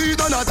hard fit we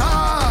don't know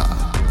that.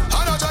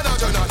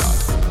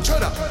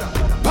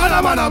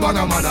 Banga mana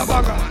banga mana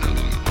banga.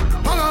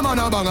 Banga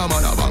mana banga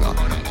mana banga.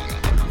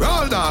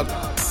 Roll dog.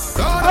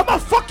 I'm a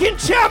fucking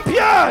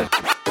champion.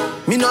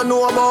 Me no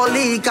know about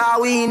league, cause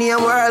we in a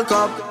World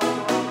Cup.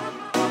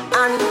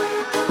 And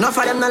enough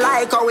of them no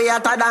like how we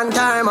hotter than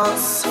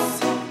thermos.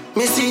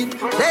 Me see,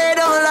 they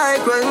don't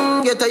like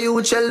when get a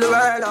youth shell the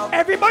world up.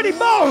 Everybody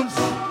bounce.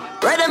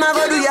 Where them a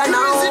go do ya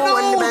now?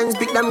 When the men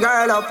pick them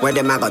girl up. Where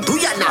them a go do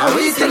ya now?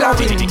 We still a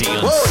win.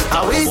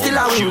 Whoa, we still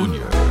a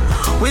win.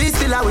 We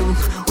still a win.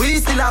 We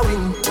still a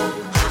win.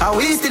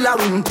 We still a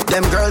win.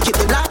 Them girl keep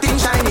the black thing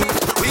shiny.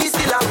 We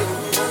still a win.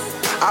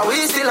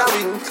 We still a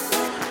win.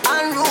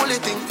 Unruly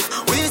thing.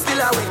 We still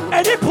a win.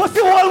 And the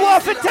pussy wall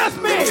want to test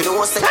me.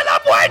 Tell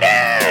them what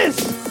it is.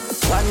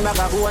 One bag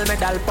of gold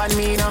medal pan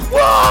me now.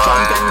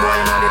 Champion boy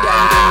now the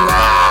damn thing.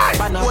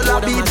 Pan up all the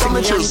beat from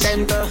my chest.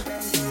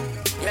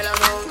 Yellow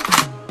moon.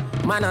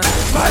 Man,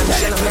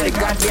 shell up the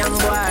goddamn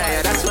boy.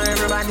 That's why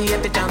everybody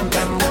at the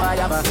champion boy.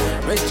 Have a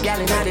rich gal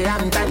in the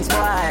Hamptons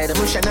boy. The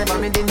bush never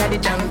made in the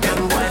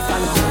champion boy.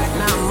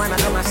 Now man, I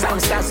know my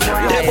sound starts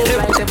boy. It's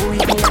like every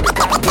week me at the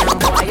goddamn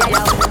boy.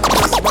 Yeah,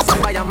 just bust up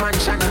by a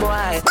mansion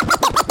boy.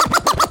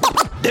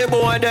 The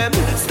boy them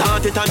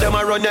start it and them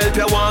a run help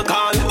you one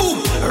call.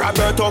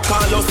 Roberto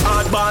Carlos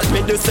hardball. Me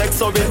the sex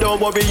so we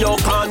don't worry you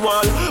can't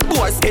wall.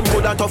 Boy skin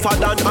good and tougher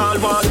than all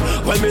wall.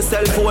 When me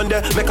cell phone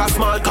there make a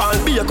small call.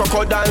 Be a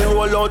crocodile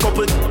roll out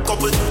couple.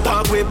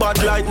 Talk way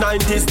bad like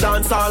 90s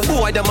dance all.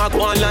 Boy them a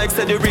go on like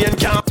say the rain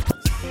can't.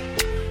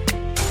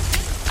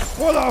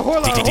 Hold on.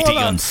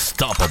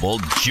 Unstoppable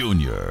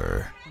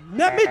Junior.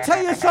 Let me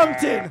tell you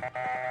something.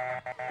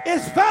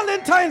 It's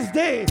Valentine's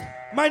Day.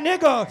 My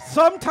nigga,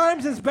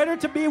 sometimes it's better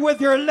to be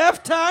with your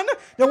left hand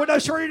than with a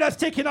shorty that's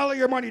taking all of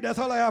your money. That's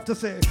all I have to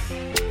say.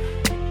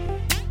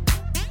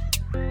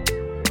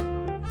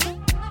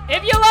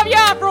 If you love your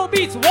Afro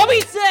beats, what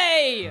we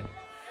say?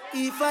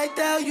 If I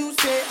tell you,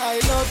 say I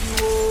love you,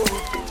 oh.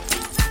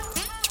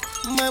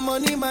 My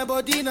money, my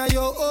body, now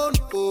your own,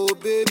 oh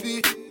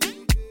baby.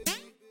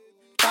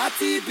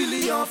 30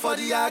 billion for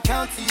the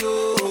account,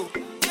 yo.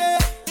 Yeah,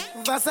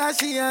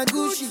 Versace and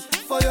Gucci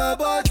for your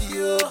body,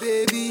 oh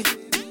baby.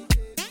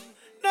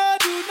 No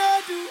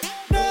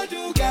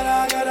do,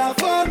 gotta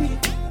for me.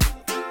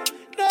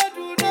 No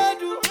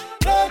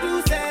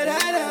do, say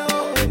that,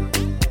 oh.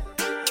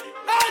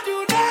 No do,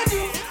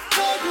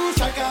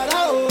 shakara,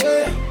 oh.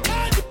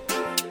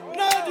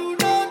 No do,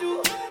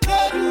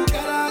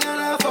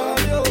 gotta for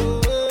you,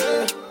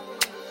 oh.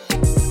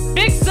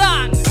 Big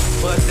song.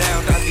 Bust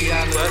down,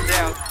 Tatiana, bust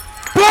down.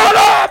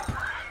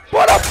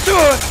 What up,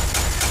 dude?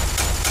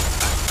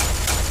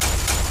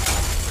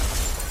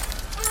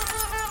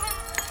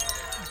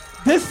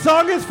 This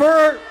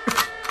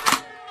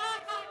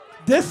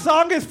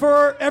song is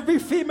for every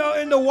female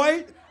in the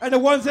white and the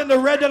ones in the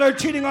red that are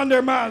cheating on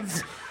their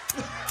mans.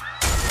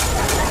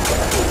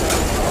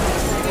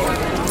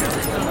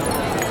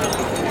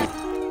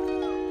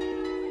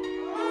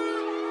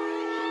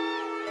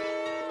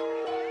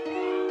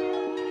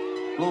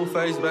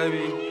 Blueface,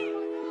 baby.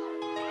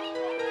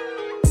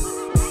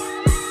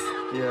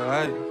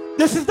 Yeah,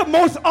 This is the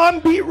most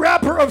on-beat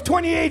rapper of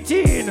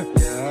 2018.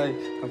 Yeah,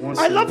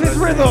 I love his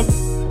rhythm.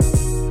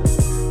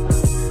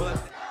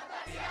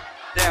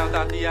 Down,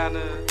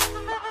 Tatiana.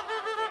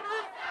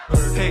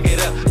 Pick it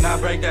up, now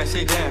break that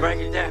shit down. Break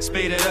it down,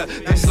 speed it up,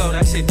 then slow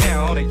that shit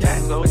down on the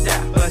gang. Slow it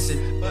down, bust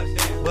it,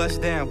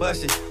 bust down,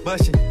 bust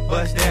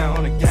down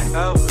on the gang.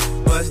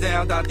 Over, bust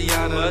down,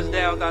 Tatiana.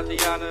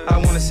 I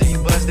wanna see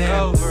you bust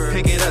down. Over,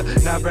 pick it up,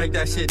 now break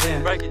that shit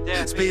down. Break it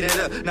down, speed it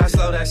up, now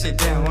slow that shit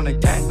down on the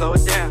gang. Slow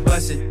it down,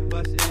 bust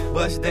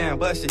down,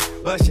 bust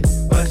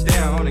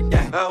down on the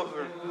gang.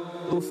 Over,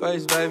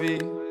 Blueface, baby.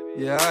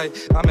 Yeah,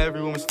 I'm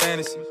every woman's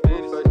fantasy.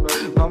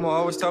 Mama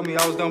always told me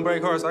I was gonna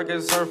break hearts. I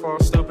guess it's her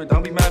fault. Stupid.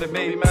 Don't be mad at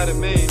me.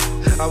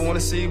 I wanna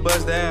see you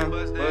buzz down.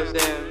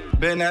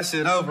 Bend that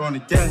shit over on the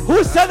gang.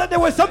 Who said that there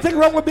was something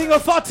wrong with being a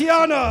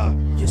Fatiana?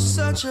 You're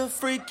such a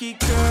freaky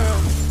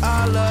girl.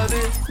 I love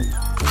it.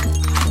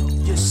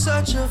 You're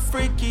such a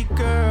freaky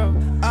girl.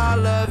 I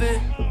love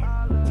it.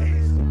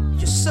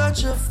 You're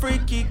such a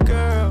freaky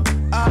girl,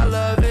 I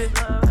love it.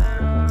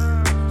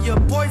 Your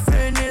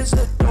boyfriend is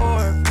a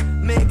dork,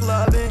 make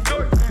love it.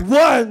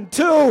 1,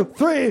 2,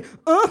 3.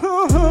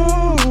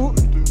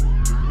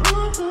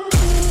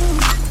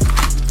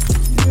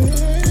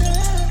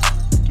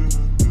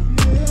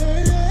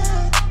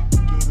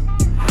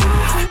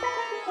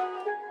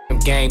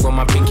 Gang with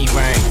my pinky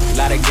ring.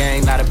 Lot of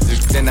gang, lot of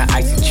bitches in the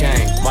icy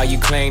chain. While you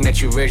claim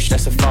that you rich,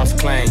 that's a false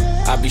claim.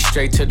 I be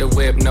straight to the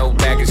whip, no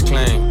baggage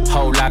claim.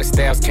 Whole lot of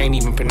styles, can't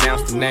even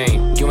pronounce the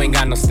name. You ain't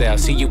got no style,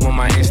 see you on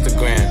my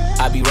Instagram.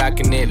 I be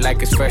rocking it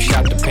like it's fresh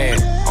out the pan.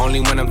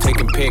 Only when I'm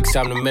taking pics,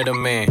 I'm the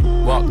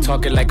middleman. Walk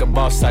talking like a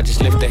boss, I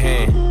just lift a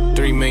hand.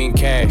 3 million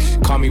cash,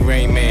 call me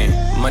Rain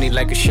Man. Money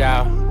like a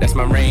shower, that's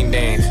my rain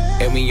dance.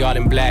 And we all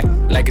in black,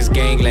 like it's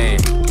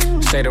gangland.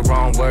 Say the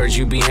wrong words,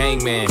 you be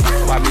hangman.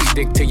 Why me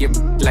stick to your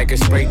like a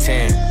spray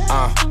tan?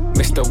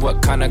 Mister,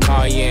 what kind of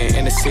car you in?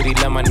 In the city,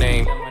 love my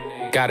name.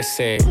 Gotta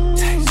say it.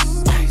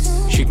 Taste,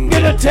 taste. She can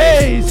get a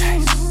taste.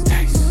 Taste,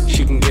 taste.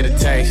 She can get a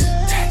taste.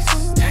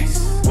 Taste,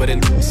 taste. What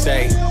it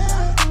say?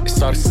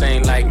 It's all the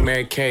same like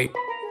Mary Kate.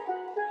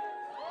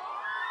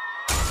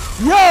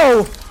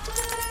 Yo!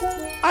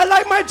 I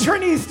like my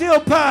Trini steel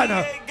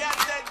pan.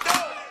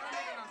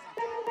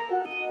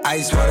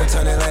 Ice water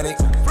turn Atlantic.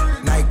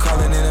 Night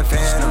calling in a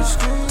phantom.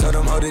 Told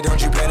them, hold it,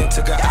 don't you panic.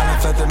 Took an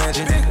island, left the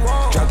mansion.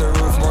 Drop the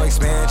roof, more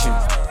expansion.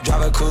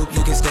 Drive a coupe,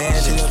 you can stand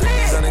it.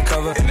 He's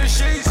undercover. I'm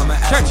an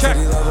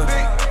African lover.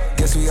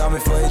 Guess we all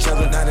meant for each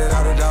other. Now that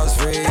all the dogs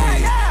free,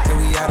 and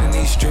we out in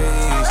these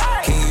streets.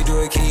 Can you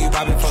do it? Can you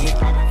pop it for me?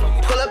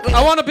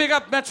 I want to big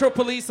up Metro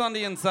Police on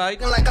the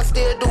inside. Like I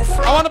still do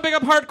I want to big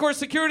up hardcore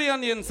security on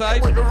the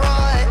inside.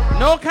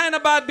 No kind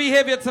of bad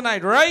behavior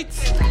tonight, right?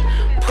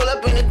 Pull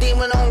up in the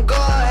demon on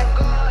guard.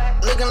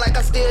 Looking like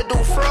I still do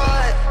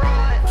fraud.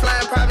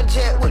 Flying private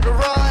jet with the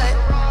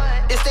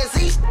rod. It's that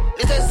Z.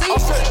 It's that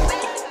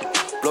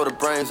Z. Blow the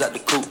brains out the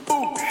coop.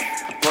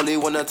 Only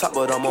one on top,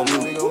 but I'm on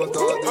mute.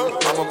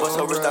 I'ma bust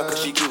her wrist out cause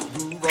she cute.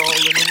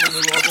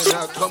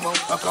 Come on,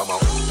 come on.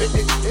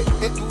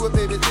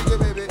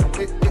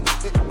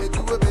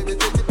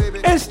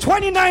 It's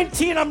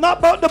 2019, I'm not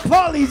about the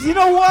polys, you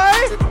know why?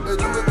 I'm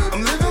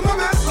living my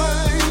best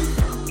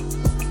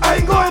life. I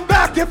ain't going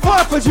back and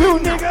forth with you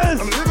niggas.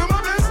 I'm living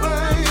my best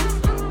life.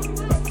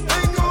 I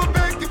ain't going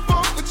back and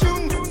forth with you.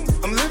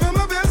 I'm living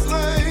my best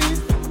life.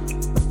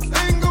 I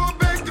ain't going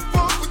back and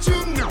forth with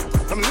you.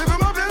 I'm living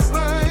my best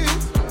life.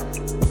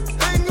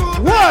 I ain't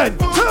going back 1,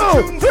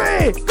 2,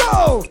 3,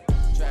 go!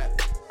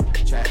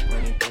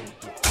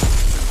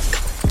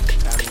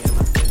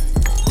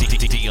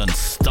 The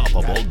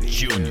Unstoppable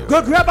Junior.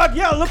 Go grab a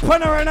girl, look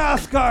on her and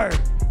ask her.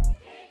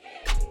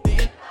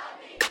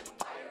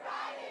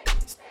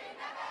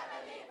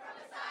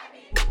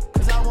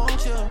 Cause I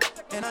want you,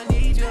 and I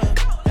need you,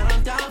 and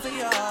I'm down for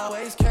you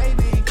always, KB.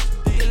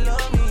 Do you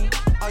love me?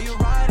 Are you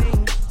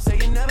riding? Say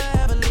you never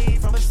ever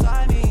leave from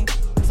beside me.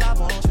 Cause I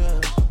want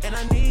you, and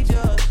I need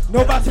you.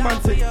 No Batman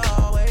thing.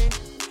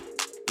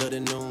 Little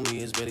new me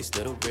is really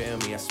still the real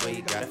me. I swear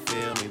you gotta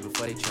feel me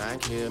before they try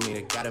and kill me.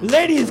 They gotta.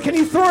 Ladies, can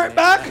you throw it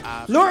back?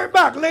 Lower it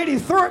back,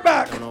 ladies, throw it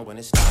back. I don't know when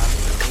it stops.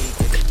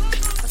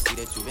 I see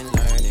that you've been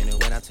learning,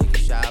 and when I take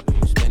you shopping,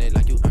 you spend it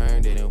like you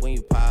earned it. And when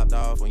you popped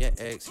off on your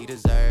ex, he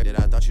deserved it.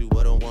 I thought you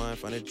were the one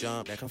from the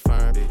jump that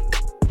confirmed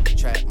it.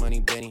 Trap money,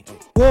 Benny.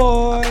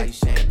 Boy. I buy you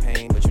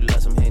champagne, but you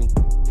love some Henny.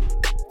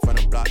 From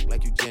the block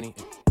like you Jenny.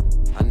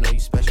 I know you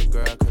special,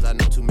 girl, cause I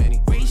know too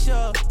many.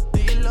 Risha,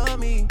 do you love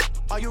me?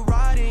 Are you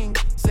riding?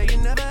 Say you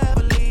never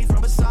ever leave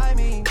from beside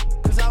me.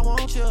 Cause I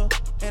want you,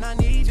 and I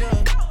need you,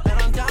 and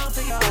I'm down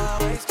for you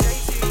always,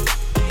 JT.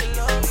 Do you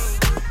love me?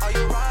 Are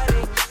you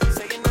riding?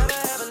 Say you never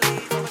ever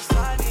leave from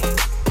beside me.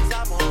 Cause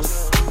I want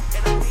you,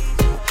 and I need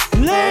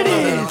you.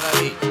 Ladies!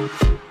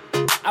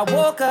 I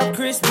woke up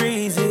Chris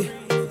Breezy.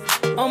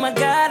 Oh my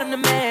God, I'm the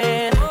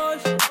man.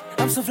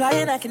 I'm so fly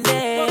and I can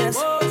dance.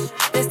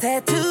 There's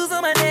tattoos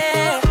on my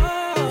neck.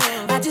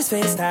 I just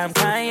FaceTime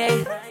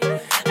Kanye.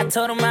 I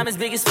told him I'm his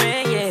biggest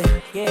fan,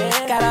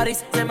 yeah. Got all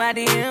these in my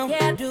DM.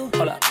 Yeah, I do.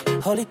 Hold up.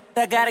 Holy,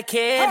 I got a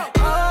kid.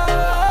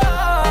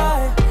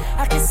 Oh,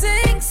 I can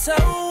sing so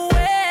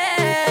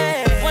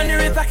well. Wonder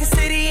if I can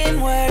say the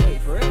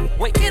N-word.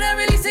 Wait, can I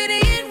really say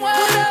the N-word?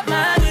 What up,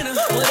 my winner?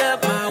 What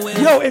up, my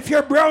winner? Yo, if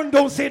you're brown,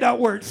 don't say that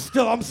word.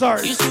 Still, I'm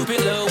sorry. You stupid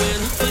little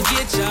winner.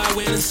 Forget y'all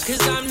winners.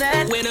 Cause I'm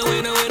that winner,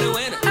 winner, winner,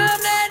 winner. I'm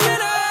that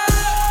winner.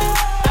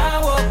 I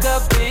woke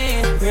up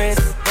in Chris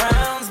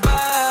Brown's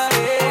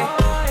body.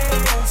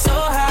 So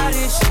how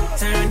this shit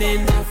turned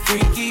into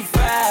Freaky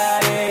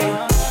Friday.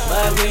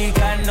 But we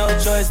got no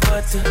choice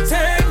but to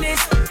turn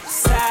this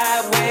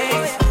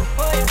sideways.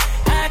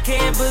 I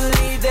can't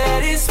believe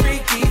that it's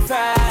Freaky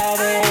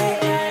Friday.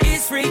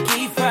 It's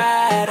Freaky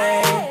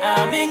Friday.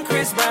 I'm in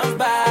Chris Brown's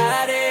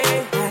body.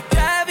 I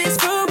drive his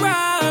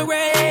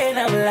Ferrari and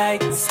I'm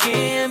like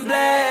skin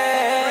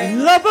black.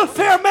 Love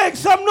affair, make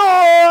some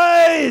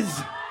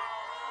noise!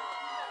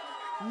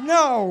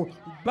 No,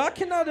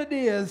 back in other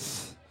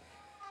days,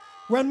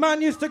 When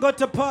man used to go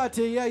to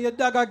party, yeah, you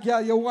dog a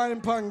girl, you wine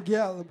pon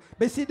girl.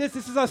 But see, this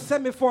is a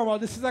semi-formal,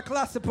 this is a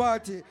classy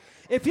party.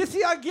 If you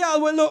see a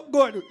girl will look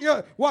good,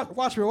 yeah,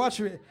 watch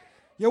me.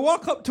 You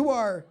walk up to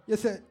her, you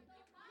say,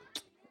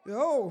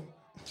 yo,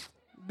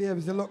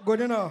 babes, you look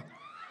good, you know.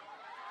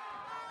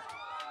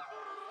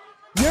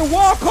 You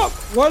walk up,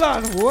 hold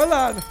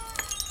on.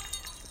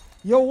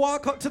 You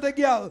walk up to the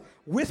girl,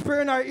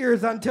 whisper in her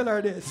ears and tell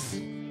her this.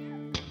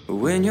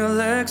 When your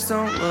legs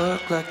don't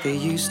look like they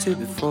used to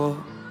before,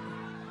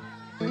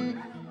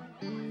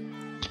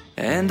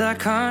 and I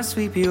can't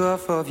sweep you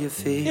off of your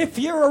feet. If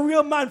you're a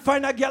real man,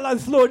 find a girl and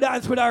slow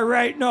dance with her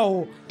right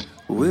now.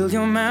 Will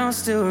your mouth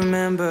still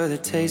remember the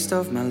taste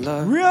of my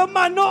love? Real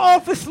man, no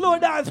off a slow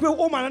dance with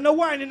woman and no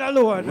whining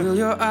alone. Will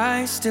your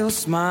eyes still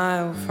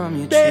smile from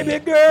your baby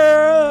cheek?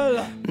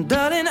 Girl,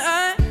 darling,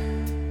 I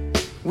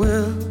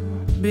will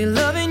be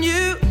loving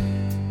you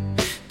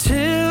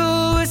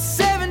till we're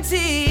 70.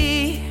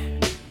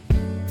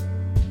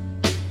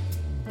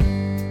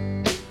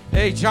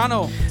 Hey,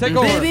 Jono, take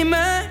over. Baby,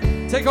 my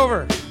take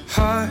over.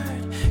 Heart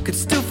could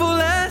still fall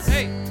as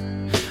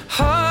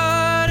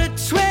hard at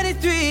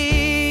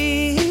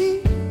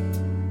 23.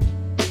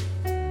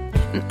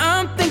 And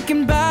I'm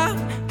thinking about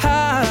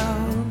how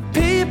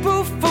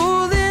people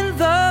fall in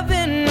love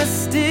in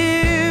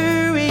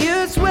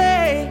mysterious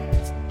ways.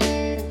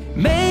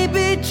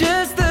 Maybe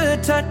just the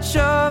touch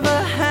of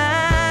a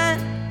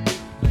hand.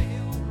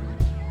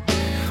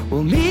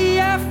 Well, me,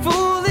 I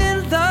fall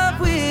in love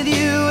with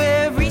you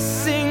every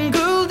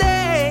single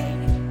day.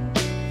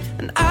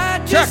 And I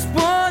just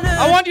wanna.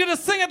 I want you to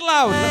sing it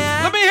loud.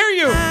 Let me hear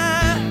you.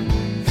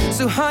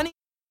 So, honey.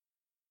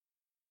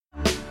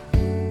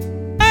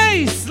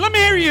 Nice. Let me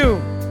hear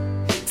you.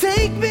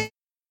 Take me.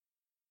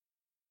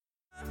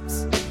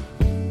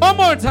 One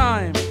more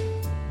time.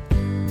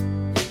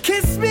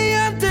 Kiss me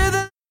under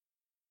the.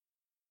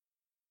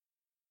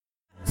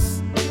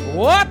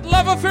 What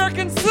love affair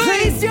can sing?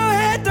 Place your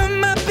head on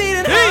my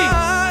beating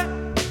heart.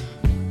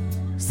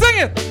 Sing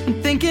it.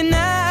 I'm thinking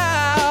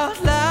out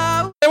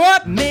loud. Say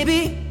what?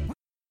 Maybe.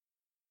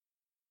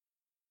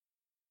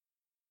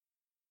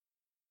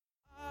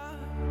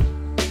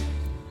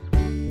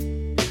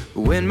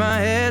 When my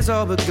hair's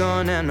all but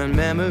gone and my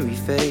memory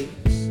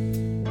fades,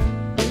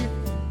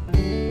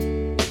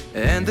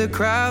 and the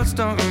crowds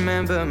don't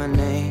remember my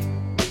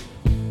name.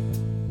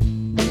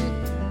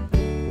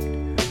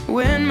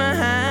 When my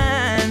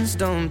hands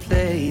don't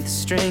play the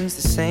strings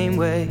the same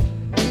way,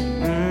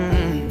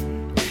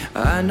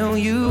 I know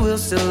you will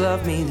still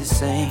love me the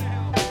same.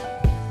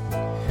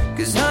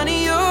 'Cause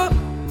honey, your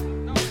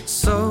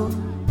soul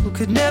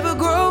could never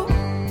grow.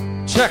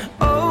 Check.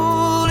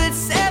 Old,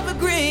 it's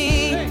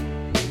evergreen.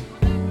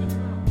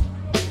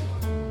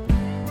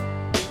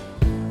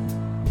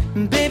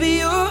 Baby,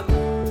 your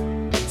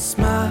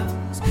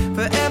smile's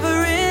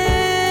forever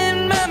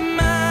in my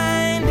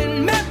mind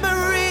and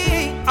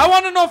memory. I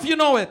want to know if you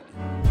know it.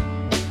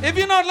 If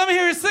you know it, let me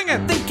hear you sing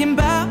it. Thinking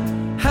about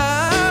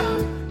how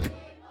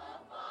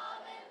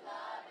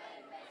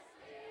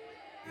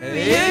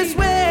his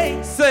way.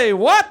 Say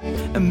what?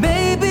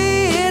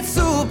 Maybe it's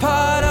all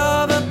part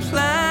of a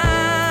plan.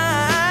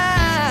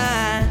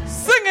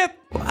 Sing it.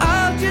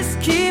 I'll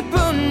just keep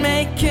on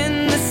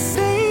making the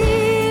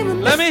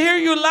same. Let me hear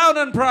you loud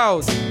and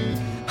proud.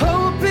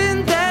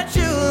 Hoping that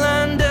you'll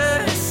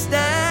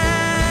understand.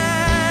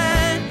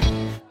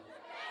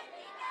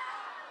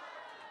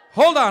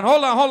 Hold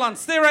on.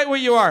 Stay right where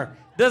you are.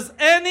 Does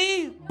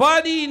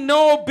anybody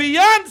know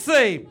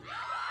Beyonce?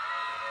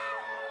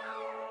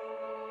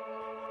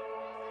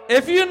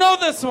 If you know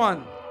this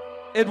one,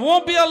 it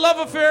won't be a love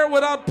affair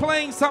without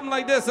playing something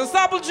like this.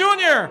 Unstoppable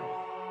Junior.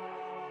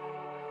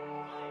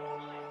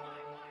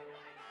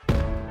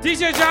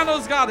 DJ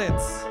Jono's got it.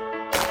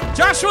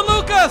 Joshua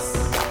Lucas.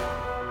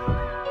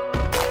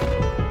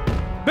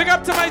 Big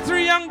up to my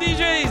 3 young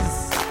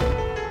DJs.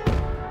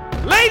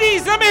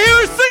 Ladies, let me hear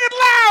you sing it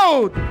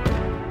loud.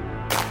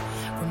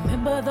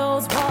 Remember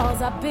those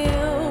walls I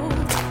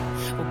built?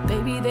 Well,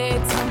 baby, they're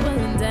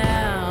tumbling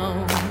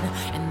down.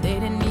 And they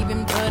didn't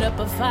even put up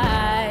a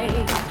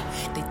fight.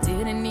 They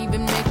didn't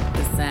even make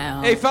the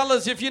sound. Hey,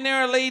 fellas, if you're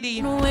near a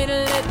lady,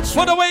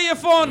 put away your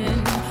phone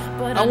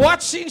and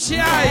watch in she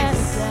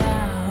eyes.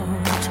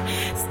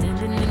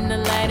 Standing in the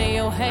light of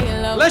your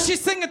halo. Let she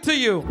sing it to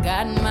you.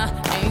 Got my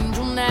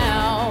angel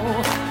now.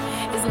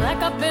 It's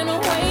like I've been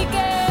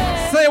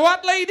awakened. Say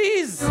what,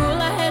 ladies?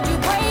 Rule I had you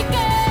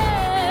breaking.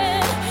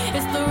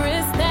 It's the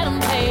risk that I'm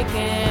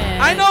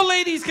taking. I know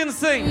ladies can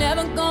sing.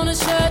 Never gonna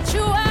shut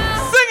you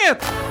out. Sing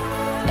it.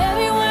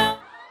 Everywhere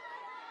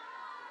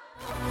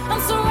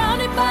I'm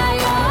surrounded by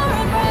your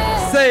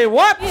embrace. Say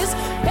what?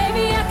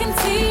 Baby, I can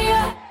see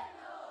you.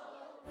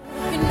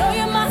 You know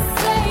you're my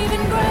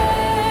saving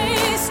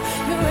grace.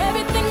 You're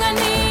everything I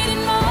need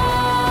and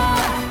more.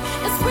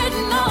 It's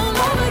written all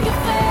over your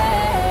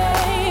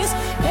face.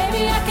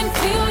 Baby, I can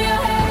feel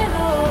your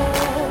halo.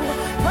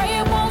 Pray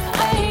it won't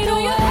fade. Do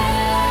your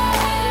halo,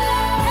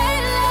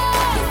 halo.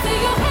 You see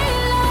your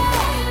halo,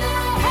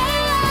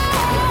 halo.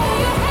 You see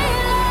your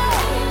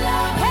halo,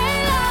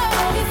 halo.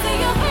 You see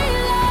your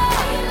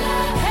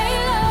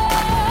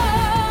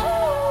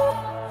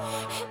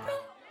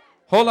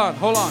Hold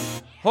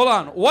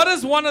on. What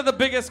is one of the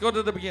biggest, go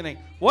to the beginning.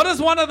 What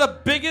is one of the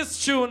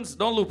biggest tunes,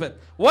 don't loop it.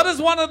 What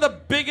is one of the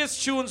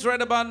biggest tunes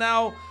right about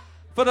now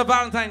for the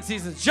Valentine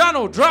season?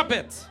 Jono, drop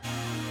it.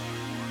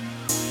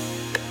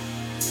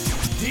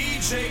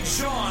 DJ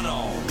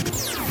Jono.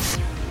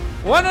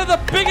 One of the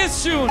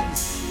biggest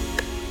tunes.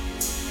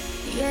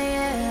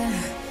 Yeah.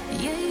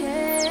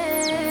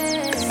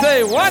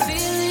 Say what?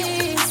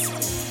 Feelings,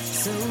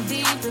 so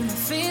deep in my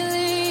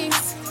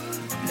feelings.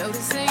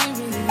 Notice they ain't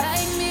really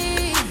like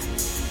me.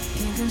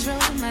 Can't control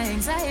my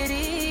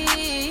anxiety.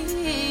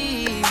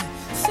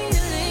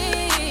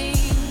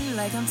 Feeling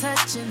like I'm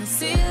touching the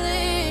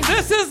ceiling.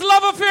 This is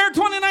Love Affair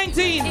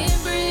 2019.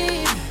 Can't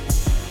breathe.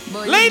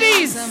 Boy,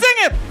 ladies, you know sing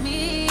it.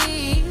 Me.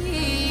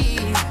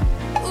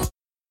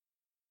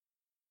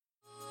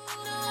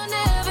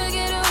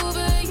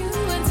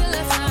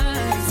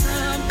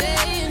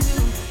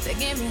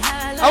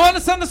 I want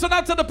to send this one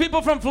out to the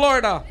people from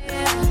Florida.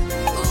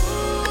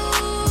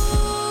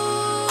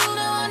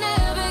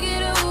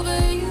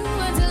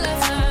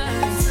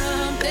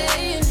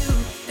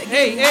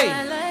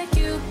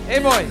 Hey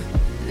boy.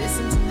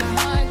 Listen to my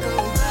heart go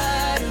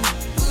bottom,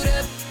 boot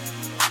up,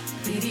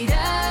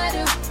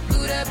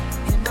 boot up,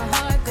 and my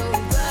heart go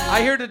bottom.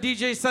 I hear the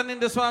DJ sending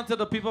this one out to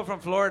the people from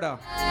Florida.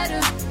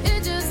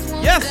 It just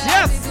won't Yes, stop,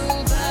 yes. it go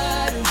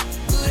bottom,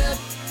 boot up,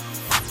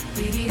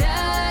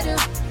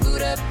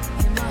 boot up,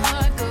 and my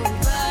heart go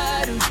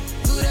bottom,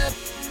 boot up,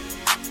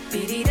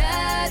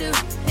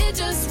 it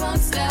just won't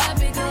stop,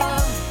 it go.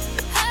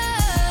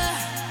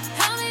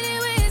 How many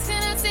ways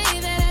can I say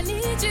that I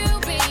need you,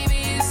 baby?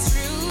 It's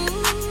true.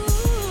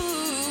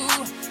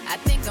 I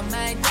think I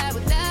might die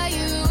without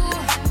you.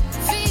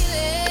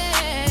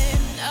 Feeling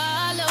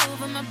all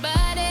over my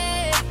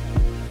body.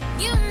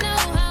 You know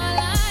how I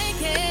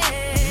like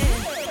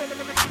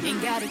it.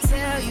 Ain't gotta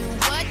tell you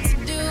what to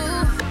do.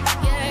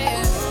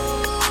 Yeah.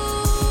 Ooh,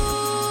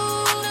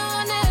 no,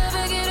 I'll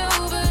never get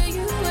over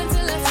you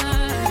until I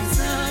find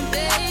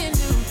something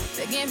new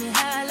that get me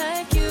high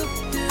like you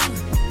do.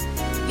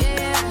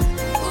 Yeah.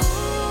 Ooh,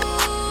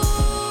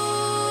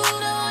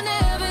 no, I'll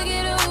never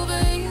get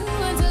over you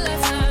until I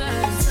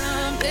find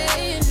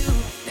something new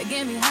that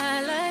get me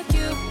high like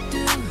you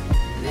do.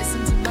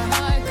 Listen to my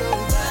heart go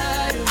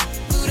bottom,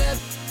 boot up,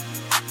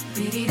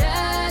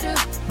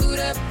 boot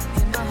up,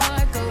 and my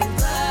heart go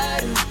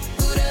bottom,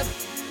 boot up,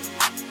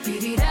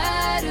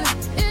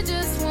 it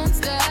just won't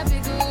stop,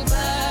 it go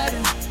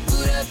bottom,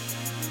 boot up,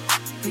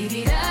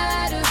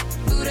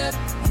 boot up,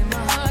 and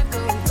my heart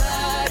go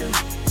bottom,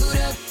 boot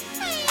up,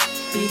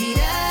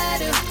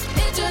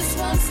 it just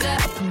won't stop.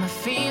 I put my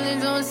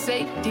feelings on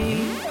safety,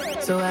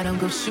 so I don't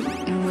go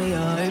shooting where your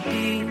heart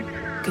beat.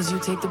 Cause you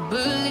take the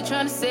bullet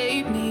trying to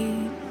save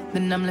me,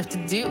 then I'm left to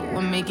do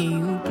I'm making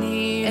you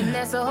bleed. And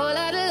that's a whole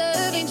lot of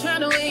love, ain't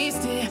trying to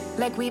waste it.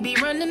 Like we be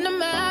running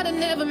them out and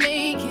never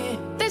make it.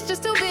 That's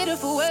just too bitter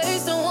for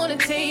words, don't wanna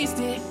taste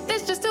it.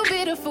 That's just too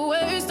bitter for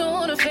words, don't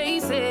wanna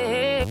face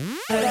it.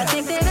 But I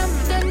think that I'm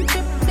done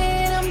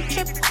tripping, I'm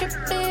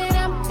tripping.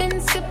 I've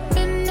been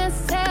sipping,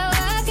 that's how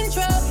I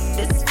control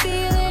this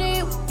feeling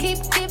you keep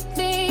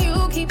giving,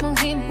 you keep on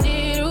hitting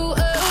it. Ooh,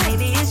 oh.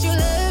 Maybe it's your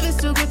love, it's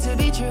too good to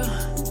be true.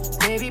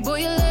 Baby boy,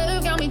 your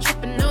love got me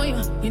tripping on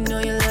you. You know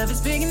your love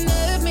is big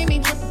enough, make me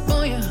trip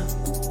on you.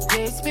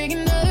 Yeah, it's big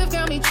enough,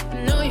 got me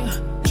tripping on you.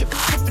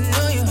 Tripping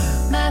on you.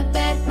 My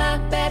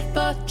bad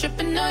for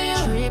tripping on you.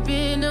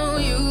 Tripping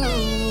on you.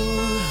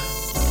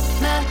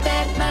 My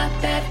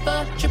bad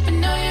for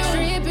tripping on you.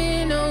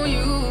 Tripping on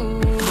you.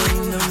 Boy,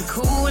 you know I'm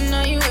cool when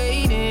now you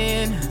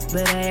waiting,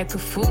 but I act a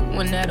fool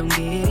when I don't get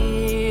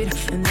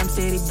it. And I'm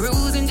steady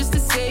bruising just to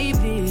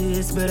save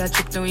this, but I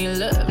tripped on your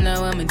love,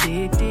 now I'm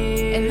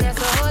addicted. And that's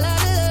a whole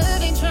lot of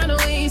love, ain't tryna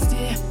waste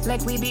it.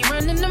 Like we be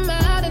running them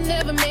out and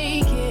never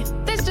make it.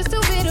 That's just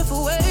too bitter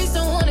for words,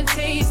 don't wanna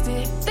taste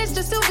it. That's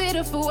just too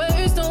bitter for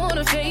words, don't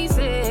wanna face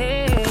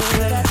it.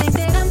 But I think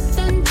that I'm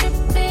done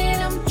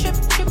tripping, I'm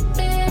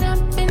tripping.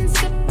 I've been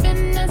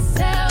sipping, that's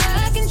how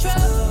I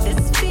control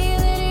this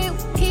feeling you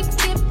keep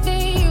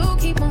giving, you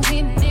keep on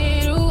hitting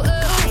it. Ooh,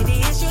 oh. Maybe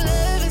it's your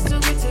love, it's too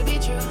good to be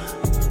true.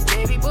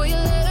 Baby boy, your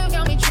love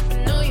got me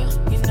tripping on you.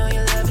 You know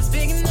your love is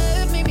big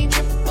enough, make me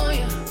trip on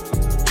you.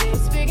 Yeah,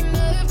 it's big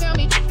enough, got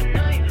me tripping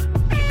on you.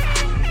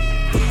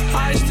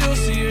 I still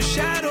see your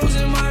shadows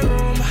in my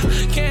room.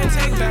 Can't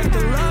take back the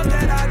love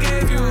that I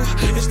gave you.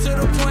 It's to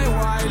the point where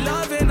I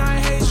love and I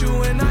hate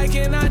you, and I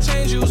cannot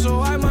change you,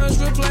 so I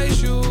must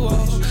replace you.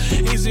 Oh,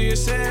 easier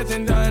said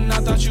than done.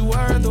 I thought you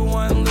were the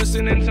one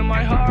listening to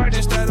my heart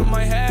instead of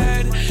my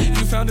head.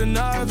 You found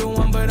another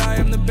one, but I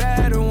am the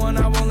better one.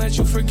 I won't let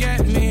you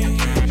forget me.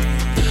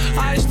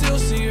 I still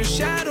see your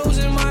shadows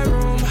in my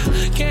room.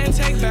 Can't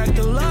take back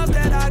the love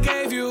that I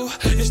gave you.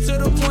 It's to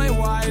the point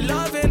where I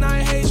love and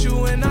I hate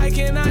you, and I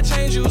cannot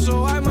change you,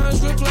 so I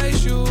must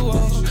replace you.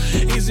 Oh,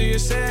 easier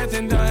said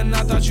than done.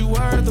 I thought you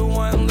were the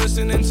one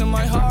listening to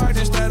my heart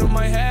instead of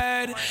my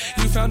head.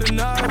 You found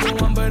another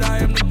one, but I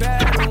am the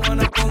better one.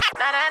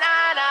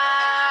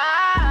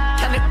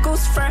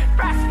 Chemicals fur,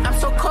 I'm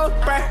so cold,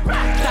 bruh.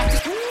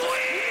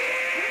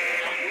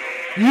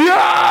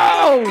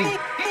 Yo!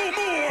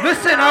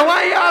 Listen, I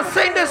want y'all to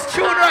sing this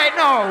tune right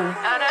now.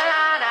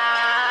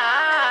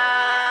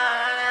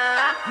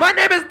 My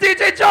name is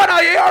DJ John.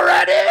 Are you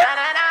ready?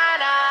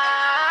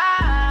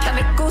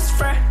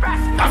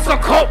 I'm so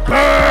cold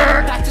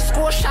burn. Back to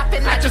school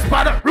shopping. I just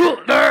bought a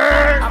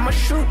ruler. I'm a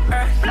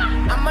shooter.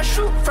 I'ma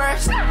shoot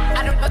first.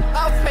 I don't look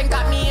up and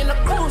got me in a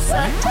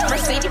cruiser.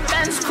 Mercedes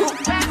Benz coupe.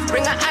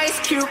 Bring an ice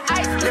cube.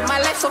 Live my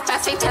life so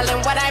fast, ain't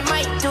telling what I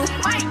might do.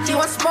 You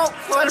want smoke?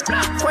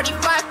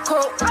 45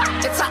 coat.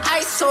 It's an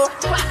ISO.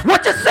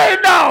 What you say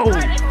now?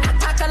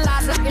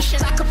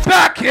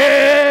 Back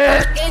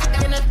it.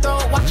 In the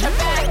throat, watch your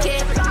back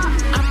it.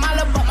 I'm all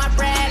about my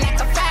bread like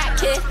a fat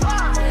kid.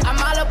 I'm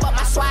all about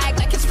my swag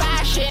like it's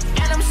fashion.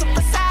 And I'm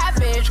super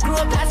savage. Grew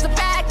up as a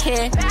bad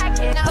kid.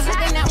 Now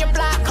sitting out your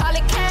block, call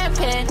it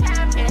camping.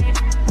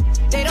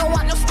 They don't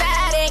want no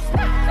static.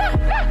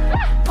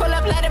 Pull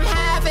up, let them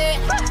have it.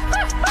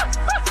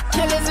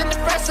 Killers in the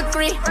first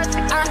degree.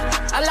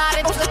 A lot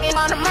of those looking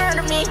on to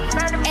murder me.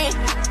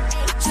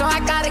 So I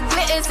got a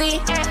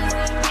glitzy.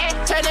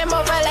 Turn him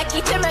over like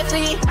he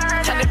Timothy.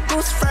 Turn the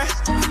goose fur.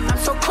 I'm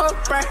so cold,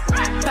 bruh.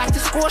 Back to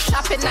school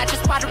shopping, I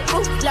just bought a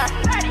ruler.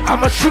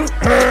 I'm a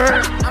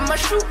shooter. I'ma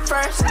shoot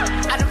first.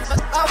 I done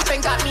fucked up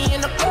and got me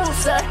in a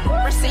cruiser.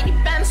 Mercedes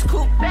Benz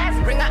coupe.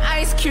 Bring an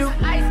ice cube.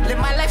 Live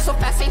my life so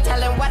fast, ain't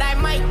telling what I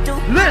might do.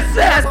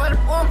 Listen.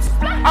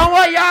 I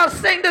want y'all to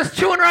sing this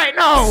tune right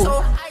now.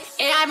 So,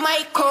 and I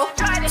might go.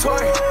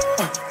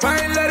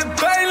 Bang, let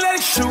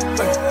it shoot.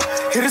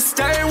 Hit a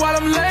stain while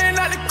I'm laying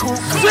at the coop.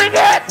 Sing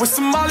it. With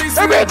some mollies.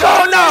 Here we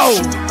go now.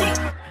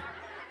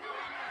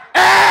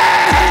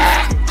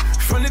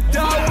 From the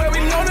door where we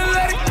know to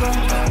let it go.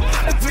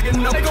 I figure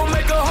no, they gon'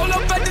 make a hold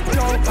up at the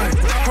door.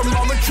 Her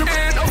mama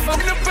trippin', I'm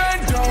fucking the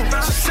bando.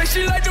 She say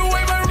she like the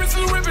way my wrist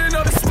is ripping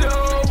up the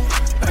stove.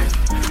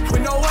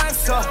 With no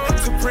answer,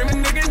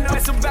 supreme nigga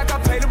nice. So back, I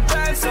pay the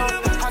band, so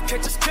I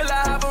can't just kill,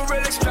 I have a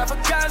real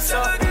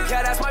extravaganza.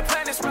 Yeah, that's my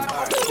plan, it's right.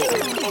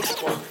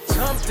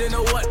 Jumped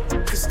into what?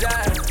 Cause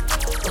that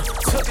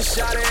took a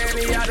shot at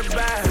Annie out the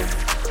bag.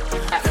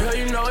 Girl,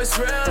 you know it's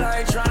real, I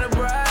ain't tryna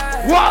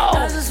brag. Whoa!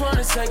 I just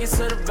wanna take it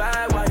to the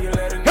bag while you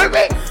let it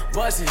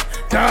bust it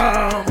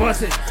down,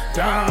 bust it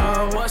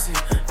down, bust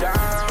it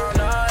down,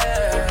 oh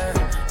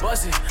yeah.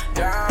 Bust it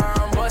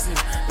down, bust it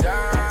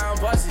down,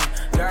 bust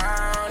it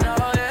down,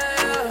 oh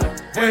yeah.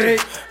 Hey,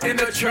 in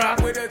the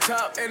trap with the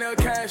top and the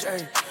cash,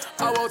 ayy.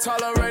 I won't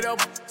tolerate her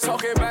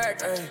talking back,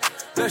 ayy.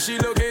 Then she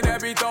looking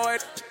at me, throw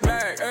it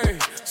back, ayy.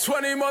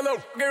 20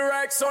 motherfucking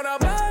racks on a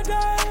bad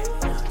day.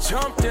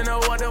 Jumped into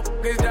what the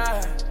fuck is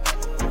that?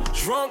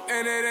 Drunk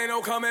and it ain't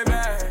no coming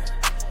back.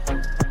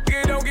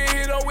 You don't get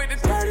hit on with the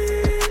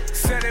 30.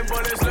 Sending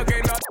bullets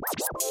looking up.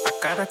 I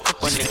got a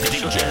couple niggas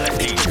shooting like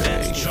they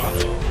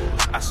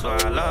I swear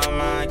I love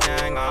my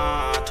gang.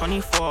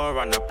 24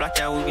 on the block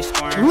that we be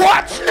scoring.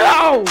 Watch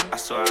now! I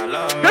swear I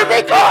love my gang.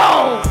 Here we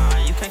go!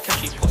 You can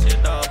catch me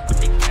posted up with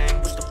the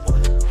gang with the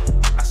boy.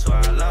 I swear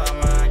I love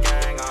my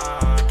gang.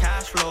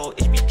 Cash flow,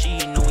 HBG,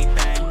 no we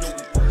bang.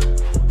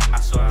 I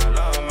swear I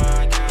love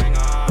my gang.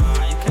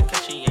 You can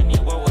catch me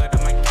anywhere with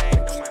my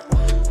gang.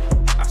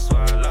 I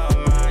swear I love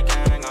my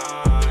gang.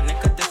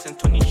 Nigga dissing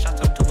 20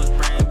 shots up to his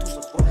brain.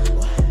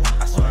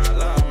 I swear I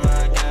love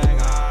my gang.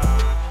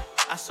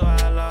 I swear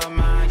I love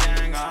my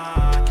gang.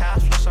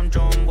 Cash flow, some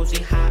jungles,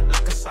 he hot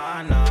like a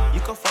sauna. You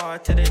can fall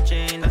to the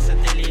chain, that's a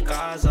daily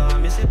Gaza.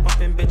 Miss it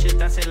bumping bitches,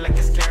 dancing like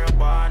it's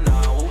Caravana.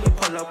 When we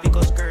pull up, we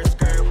go skirt,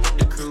 skirt with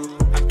the crew.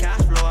 I'm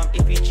cash flow, I'm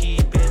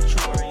APG, bitch,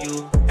 who are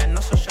you? And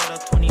also shout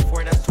out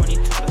 24, that's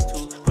 22 plus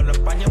 2. Pull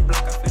up on your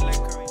block, I feel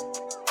like Curry.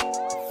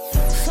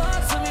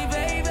 Talk to me,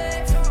 baby.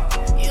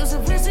 Use a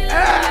pussy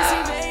like missy,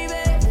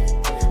 baby.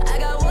 I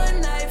got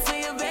one night for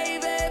you,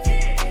 baby.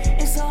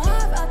 It's so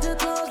hard out the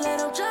clothes, let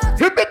them drop.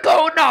 Here we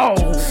go now.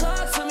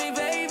 Talk to me,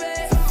 baby.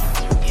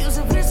 Use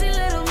a pussy,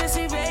 little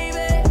missy, baby.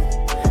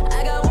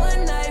 I got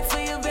one night for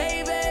you,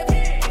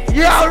 baby.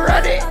 Y'all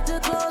ready? Out the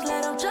clothes,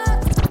 let them drop.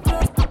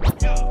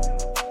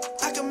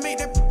 I can make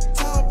that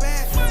tall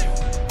back.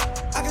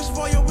 I can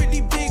spoil you with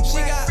these big. She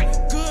got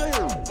good,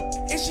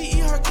 and she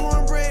eat her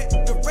cornbread.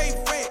 The Ray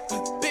Frank,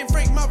 Ben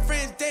Frank, my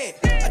friend's dead.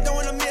 I don't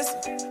wanna miss her.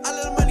 I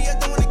love the money, I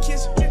don't wanna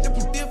kiss her. The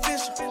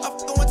official, I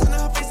don't want to turn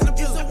her face in the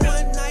pills.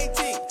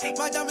 119,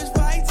 my diamonds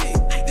fighting.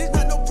 This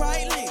not no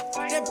bright link.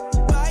 That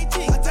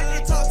biting. I tell her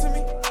to talk to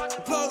me.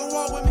 Plug and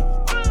walk with me.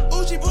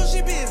 Oochie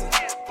boochie busy.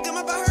 Come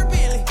up by her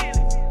Bentley.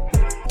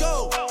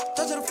 Go,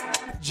 touch her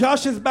the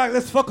Josh is back.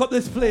 Let's fuck up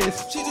this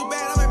place. She too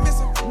bad, I might miss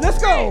her. Let's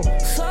go.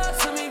 Talk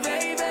to me,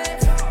 baby.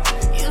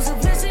 Use a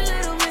pussy,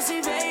 little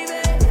missy, baby.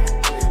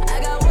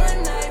 I got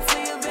one night for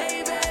you,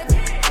 baby.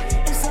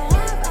 It's so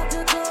hard out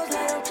the clothes,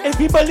 let them If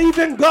you believe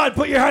in God,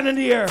 put your hand in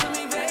the air.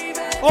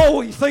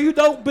 Oh, so you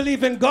don't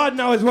believe in God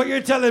now is what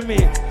you're telling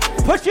me.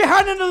 Put your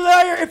hand in the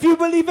air if you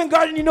believe in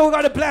God and you know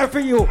God got a plan for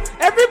you.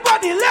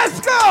 Everybody, let's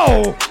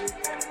go.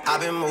 I've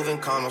been moving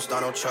calm, don't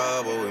start no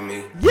trouble with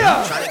me.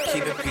 Yeah. Try to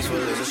keep it peaceful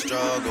is a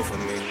struggle for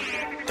me.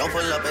 Don't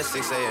pull up at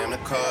 6 a.m. to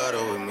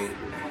cuddle with me.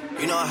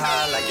 You know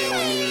how I like it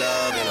when you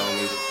loving on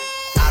me.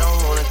 I don't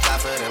don't wanna die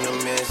for them to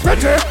miss me.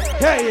 Bridger,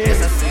 hey. Yes,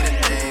 I see the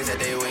things that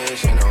they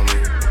wishing on me.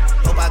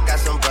 Hope I got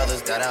some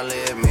brothers that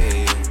outlive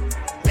me.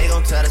 They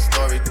gon' tell the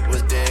story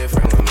was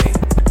different with me.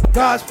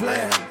 God's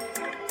plan.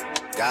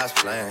 God's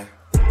plan.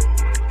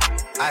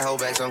 I hold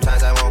back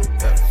sometimes I won't.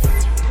 Yeah.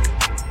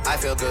 I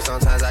feel good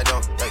sometimes I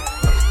don't. Hey.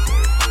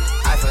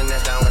 I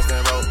finesse down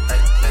Western Road. Hey.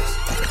 Next.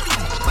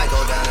 Might go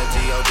down to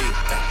G.O.D.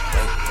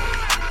 Hey.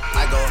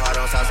 I go hard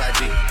on Southside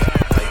G.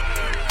 Hey.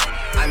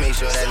 I make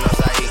sure that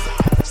Northside E.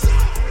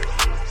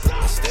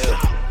 And still,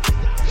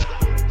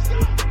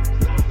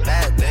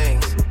 bad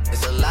things.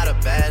 It's a lot of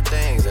bad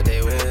things that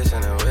they wish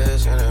and they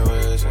wish and they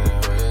wish and they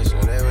wish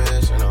and they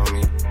wishing on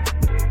me.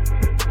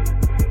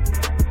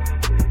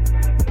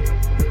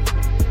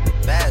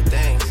 Bad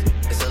things.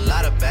 It's a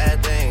lot of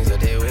bad things that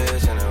they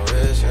wish and they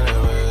wish and they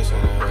wish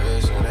and they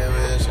wish and they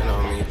wishing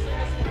on me.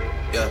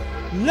 Yeah.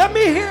 Let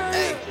me hear it.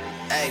 Hey,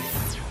 hey.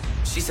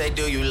 She say,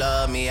 do you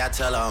love me? I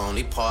tell her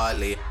only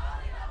partly.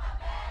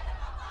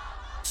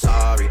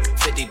 Sorry,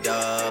 50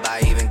 dub,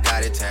 I even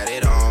got it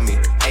tatted on me.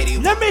 80.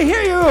 Let me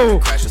hear you.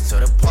 Crashes to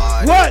the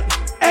party. What?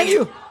 And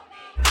you?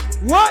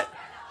 What?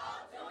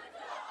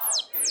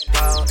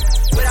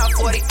 Without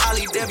 40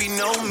 Ollie, there be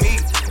no me.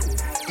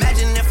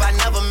 Imagine if I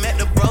never met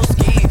the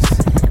broskies.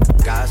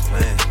 God's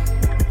plan,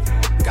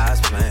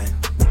 God's plan.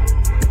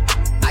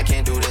 I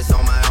can't do this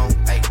on my own.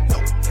 Hey, no,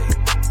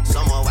 hey.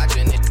 Someone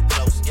watching it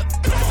close. Yeah.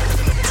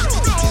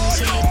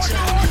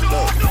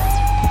 Look,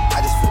 I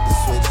just flipped the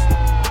switch.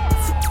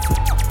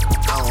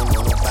 I don't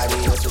know nobody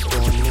else is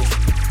doing this.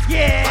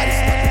 Yeah. I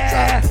just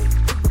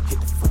hit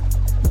the front.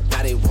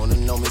 Now they wanna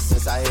know me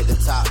since I hit the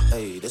top.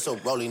 Hey, this a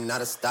rolling,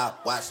 not a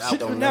stop. Watch out, Shit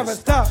don't never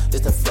stop.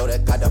 This the flow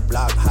that got the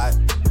block hot,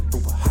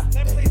 super hot.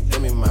 Hey,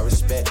 give me my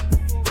respect.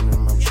 Give me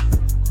my respect.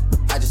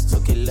 I just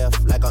took it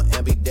left like on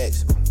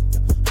ambidex.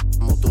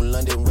 Moved through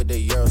London with the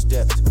Euro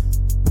steps.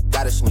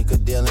 Got a sneaker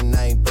deal and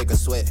I ain't break a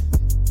sweat.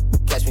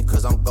 Catch me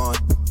cause I'm gone.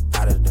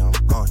 Out of there,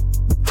 I'm gone.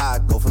 How I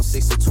go from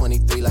 6 to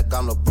 23 like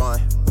I'm LeBron.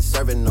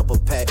 Serving up a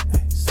pack,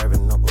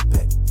 serving up a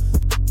pack.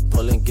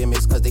 Pulling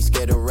gimmicks cause they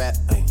scared to rap.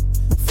 Ay.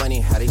 Funny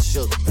how they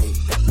shook. Ay.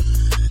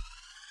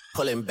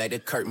 Pulling back the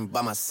curtain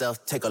by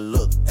myself, take a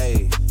look.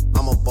 Ay.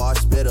 I'm a bar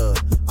spitter,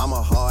 I'm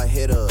a hard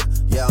hitter.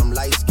 Yeah, I'm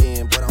light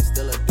skinned, but I'm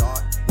still a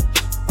dark.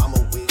 I'm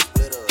a wig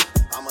splitter,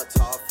 I'm a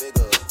tall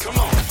figure. Come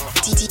on.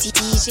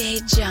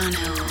 DJ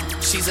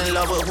Jono. She's in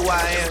love with who I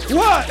am.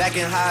 What? Back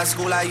in high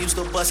school, I used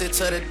to bust it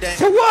to the dance.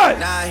 To what?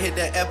 Now I hit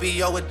the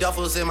FBO with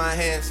duffels in my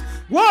hands.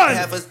 1,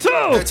 Have a 2,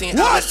 13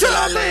 hours till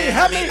I land.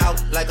 Have me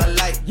out like a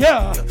light.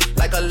 Yeah.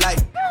 Like a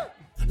light.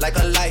 Like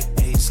a light.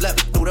 Hey,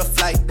 slept through the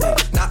flight. Hey,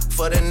 not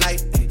for the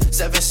night. Hey,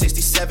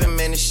 767,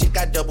 man. This shit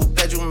got double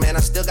bedroom, man. I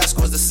still got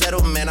scores to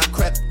settle, man. I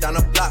crept down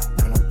the block.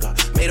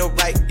 Made a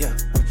right, yeah.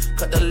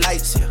 Cut the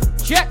lights, yeah.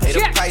 Check, Pay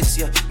check. the price,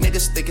 yeah.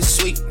 Niggas think it's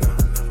sweet.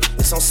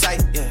 It's on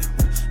sight, yeah.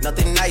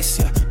 Nothing nice,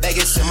 yeah.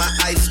 Vegas in my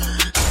ice.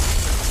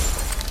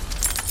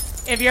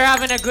 If you're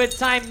having a good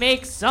time,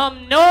 make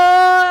some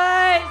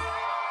noise.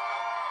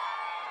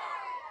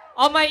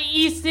 All my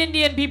East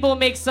Indian people,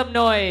 make some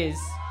noise.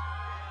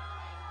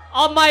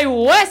 All my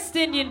West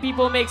Indian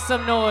people, make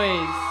some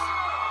noise.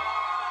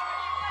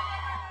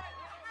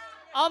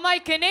 All my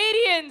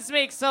Canadians,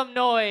 make some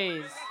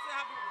noise.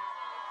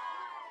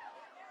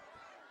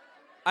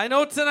 I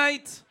know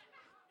tonight.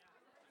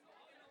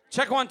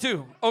 Check 1,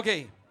 2.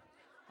 Okay.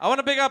 I want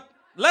to big up.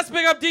 Let's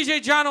big up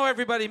DJ Jono,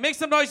 everybody. Make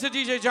some noise to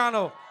DJ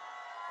Jono.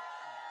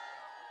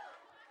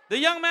 The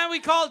young man we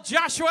call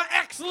Joshua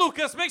X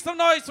Lucas. Make some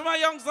noise for my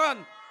young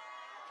son.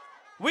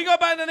 We go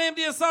by the name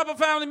the Asaba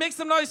family. Make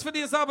some noise for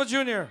the Asaba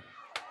Jr.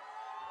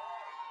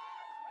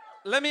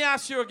 Let me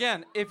ask you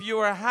again. If you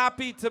are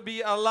happy to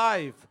be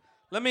alive,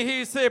 let me hear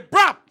you say,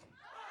 brap.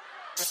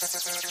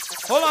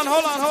 Hold on.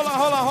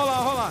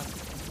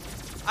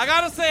 I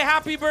gotta say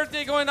happy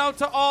birthday going out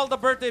to all the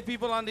birthday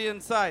people on the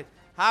inside.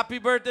 Happy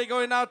birthday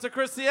going out to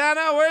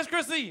Christiana. Where's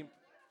Chrissy?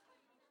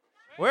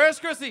 Where's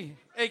Chrissy?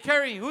 Hey,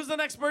 Kerry, who's the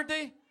next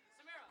birthday?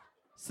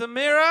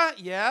 Samira.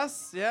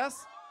 Yes.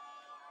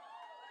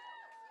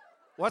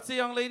 What's the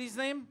young lady's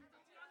name?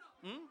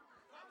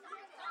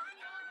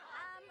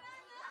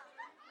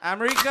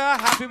 America.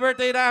 Happy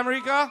birthday to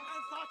America.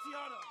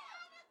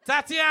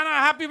 Tatiana.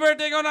 Happy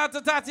birthday going out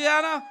to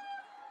Tatiana.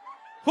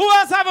 Who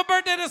else have a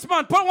birthday this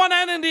month? Put one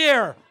hand in the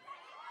air.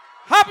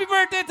 Happy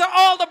birthday to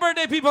all the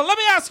birthday people. Let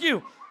me ask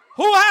you,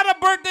 who had a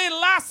birthday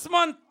last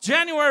month,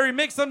 January?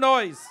 Make some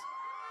noise.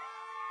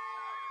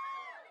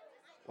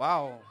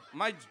 Wow,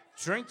 my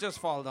drink just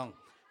fall down.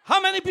 How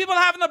many people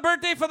having a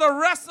birthday for the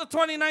rest of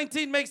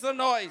 2019? Make some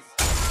noise.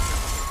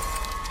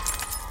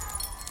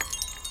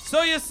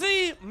 So you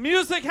see,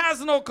 music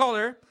has no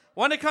color.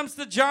 When it comes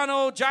to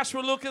Jono,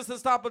 Joshua Lucas,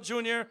 Estapa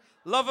Jr.,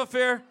 Love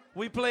Affair,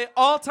 we play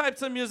all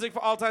types of music for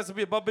all types of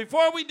people. But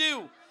before we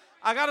do,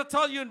 I got to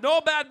tell you,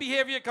 no bad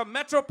behavior because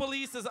Metro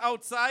Police is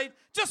outside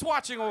just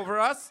watching over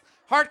us.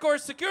 Hardcore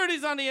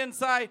Security's on the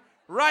inside.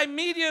 Rhyme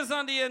Media's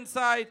on the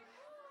inside.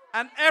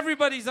 And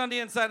everybody's on the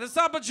inside.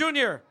 Estapa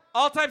Jr.,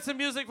 all types of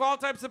music for all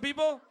types of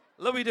people.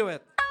 Let me do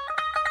it.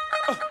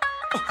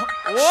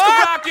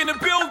 Rock in the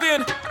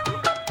building.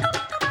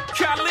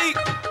 Khalid.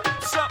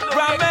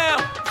 Ramel.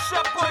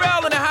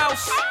 Terrell in the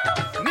house.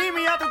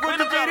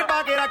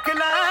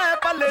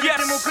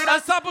 Yes,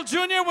 Unstoppable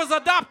Junior was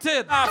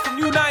adopted from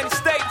United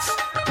States,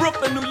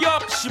 Brooklyn, New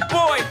York. It's your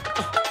boy.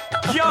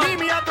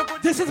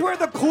 This is where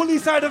the coolie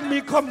side of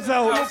me comes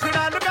out. As soon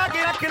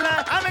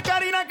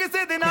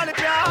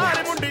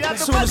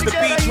as the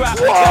beat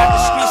dropped, I got the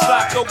streets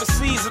locked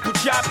overseas. A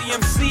Punjabi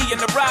MC in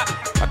the rock.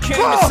 I came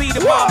to see the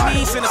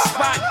mommies in the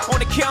spot. On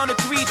the count of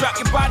 3, drop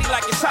your body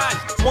like it's hot.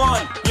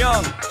 1,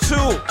 young,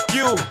 2,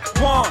 you.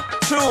 1,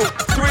 2,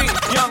 3,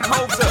 young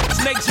Hoser.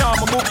 Snake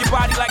Jama, move your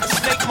body like a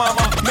snake,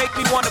 mama. Make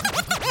me wanna.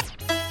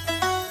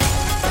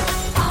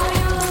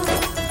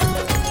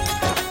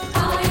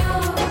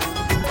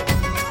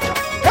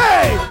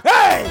 Hey!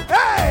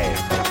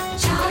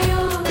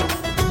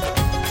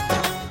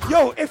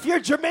 Yo, if you're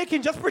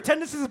Jamaican, just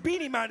pretend this is a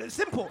Beanie Man. It's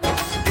simple.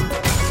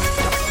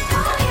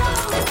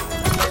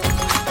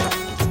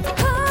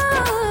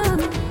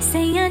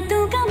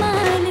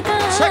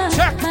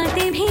 Check.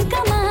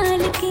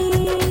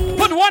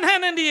 Put one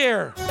hand in the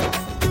air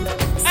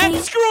and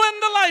screw in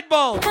the light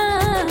bulb.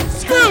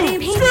 Screw.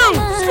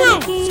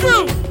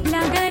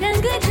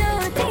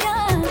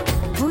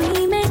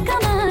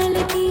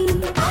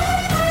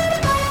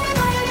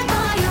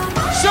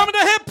 Show me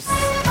the hips.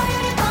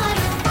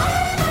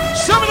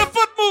 Show me the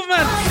foot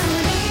movement.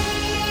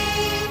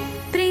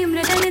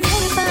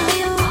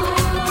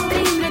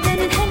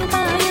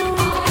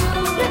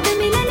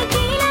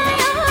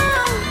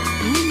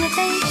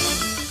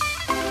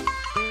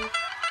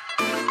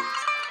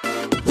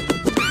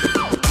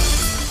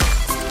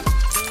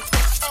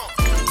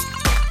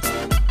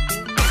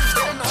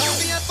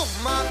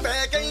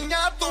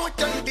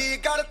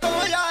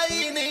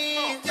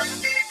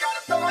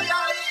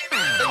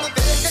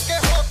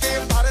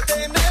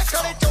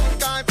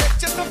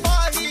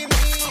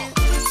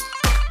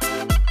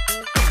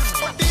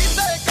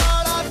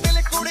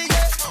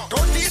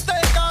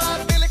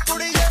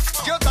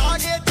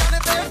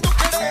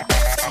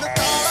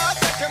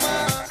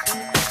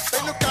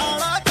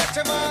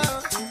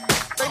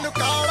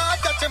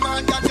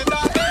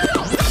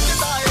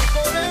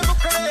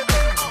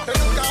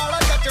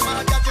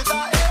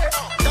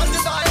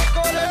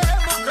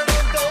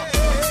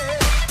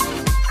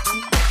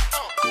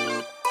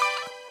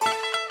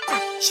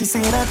 She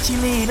say that she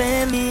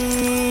leaving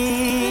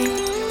me,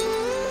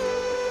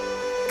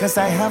 'cause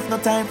I have no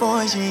time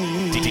for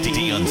she.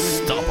 The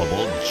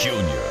Unstoppable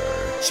Junior.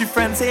 She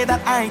friends say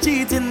that I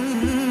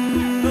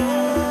cheating.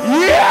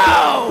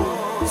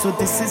 Yo! So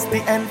this is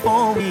the end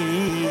for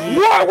me.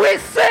 What we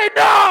say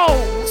no?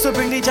 So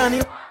bring the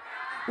Johnny.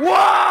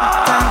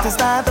 What? Time to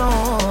start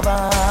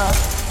over.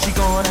 She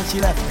gone and she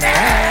left me.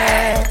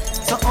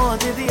 So on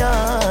to the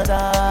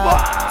other.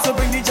 So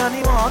bring the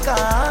Johnny Walker.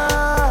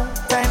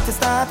 Time to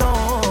start over.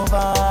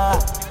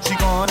 She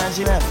gone and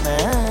she left me.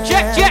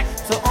 Check.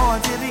 So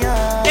on to the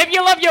other. If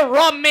you love your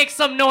rum, make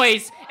some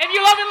noise. If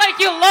you love it like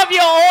you love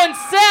your own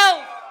self.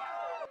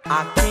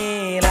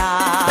 Akira,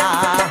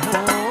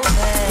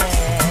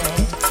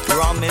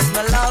 rum is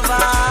my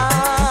lover,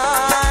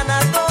 and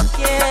I don't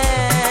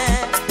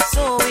care.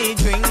 So we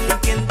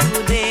drinking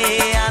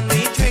today and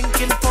we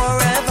drinking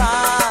forever.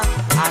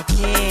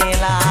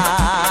 Akira,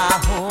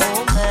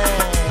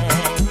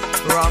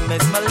 rum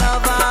is my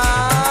lover,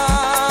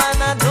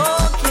 and I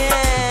don't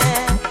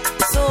care.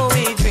 So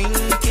we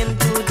drinking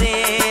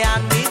today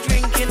and we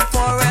drinking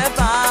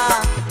forever.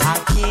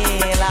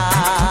 Akira.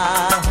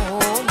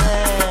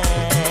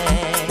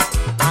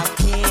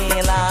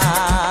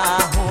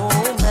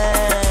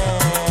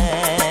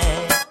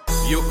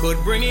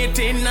 Bring it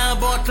in a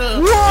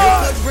bottle. What? You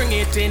could bring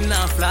it in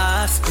a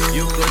flask.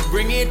 You could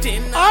bring it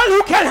in a... All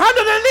who can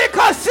handle the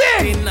liquor,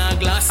 sing. In a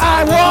glass.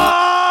 I want.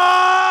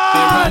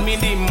 Me rum in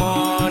the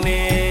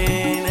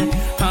morning.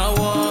 I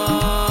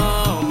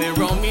want me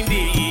rum in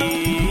the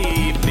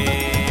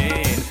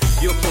evening.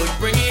 You could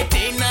bring it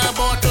in a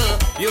bottle.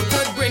 You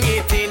could bring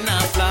it in a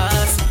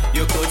flask.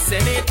 You could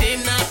send it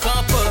in a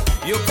cup.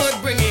 You could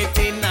bring it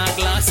in a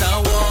glass. I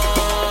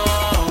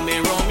want me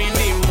rum in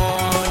the morning.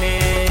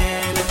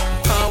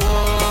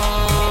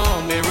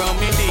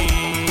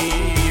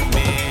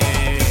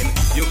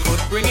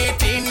 Bring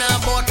it in a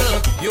bottle,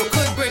 you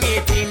could bring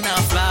it in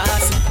a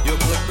flask, you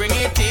could bring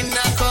it in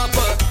a cup,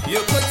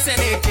 you could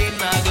send it in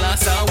a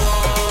glass. I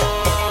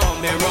want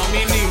me rum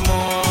in the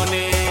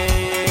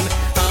morning,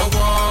 I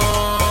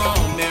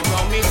want me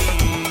rum in the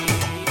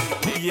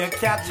evening. You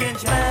can't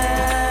change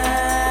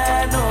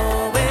man, no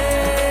way.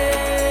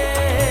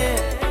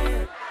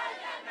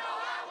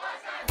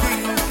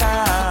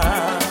 Drinker,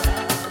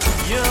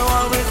 you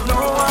always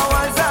know I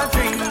was a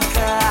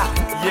drinker.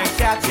 You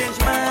can't change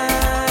man.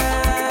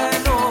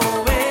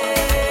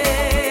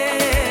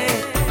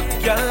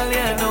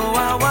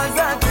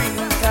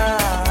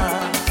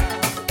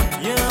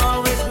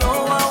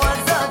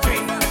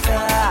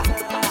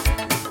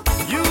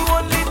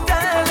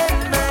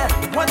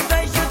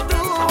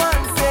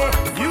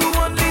 You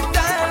only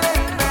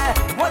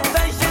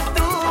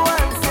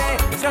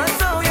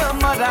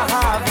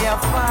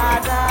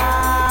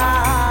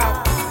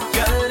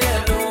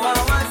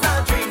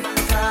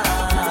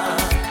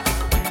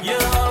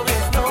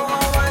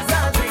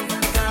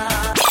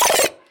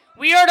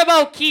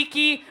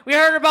Kiki. We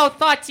heard about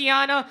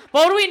Tatiana. But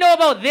what do we know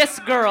about this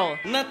girl?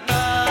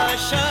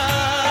 Natasha.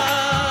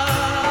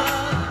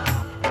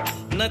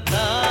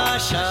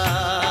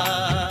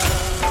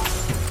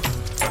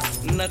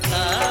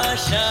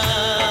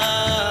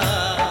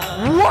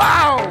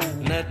 Wow!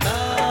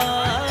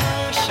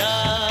 Natasha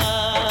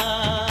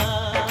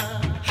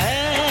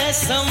है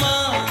समा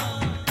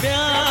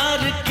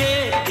प्यार के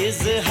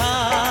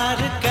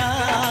इजहार का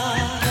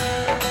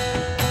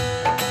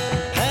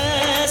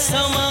है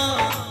समा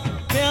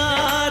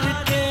प्यार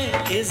के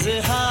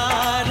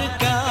इजहार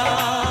का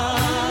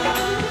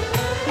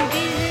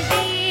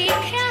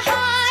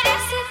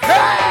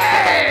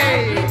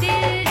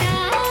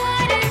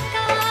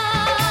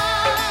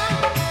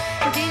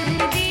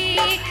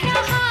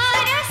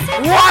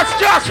Watch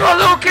Joshua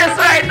Lucas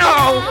right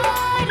now.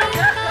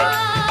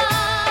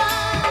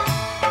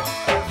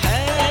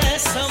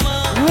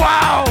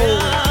 Wow!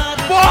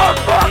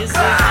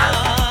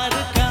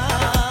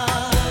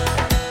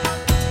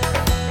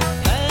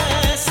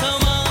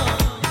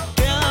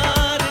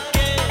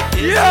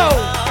 Yo!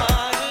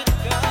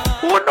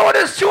 Who know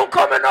this tune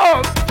coming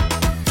up?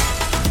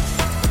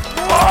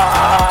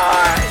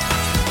 Why?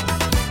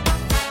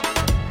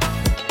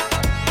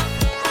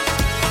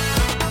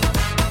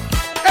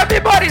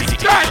 Everybody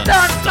start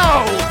dance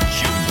now.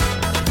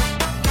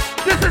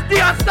 This is the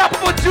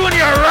Unstoppable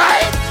Junior,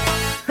 right?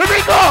 Here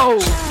we go.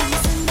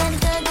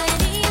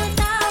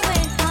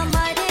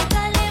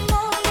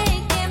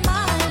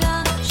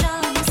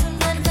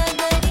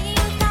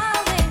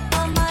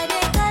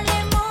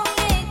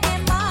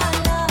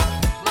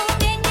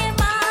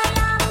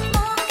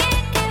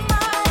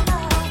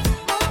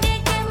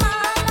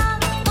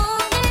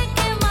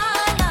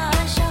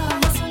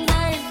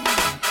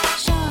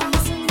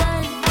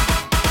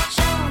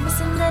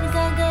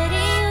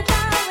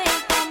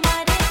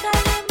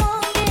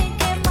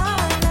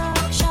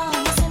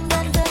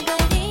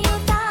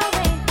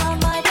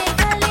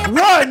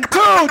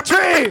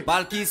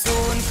 Balki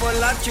soon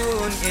full of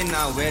tune in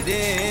a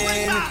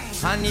wedding.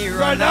 Honey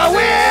Run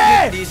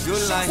away! with the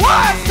July.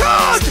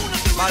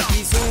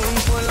 Balki soon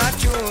full of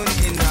tune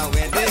in a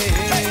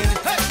wedding.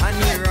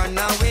 Honey run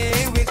away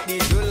with the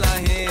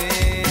July.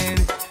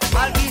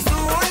 Balki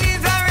soon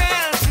is a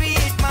real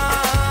sweet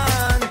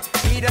man.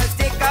 He does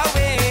take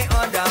away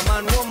other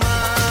man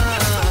woman.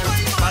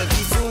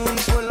 Balki soon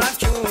full of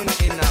tune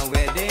in a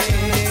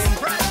wedding.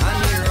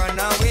 Honey run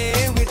away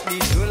with the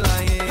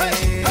July.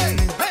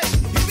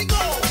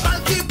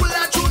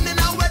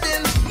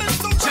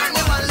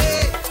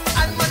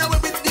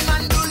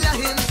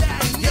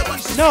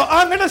 No,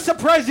 I'm gonna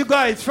surprise you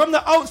guys. From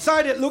the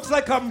outside, it looks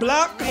like I'm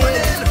black,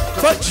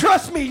 but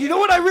trust me, you know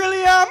what I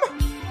really am?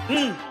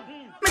 Me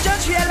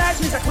just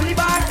realize me's a coolie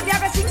boy. Me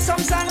have to sing some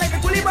song like a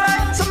coolie boy.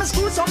 Some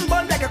school, some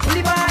bun like a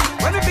coolie boy.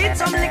 When we beat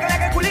some liquor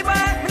like a coolie boy.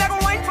 Me not go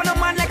wine for no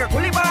man like a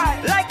coolie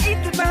boy. Like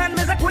eat with my hand,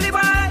 me's a coolie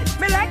boy.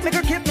 Me like make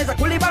a kid, me's a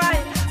coolie boy.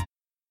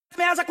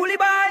 Me as a coolie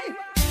boy.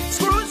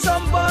 Screw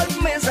some bun,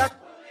 me's a boy.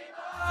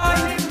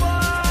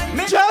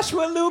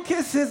 Joshua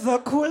Lucas is a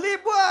coolie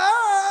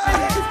boy.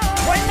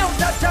 When out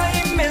that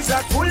time is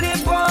a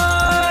coolie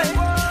boy.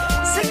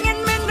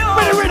 Singing me no.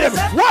 With the rhythm.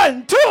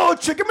 1, 2,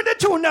 3, give me the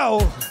tune now. A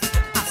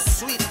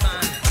sweet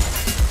man.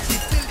 The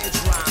village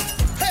ram.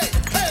 Hey,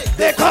 hey.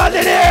 They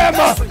calling him.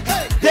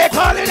 They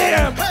calling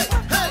him.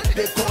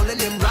 They calling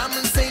him Ram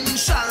and Singh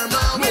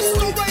Sharma.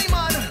 Mr.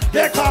 Raymond.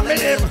 They calling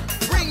him.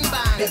 Ring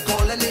bang. They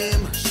calling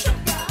him.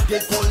 They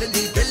calling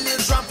the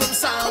village ram from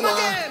Sawa.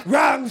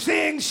 Ram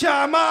Singh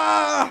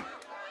Sharma.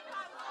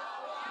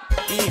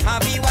 He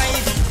have a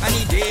wife and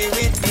he day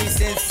with his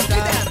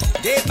sister.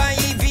 They buy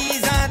a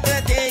visa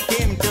to take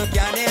him to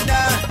Canada.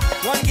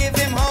 One give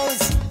him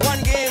house,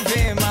 one give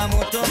him a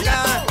motor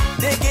car.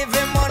 They give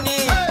him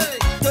money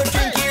to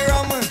drink his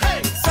rum.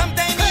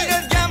 Sometimes he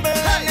just gamble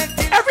and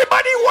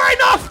everybody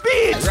wind off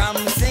beat. Ram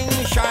Singh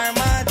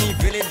Sharma, the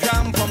village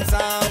ram from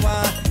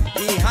Sawa.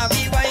 He have a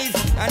wife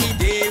and he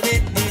day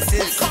with his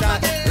sister.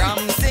 Ram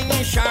Singh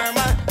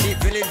Sharma, the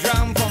village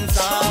ram from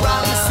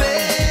Sawa.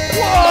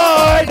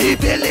 Why the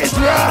village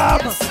ram?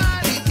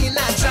 He in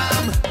a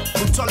jam.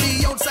 Put all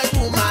the outside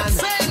woman.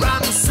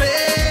 Ram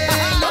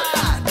Singh.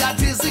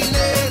 That is the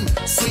name.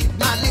 Sweet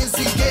man is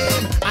the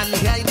game. And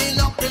hiding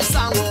up in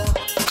Sawa.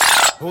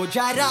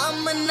 Hoja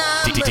Ram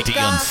Naam The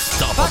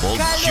Unstoppable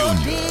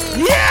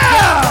Junior.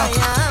 Yeah!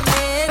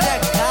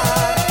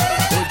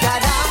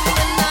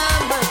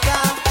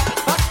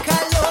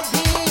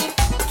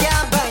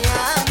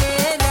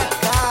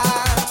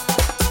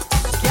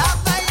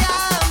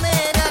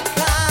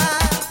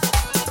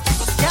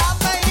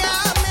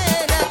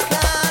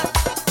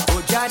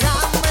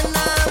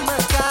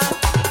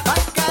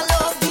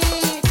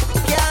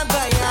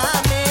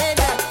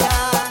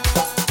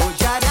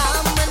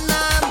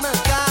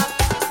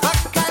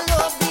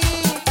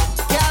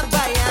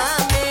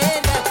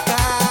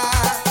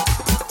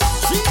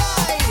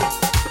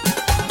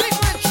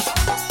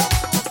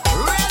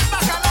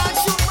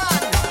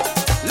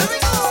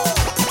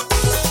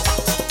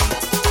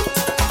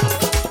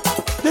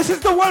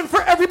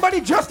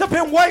 Everybody dressed up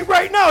in white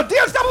right now. The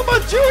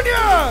Unstoppable Junior.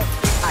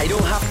 I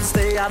don't have to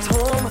stay at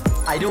home.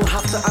 I don't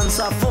have to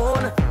answer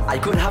phone. I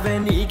could have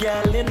any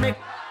girl in me.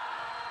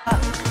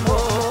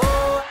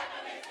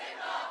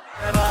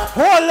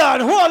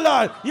 Hold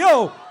on.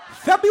 Yo,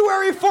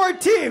 February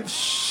 14th.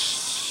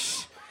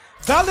 Shh.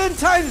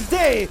 Valentine's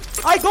Day.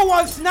 I go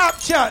on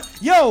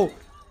Snapchat. Yo,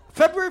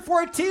 February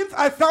 14th,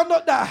 I found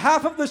out that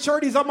half of the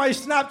shorties on my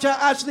Snapchat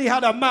actually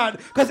had a man.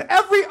 Because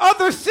every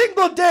other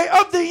single day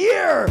of the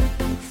year.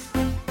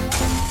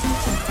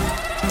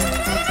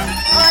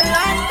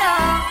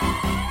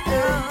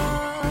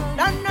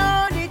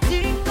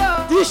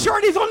 These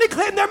shorties only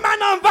claim their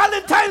man on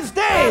Valentine's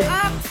Day.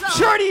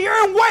 Shorty,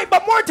 you're in white,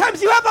 but more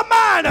times you have a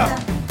man.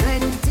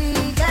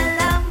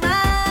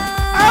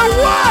 And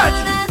what?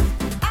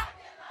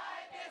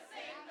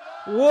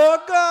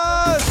 What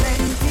goes?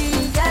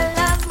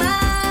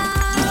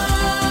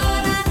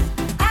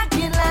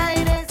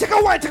 Take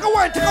a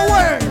word.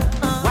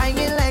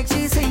 Whining like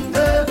she's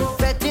single,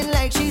 betting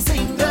like she's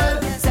single,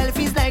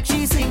 selfies like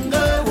she's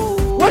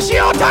single. Was she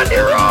out on the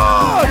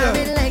road?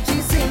 Dancing like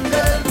she's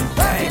single,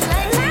 walking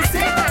like she's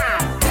single.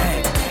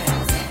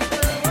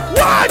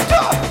 What?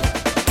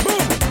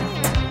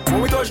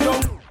 When we touch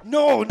down.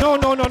 No.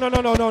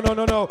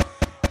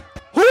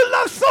 Who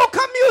loves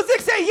soca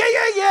music? Say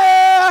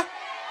yeah.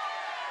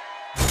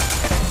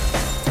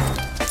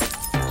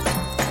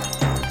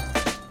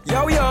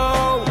 Yo.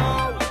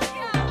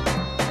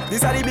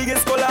 These are the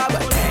biggest collab.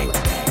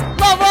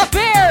 Love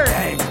Affair.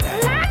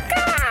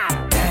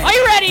 Are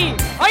you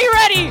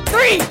ready?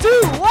 3,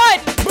 2, 1.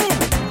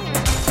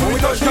 When we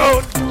touch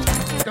down.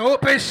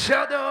 Open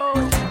shadow.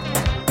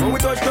 When we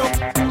touch down.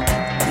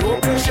 You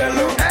open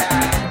shallow.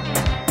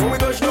 When we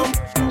touch down.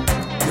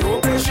 You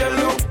open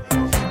shallow.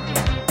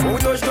 When we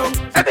touch down.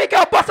 Every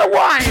girl bust a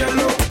wine.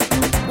 Shallow.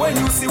 When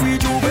you see we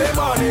Juve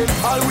morning,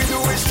 all we do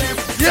is chip.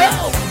 Yeah.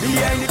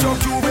 Behind the truck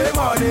Juve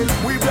morning,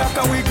 we black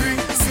and we green.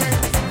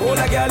 All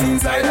a girl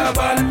inside a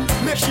van,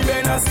 make she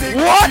bend and stick.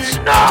 Watch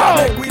now.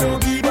 Like we don't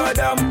give a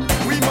damn.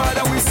 We mad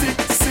and we sick.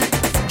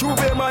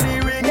 Juve money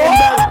ringing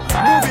bell,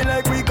 moving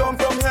like we come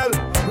from hell.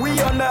 We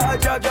under a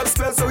jab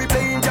spell, so we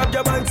playing jab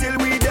until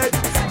we dead.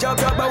 Jab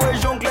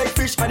always junk like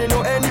fish, and you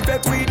know any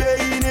effect we dey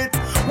in it.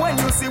 When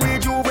you see we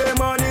Juve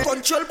money,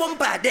 control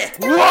bumper there.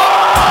 Behind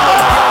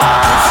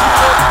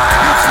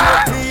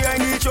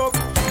the truck,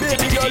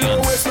 baby girl,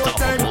 don't waste no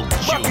time.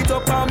 Back it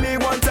up on me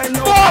one time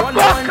now. One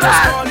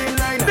just fall in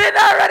line. They're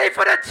not ready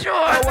for the tune.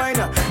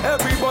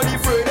 Everybody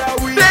afraid that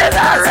we. They're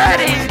not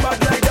ready.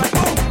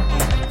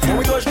 When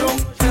we touch down,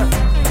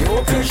 you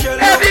open shell.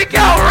 Every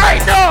girl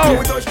right now. When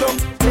we touch down,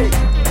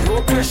 you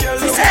open shell.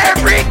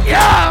 Every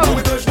girl. When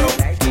we touch down,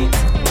 you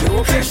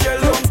open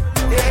shell.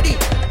 Ready?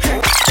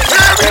 Here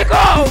we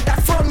go.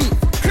 That for me.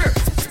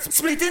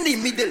 Split in the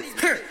middle.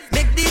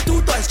 Make the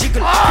two toys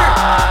jiggle.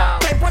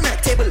 Type on a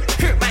table.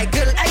 My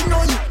girl, I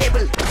know you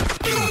able.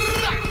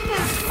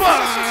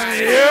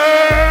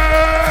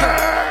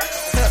 Fire!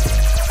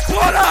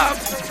 What up?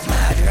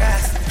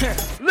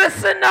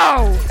 Listen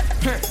now.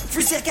 This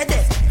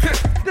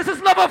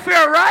is Love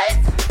Affair, right?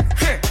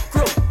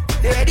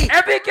 Ready?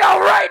 Every girl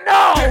right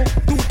now.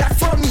 Do that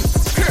for me.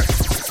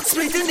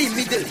 Split in the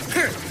middle.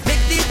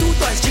 Make the two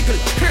toys jiggle.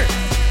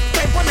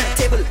 Type on a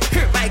table.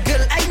 My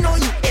girl, I know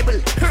you able.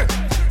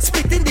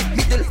 Split in the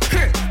middle.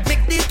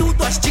 Make the two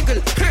toys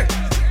jiggle.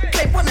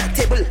 Type on a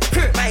table.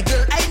 My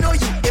girl, I know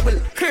you able.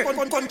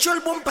 Control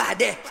bumper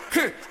there.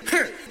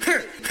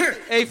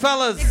 Hey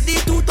fellas,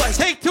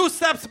 take 2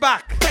 steps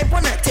back Type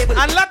on a table.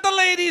 and let the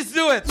ladies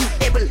do it.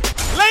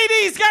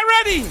 Ladies, get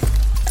ready.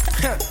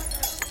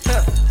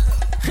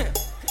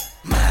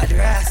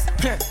 Madras.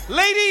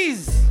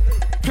 Ladies,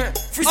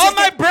 all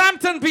my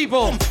Brampton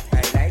people,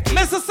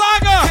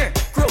 Mississauga,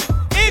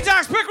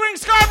 Ajax, Pickering,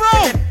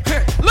 Scarborough,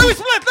 Louis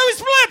Split.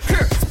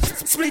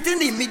 Split in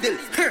the middle.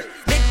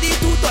 Make the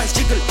two toys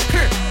jiggle.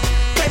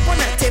 Type on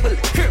a table.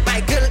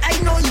 My girl, I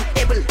know you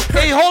able.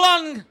 Hey, hold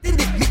on. In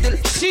the middle.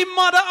 She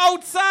mother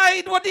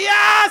outside. What the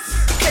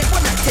ass? Type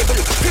on a table.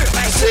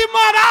 She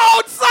mother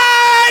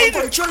outside.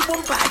 Control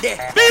bumper there.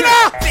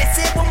 Bina.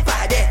 Pese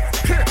bumper there.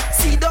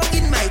 Sit down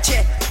in my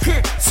chair.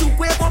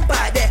 Suwe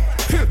bumper there.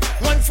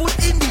 1 foot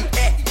in the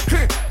air.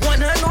 1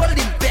 hand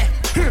holding back.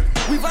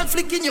 With 1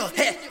 flick in your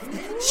hair.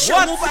 Show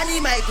What? move on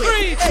in my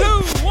 3,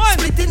 2, 1.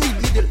 Split in the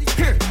middle.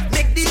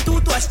 Make the two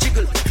toys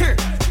jiggle.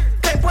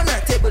 Type on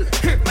a table.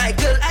 My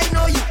girl, I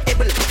know you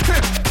able.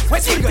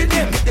 What's in the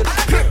middle?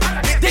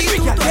 They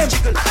two toys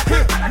jiggle.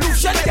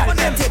 Type on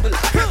a table. My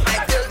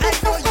girl, I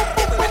know you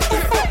able.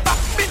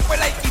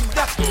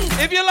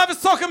 If you love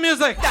soca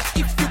music,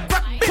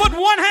 put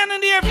 1 hand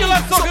in the air if you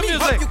love soca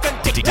music.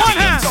 1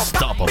 hand.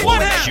 Unstoppable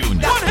 1 hand.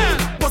 Junior. 1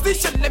 hand.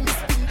 Position, let me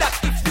spin that.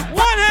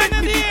 1 hand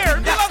in the air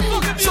if you love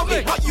soca Show me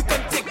music. how you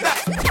can take that.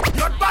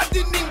 Not bad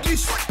in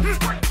English,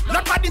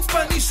 not bad in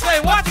Spanish. Say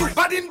what? You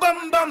bad in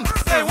bum bum.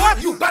 Say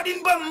what? You bad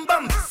in bum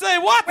bum. Say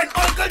what? When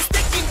all girls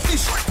take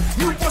English,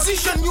 new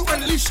position you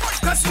unleash.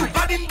 Cause you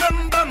bad in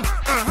bum bum.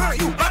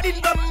 You bad in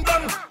bum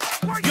bum.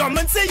 Your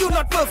man say you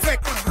not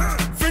perfect.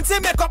 Friends say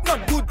makeup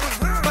not good.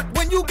 But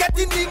when you get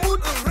in the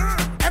mood,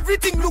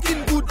 everything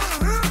looking good.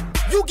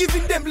 You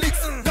giving them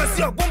licks, cause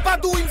your bumper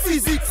doing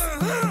physics.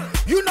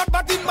 You not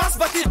bad in mass,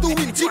 but it's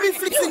doing Jimmy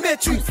flicks in the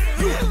tree.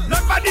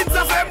 Not bad in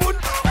Safari Moon.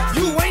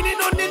 You whining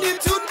on the new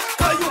tune,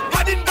 cause you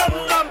bad in bum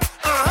bum.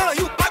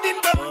 You bad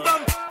in bum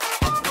bum.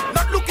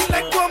 Not looking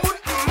like Guamun.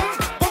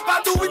 Bumper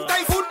doing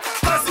typhoon,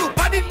 cause you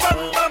bad in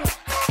bum bum.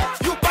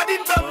 You bad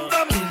in bum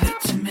bum. Give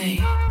it to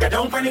me. Get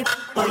down on it,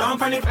 pull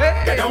on it.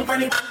 Get down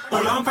on it,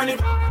 pull on it.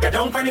 Get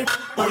down on it,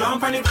 pull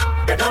on it.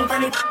 Get down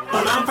on it,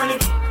 pull on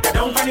it. Get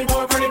down on it, pull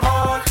on it.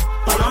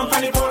 Pull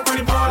on it, pull on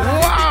it.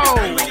 Wow.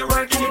 When you're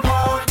working it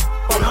hard.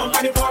 Pull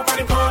on it, pull on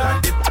it.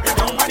 Get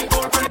down on it,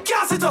 pull on it.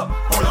 Gas it up.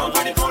 Pull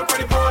on it, pull on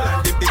it.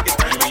 Dip, dip, dip.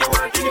 When you're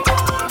working it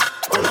hard.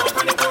 Pull on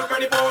it, pull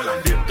on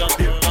it. Dip, dip,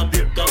 dip, dip,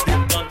 dip,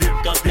 dip, dip,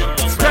 dip,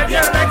 dip. Spread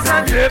your legs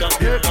and dip,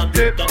 dip,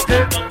 dip,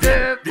 dip,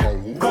 dip.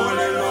 Roll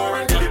it low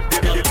and dip,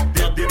 dip, dip,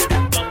 dip, dip,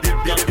 dip,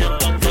 dip,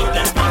 dip, dip.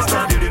 That's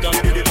faster. Dip, dip, dip,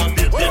 dip, dip,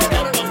 dip.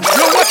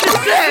 Yo, what you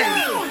say?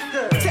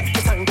 Take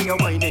your time when you're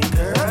whining,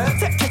 girl.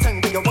 Take your time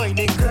when you're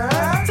whining, girl.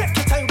 Take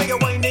your time when you're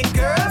whining,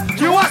 girl.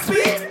 You want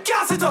speed?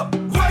 Gas it up.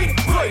 Right,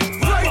 right,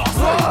 right,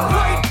 right,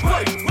 right,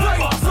 right,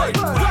 right, right,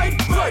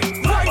 right,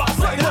 right,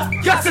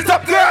 right. Gas it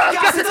up, girl.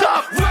 Gas it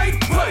up. Right,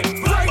 right,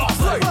 right,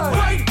 right,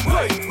 right,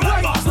 right,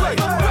 right, right,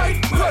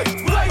 right,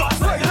 right,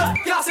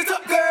 right. Gas it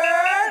up,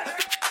 girl.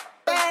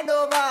 Bend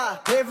over,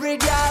 every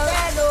girl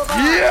bend over.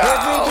 Yeah.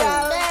 Every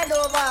girl bend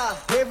over.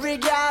 Every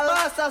girl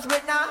lost us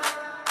with now.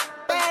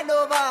 Bend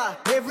over,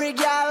 every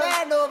girl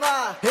bend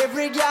over.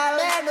 Every girl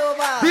bend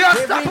over. The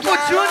Unstoppable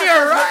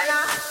Junior, right?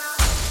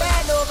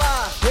 Bend over,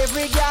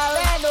 every girl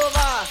bend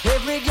over.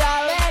 Every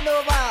girl bend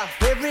over.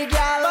 Every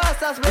girl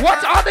lost us with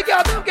Watch all the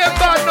girls them get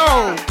bad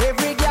now.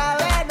 Every girl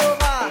bend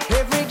over.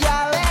 Every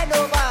girl bend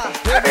over.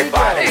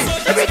 Everybody,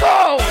 here we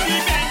go.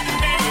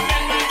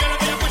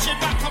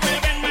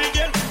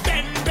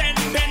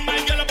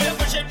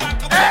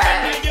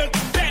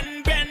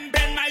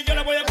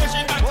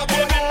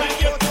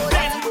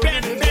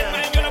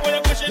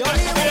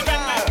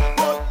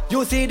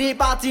 You see the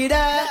party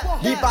there,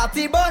 the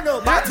party bono,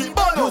 party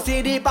bono. You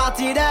see the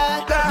party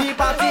there, the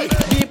party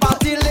lit, the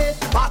party lit,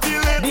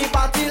 the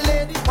party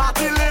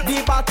lit,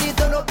 the party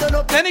turn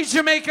up. Any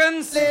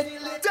Jamaicans?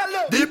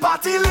 The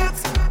party lit.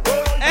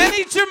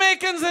 Any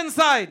Jamaicans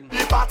inside?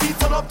 The party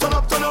turn up.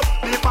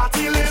 The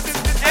party lit.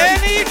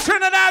 Any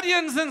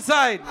Trinidadians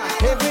inside?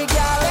 Every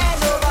girl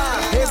and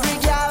over, every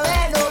girl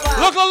and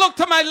over. Look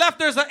to my left,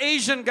 there's an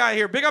Asian guy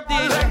here. Big up the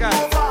Asian guy.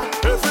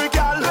 Every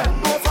girl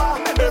and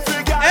over,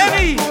 every girl.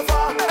 Any?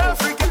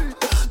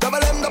 Double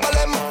M.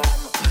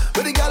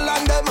 With the girl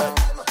and them.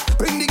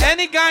 Bring the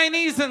Any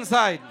Guyanese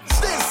inside?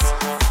 this.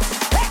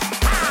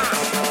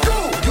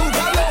 You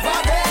girl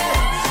over there.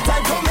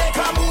 Time to make a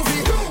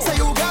movie. Say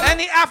you girl.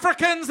 Any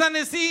Africans and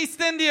the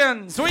East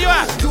Indians? Where you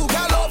at? You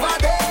girl over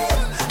there.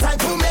 Time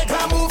to make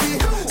a movie.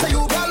 Say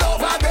you girl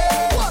over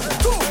there. 1,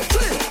 2,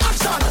 3,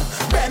 action.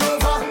 Bend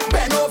over.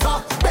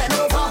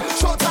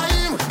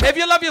 Showtime. If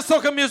you love your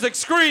soca music,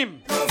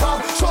 scream.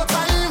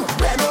 Showtime.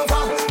 Bend over.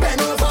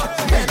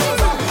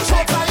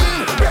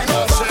 Showtime. Bend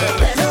over.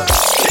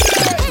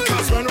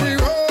 Cause when we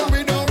roll, we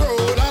don't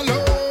roll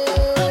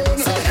alone.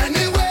 So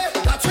anyway,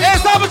 that's Hey,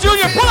 Saba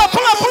Junior, pull up.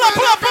 Pull up.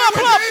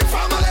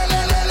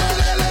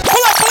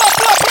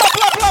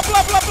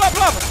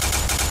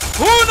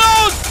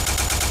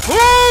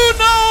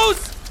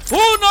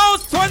 Who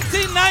knows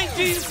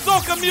 2019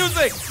 soca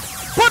music?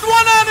 Put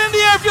one hand in the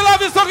air if you love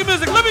your soca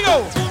music. Let me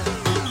go.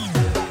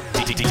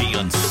 The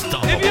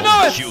Unstoppable If you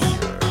know it. Junior.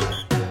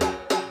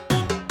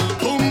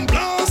 boom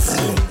blast.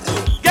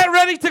 Get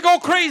ready to go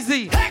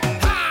crazy.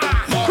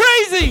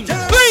 Crazy. 3, 2,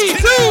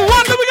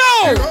 1, here we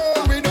go.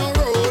 We don't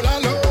roll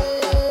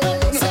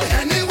alone. So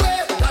anyway,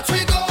 that we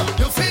go,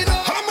 you feel no.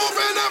 I'm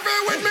moving every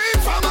with me,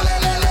 family.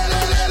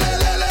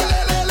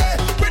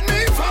 With me,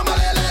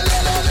 family.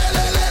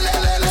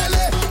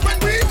 When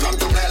we come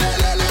to play,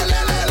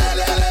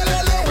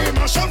 we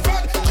mash up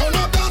front, turn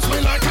up, dance me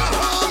like a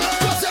hammer.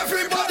 'Cause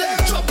everybody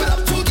jump it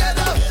up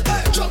together,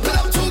 mash it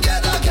up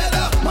together,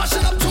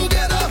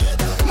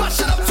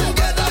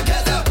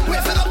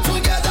 wave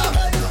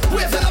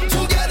it up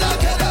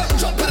together,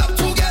 jump it up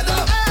together.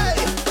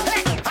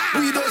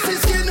 We don't see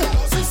skin,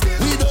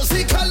 we don't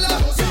see color,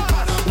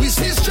 we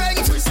see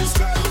strength,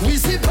 we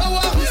see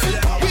power,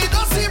 we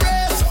don't see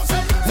race,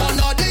 one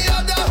or the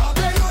other.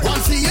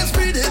 One see is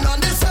breathing on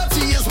this earth,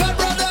 he is my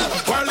brother.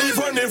 Well,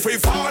 even if we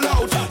fall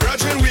out,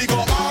 brethren, we go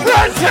all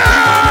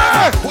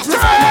out. What's the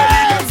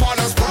family, them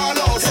fathers sprawl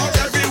out, so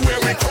everywhere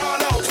we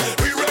crawl out,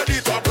 we ready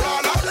to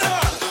brawl out.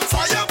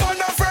 Fire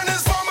burn a friend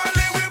is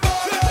family, we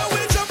ball out, we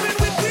jumping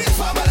with we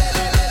family,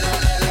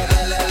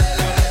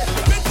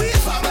 with we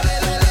family.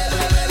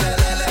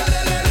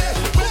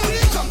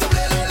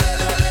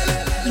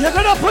 You're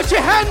gonna put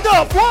your hand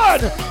up. 1,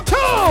 2,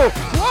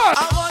 1.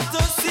 I want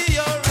to see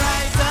your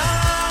right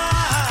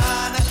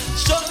hand.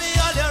 Show me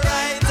all your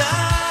right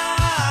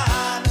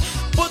hand.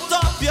 Put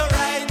up your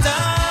right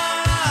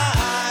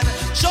hand.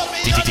 Show me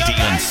all your The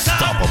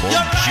Unstoppable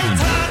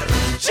Junior.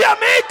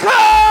 Jamaica!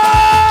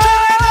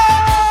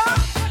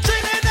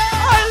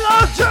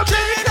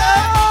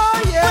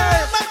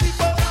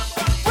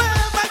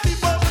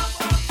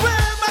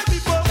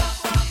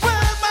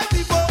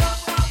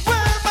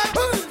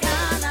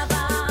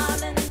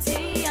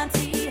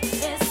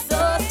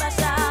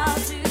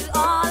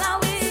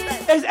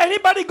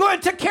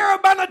 going to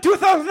Caravana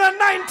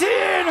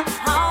 2019?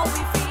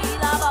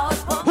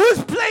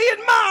 Who's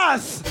playing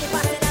Mass?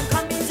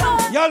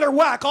 Y'all are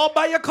whack. I'll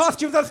buy your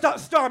costumes and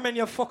start storming,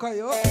 you fucker,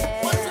 yo.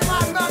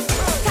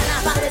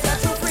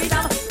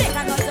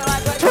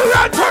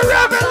 Toronto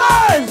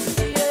Revelers!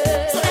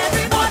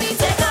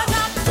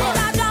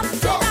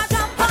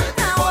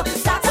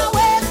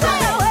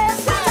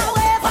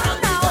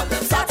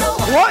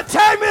 What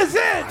time is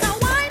it?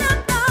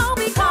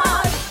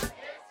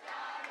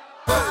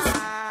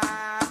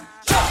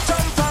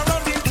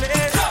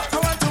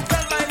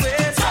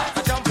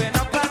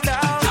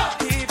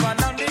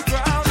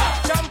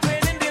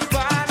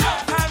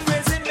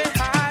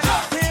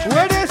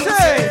 Where they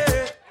say?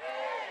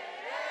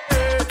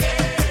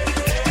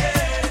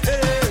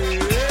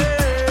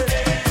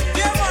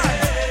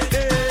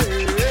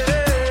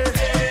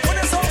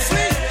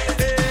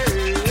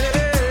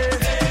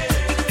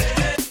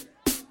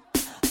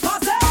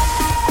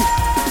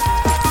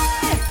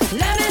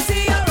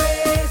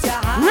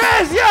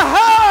 Raise your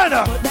hand!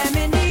 Put them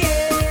in the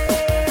air.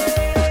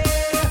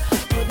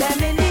 Put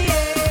them in the air.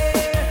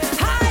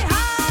 High,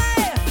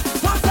 high.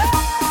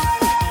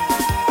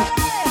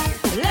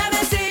 Let me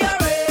see you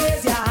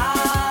raise your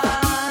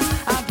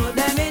hands and put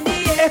them in the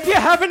air. If you're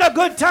having a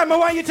good time, I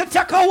want you to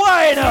take a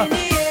wine.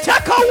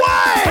 Take a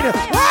wine! 1,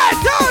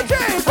 2,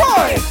 3,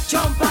 4!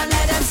 Jump and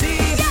let them see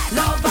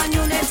love and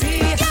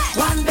unity.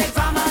 One big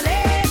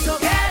family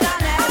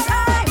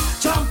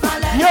togetherness. Jump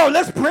and let Yo,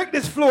 let's break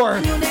this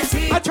floor.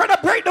 I'm trying to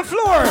break the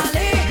floor.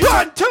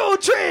 1, 2,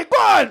 3, go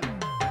on.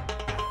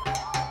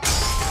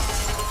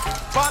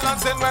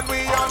 Balancing when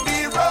we on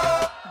the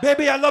road.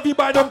 Baby, I love you,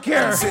 but I don't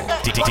care.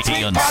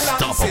 The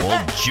Unstoppable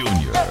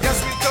Junior.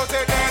 Yes, we go to the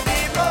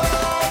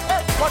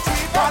road. But we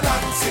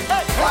balancing.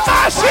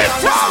 Mash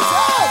it up!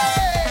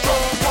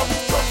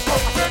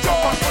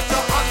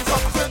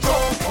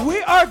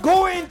 We are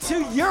going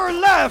to your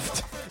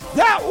left.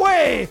 That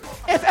way.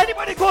 If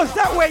anybody goes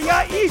that way,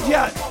 you're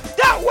idiot.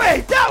 That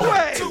way, that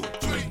way. 1, 2,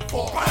 3,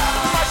 4.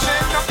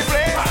 Mashing up the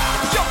place.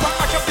 Jump and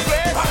mash up the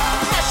place.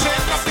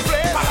 Mashing up the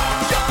place.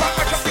 Jump and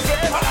mash up the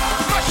place.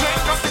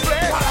 Mashing up the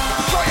place.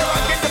 Throw your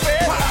hand in the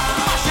face.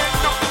 Mashing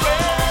up the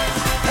place.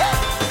 Hey.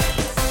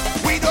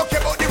 We don't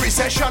care about the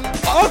recession.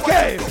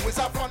 Okay.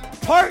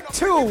 Part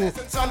 2.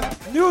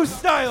 New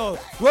style.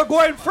 We're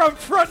going from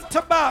front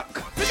to back.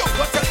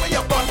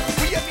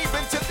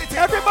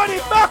 Everybody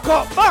back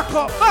up, back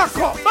up, back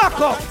up, back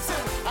up.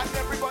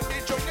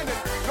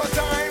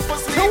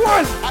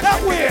 Towards that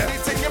way.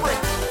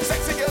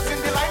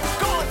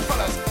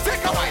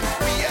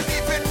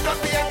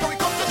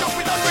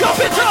 Jump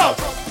it up.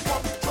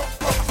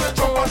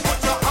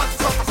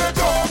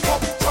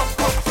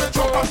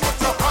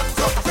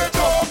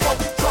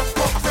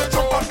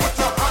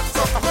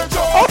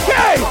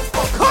 Okay,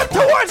 come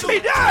towards me,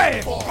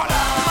 die.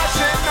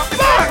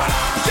 Back.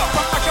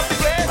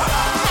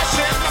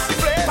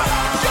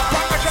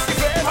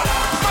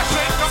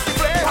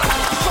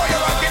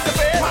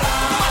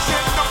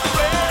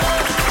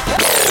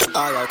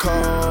 I got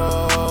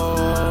cold.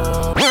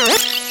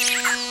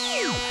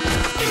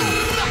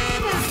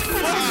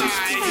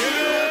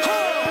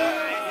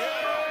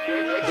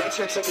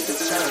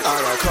 I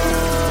got cold.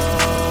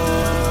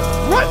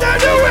 What they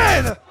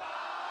doing?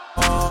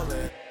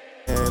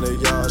 And the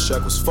young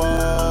shekels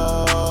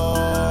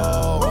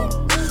fall.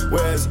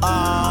 Where's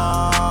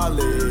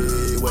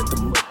Ollie with the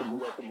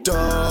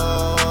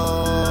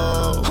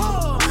dough?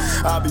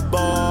 I be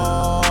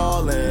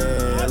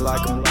ballin'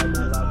 like a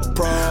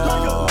pro.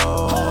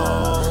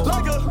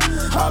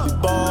 I be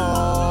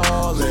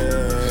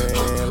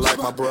ballin' like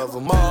my brother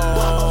Mo.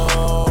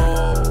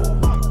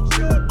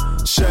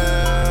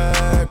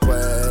 Shaq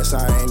West,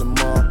 I ain't the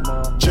Mo.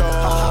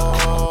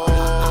 Joe.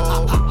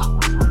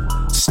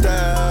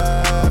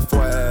 Steph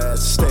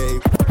West, stay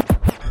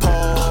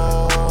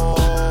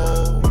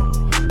Paul.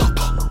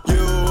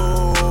 You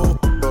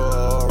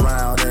go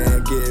around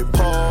and get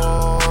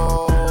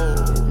Paul.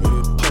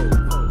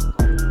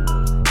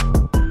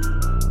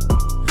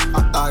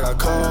 I got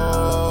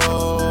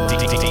cold. The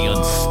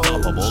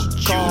Unstoppable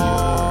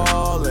Junior.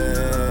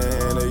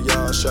 Callin', the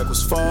young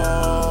shekels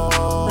fall.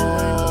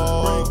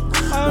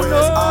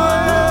 Where's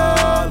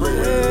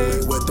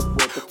Ollie with the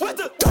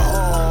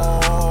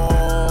dog?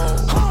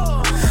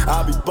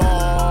 I be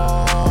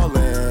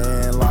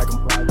ballin' like a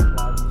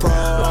pro.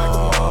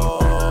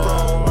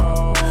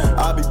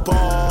 I be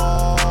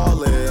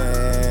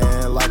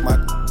ballin' like my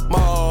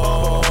Mo.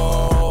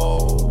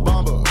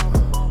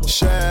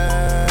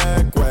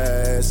 Shaq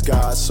West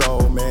got so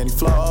many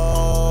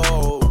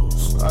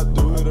flows. I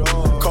do it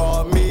all.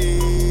 Call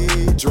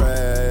me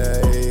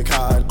Drake.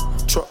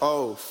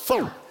 Oh,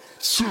 phone.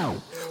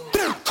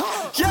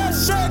 Yeah,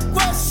 Shaq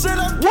West in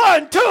a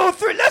 1, 2,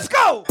 3, let's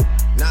go.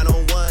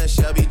 901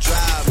 Shelby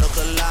Drive, look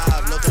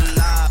alive, look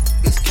alive.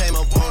 Bitch came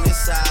up on this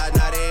side,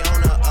 now they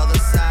on the other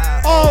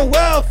side. Oh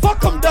well,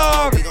 fuck 'em,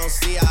 dog. We gon'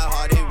 see how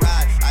hard they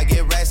ride. I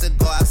get racks to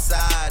go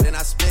outside, and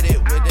I split it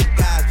with the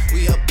guys.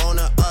 We up on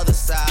the other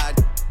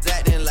side,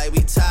 acting like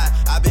we tied.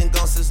 I been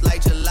gone since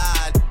like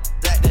July,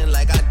 acting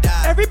like I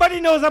died. Everybody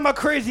knows knows I'm a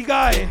crazy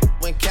guy.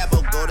 When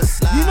Capo go to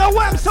slide. You know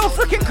why I'm so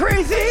freaking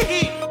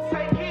crazy?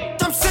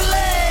 I'm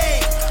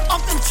silly.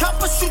 Off them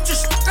choppers, shoot your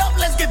shit up,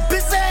 let's get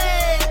busy.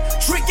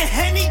 Drinking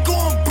Henny,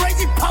 going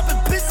crazy, popping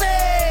busy.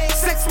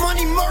 Sex,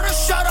 money, murder,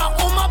 shout out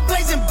all my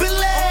blazing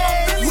Billy.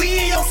 We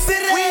in your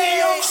city.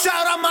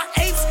 Shout out my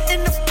apes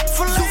in the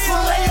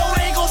filet. Yo,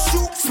 they gon'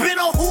 shoot. Spin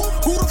on who?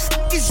 Who the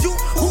f is you?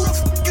 Who the f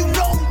you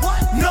know?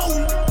 What? No.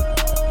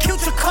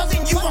 Killed your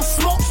cousin, you gon'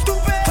 smoke,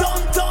 stupid.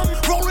 Dumb,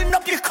 rolling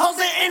up your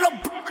cousin in a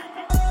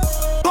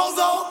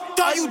bozo.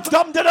 Are you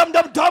dumb? I'm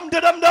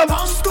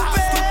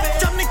stupid.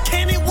 Jump the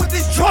cannon with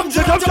this drum.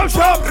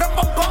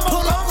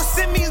 Pull over,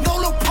 send me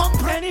Lolo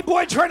pump. Any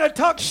boy trying to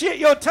talk shit,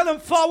 yo, tell him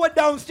forward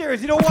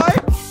downstairs. You know why?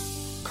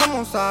 Come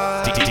on,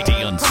 side.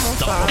 The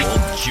Unstoppable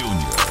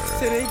Junior.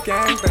 City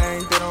gang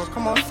bang, they don't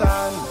come on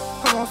side.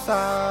 Come on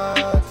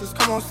side, just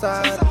come on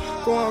side.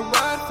 Go and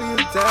ride for your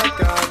dead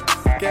God.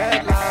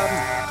 Get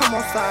loud. Come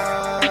on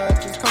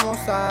side, just come on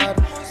side.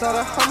 Shout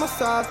out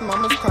homicide,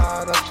 mama's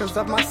proud. That's cause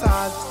of my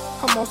side.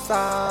 Come on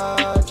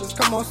side, just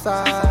come on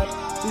side.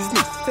 These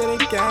niggas city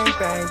gang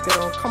bang, they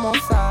don't come on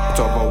side.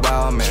 It's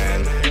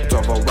overwhelming, it's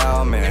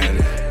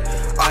overwhelming.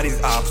 All these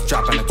ops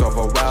dropping, it's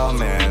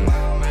overwhelming.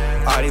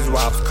 All these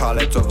wops call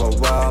it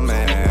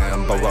overwhelming.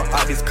 But with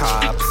all these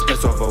cops,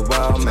 it's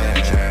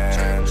overwhelming.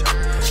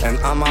 And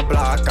on my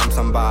block, I'm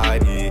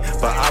somebody.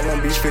 But I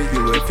won't be for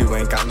you if you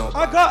ain't got no.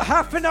 I got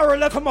half an hour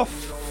left. I'm a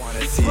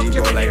wanna see you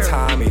go like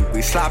Tommy.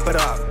 We slap it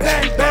up.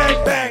 Bang,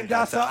 bang, bang.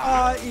 That's a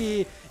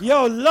R.E.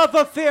 Yo, Love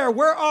Affair.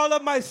 Where all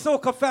of my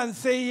soca fans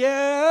say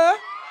yeah?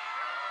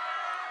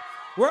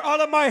 Where all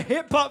of my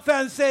hip hop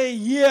fans say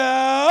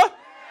yeah?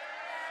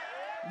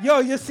 Yo,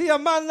 you see a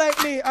man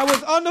like me, I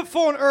was on the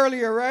phone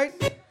earlier, right?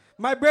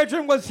 My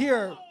brethren was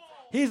here.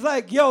 He's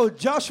like, yo,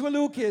 Joshua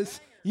Lucas,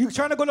 you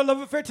trying to go to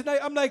Love Affair tonight?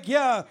 I'm like,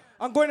 yeah,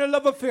 I'm going to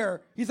Love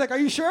Affair. He's like, are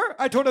you sure?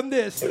 I told him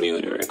this.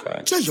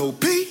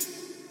 J.O.P.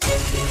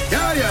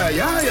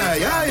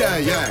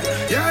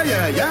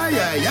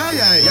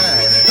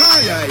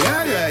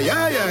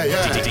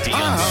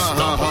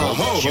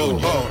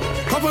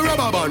 Yeah. Couple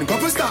rubber band,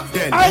 couple stop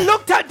then. I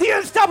looked at the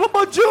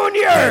Unstoppable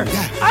Junior.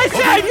 I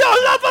said, yo,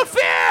 Love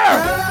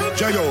Affair.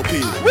 J.O.P.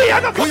 We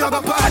are the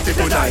party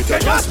tonight.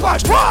 Just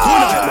watch. Tonight, I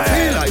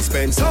feel I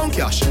spend some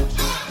cash.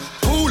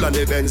 Cool on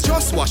the Benz,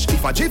 just wash.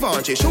 If a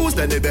Givenchy shoes,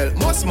 then the belt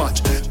must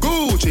match.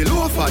 Gucci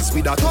loafers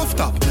with a tough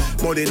top.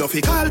 Money no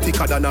fi call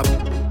thicker than a.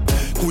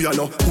 Who you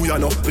know,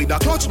 with a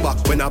clutch back.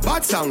 When a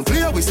bad sound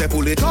clear, we say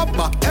pull it up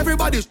back.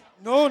 Everybody.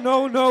 No.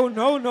 Yeah.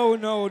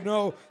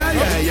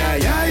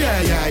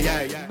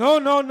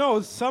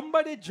 No.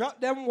 Somebody drop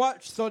them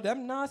watch so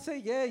them not say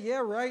yeah,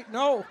 right.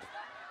 No.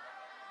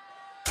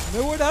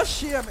 No, that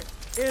shame.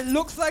 It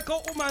looks like a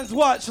woman's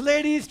watch.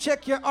 Ladies,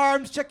 check your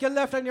arms, check your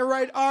left and your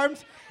right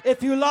arms.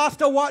 If you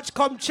lost a watch,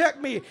 come check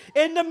me.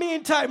 In the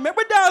meantime,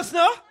 remember dance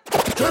now?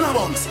 Jenna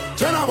bunks, ravers,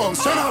 Jenna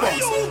bunks,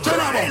 do the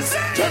dancer,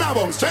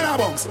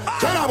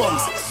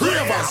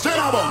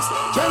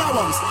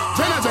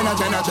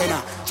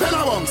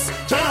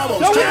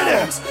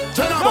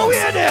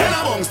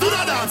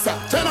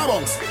 Jenna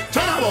bunks,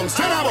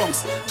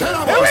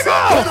 here we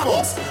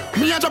go.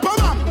 Me a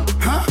Japan,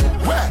 huh?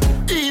 Where?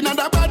 In a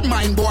bad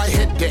mind boy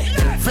head there.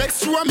 Vex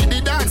through me the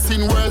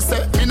dancing world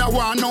say. Me no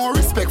want no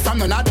respect from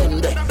none of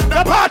them there.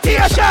 The party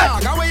a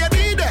shot. How you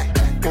do there?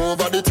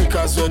 Over the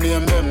tickers you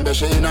name them. They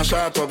she in a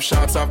shot up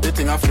shots of the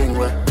thing a fling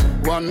where.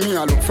 One me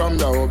a look from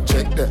the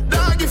object there.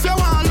 Dog, if you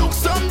want look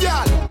some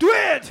girl, do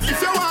it.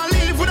 If you want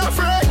live with a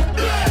friend,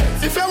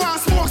 if you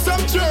want smoke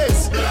some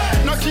trace,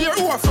 no care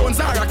who a phones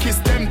are a kiss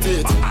them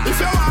teeth. If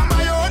you want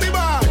my own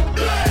bar,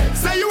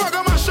 say you are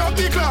gonna mash up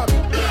the club.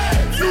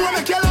 You wanna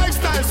make your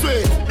lifestyle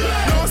sweet.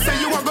 No, say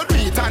you are gonna do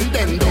it and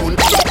then don't.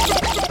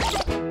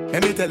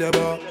 Let me tell you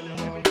about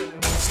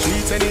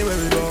streets anywhere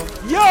we go.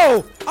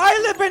 Yo, I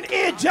live in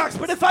Ajax,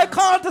 but if I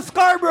call to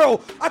Scarborough,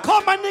 I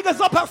call my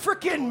niggas up at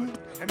freaking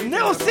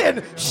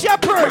Nelson,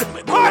 Shepherd,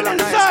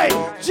 Harlenside,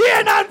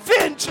 Jane and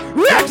Finch,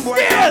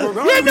 Rexdale.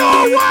 You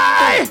know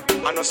why?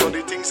 I know so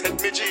the things hit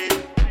me G.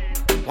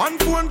 One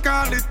phone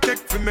call it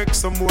take to make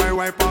some boy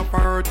wipe up her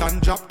hurt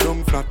and drop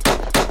down flat.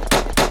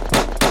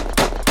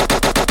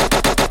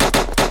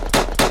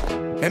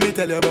 Let me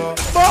tell you about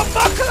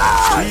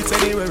streets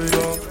anywhere we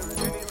go.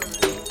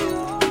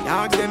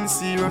 Dog them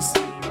serious,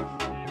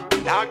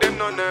 dog them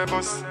not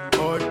nervous.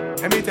 Boy,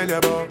 let me tell you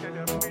about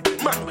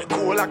man we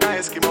cool like a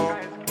Eskimo.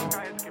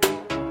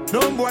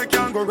 No boy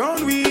can't go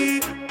round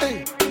we.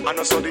 Hey, I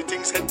know so the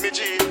things hit me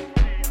G.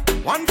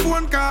 One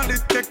phone call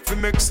it take to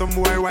make some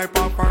boy wipe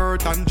up her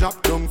hurt and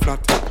drop down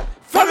flat.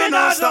 For me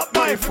not stop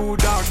my food,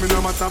 dog. Me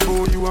no matter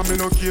about you and me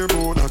no care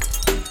about that.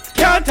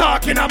 Can't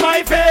talk in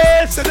my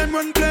face. Say them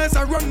run place,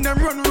 I run them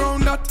run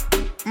round that.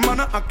 Man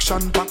a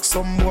action back,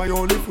 some boy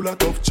only full of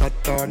tough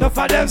chatter. Enough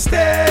of them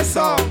stairs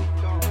so.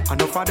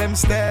 Enough of them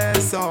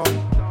stairs so.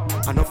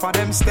 Enough of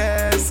them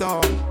stairs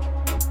so.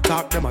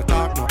 Talk them a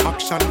talk, no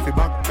action fi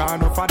back.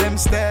 Enough of them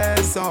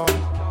stairs so.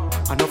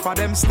 Enough of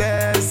them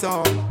stairs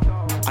so.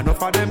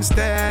 Enough of them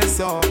stairs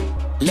so.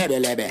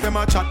 Lebe. Them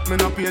a chat, me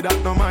no pay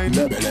that no mind.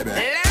 Lebe.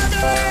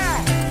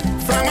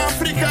 From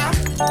Africa,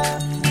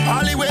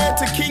 all the way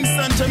to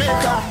Kingston,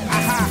 Jamaica.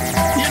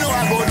 You know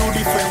I go do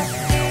different.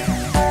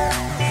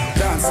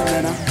 Dancing,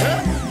 man.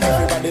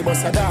 Everybody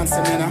bust a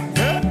dancing, man.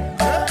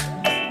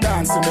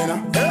 Dancing, man.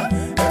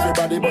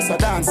 Everybody bust a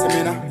dancing,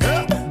 man.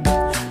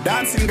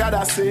 Dancing, God,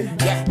 I say.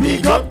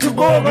 Big up to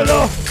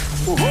Bogolo.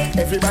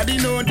 Everybody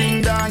know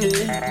ding dong,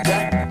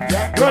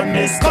 yeah. Run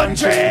this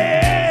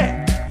country.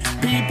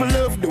 People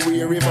love the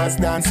way rivers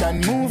dance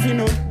and move, you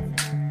know.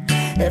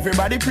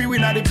 Everybody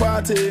pre-win at the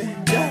party,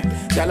 yeah.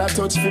 Y'all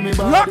touch for me,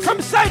 body. Rock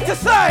from side to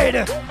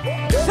side.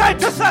 Side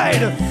to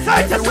side.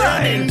 Side to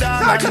side.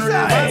 Side to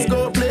side.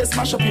 Go play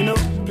smash up, you know.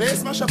 Play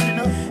smash up, you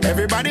know.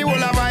 Everybody will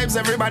have vibes,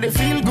 everybody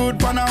feel good,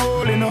 pan a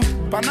hole, you know.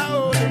 Pan a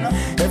hole, you know.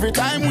 Every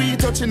time we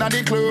touching at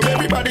the club,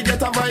 everybody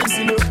get a vibes,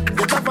 you know.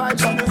 Get a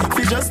vibes, you know.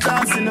 Fi just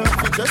dance, you know.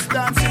 Fi just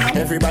dance, you know.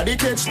 Everybody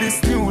catch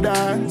this new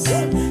dance.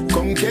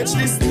 Come catch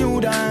this new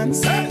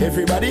dance.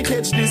 Everybody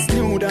catch this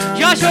new dance.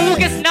 Joshua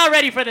Lucas not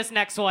ready for this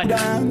next one.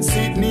 Dance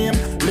it name.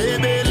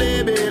 Lebe.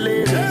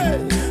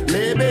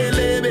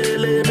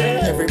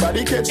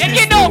 Everybody catch and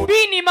this. You know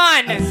Beanie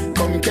Man.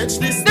 Come catch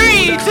this.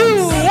 3,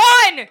 2,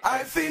 1.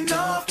 I've seen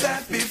enough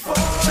dance before,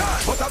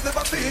 but I've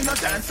never seen a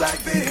dance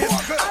like this.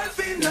 I've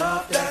seen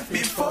enough dance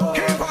before.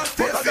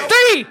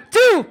 3,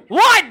 2,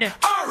 1.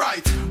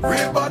 Alright,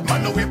 real bad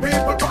man, we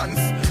people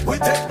pants. We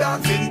take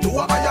dancing to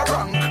a higher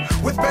rank.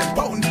 With Ben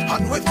Pound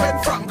and with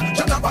Ben Frank.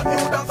 Janaba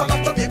new dance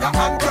and Jamaica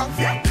and Bronx.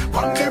 Yeah,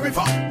 on the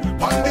river,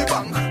 on the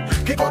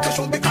bank. Kick out the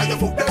shoes because you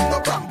put them no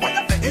cramp. When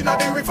you say in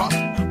the river, on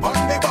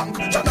the bank.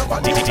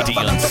 Janaba new dance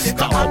and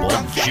Jamaica and Bronx.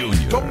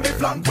 Down the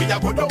flank, we a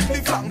go down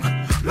the flank.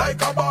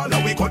 Like a baller,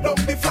 we go down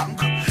the flank.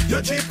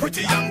 You're cheap,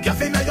 pretty young,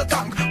 gas in your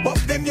tank. But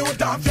the new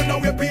dance, you know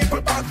where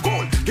people pass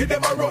cool. Give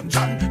them a run,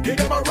 John, give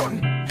them a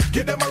run.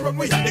 Give them a run,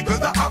 we and the girls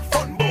that have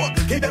fun, boy.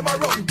 Give them a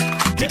run.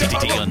 Give them a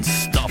run.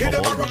 Give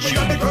them a run, we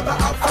and the girls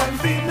that have fun. I've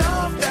seen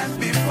enough dance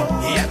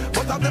before, yeah,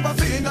 but I've never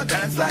seen a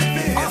dance like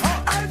this.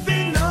 I've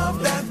seen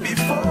enough dance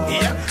before,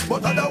 yeah,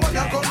 but I don't want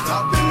to come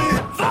top the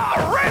list.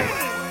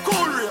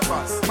 Cool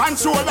ravers, man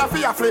shoulder for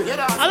your flip.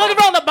 I'm looking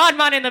for the bad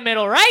man in the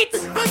middle, right?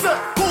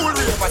 Cool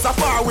ravers, a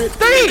far away.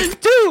 3,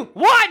 2,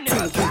 1.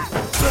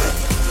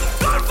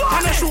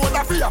 And a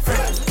shoulder for your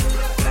flip.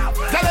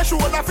 Tell a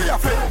shoulder for your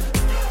flip.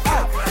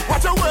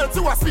 Watch your words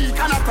to a speak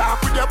and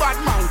attack with your bad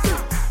man.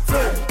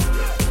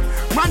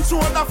 Man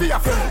shoulder for your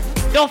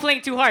flip. Don't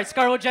fling too hard.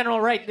 Scarro General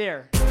right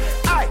there.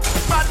 Aye,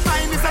 bad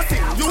mind is a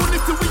thing.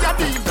 Unity we a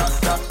deal.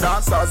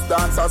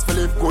 Dancers feel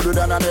it gooder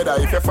than another.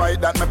 If you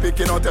fight that, me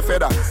picking out a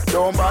feather.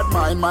 Don't bad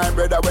mind my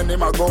brother when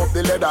him a go up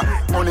the ladder.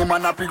 Money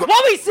man a pick up.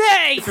 What we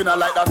say? If you not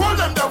like that, hold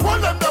them there,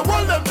 hold them there,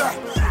 hold them there.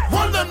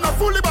 Hold them there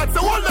fully, but say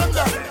hold them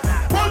there.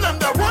 Hold them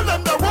there, hold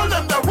them there, hold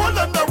them there, hold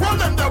them there, hold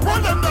them there,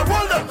 hold them there,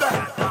 hold them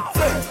there.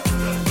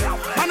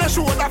 And a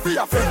shoulder for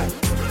your friend.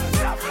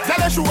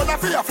 Tell a shoulder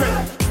for your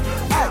friend.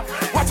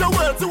 Watch your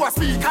words to a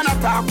speak and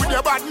attack with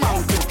your bad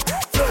mouth.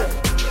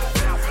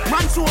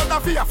 Man shoulder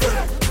for your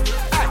friend.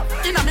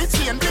 In a me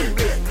chain bling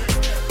bling.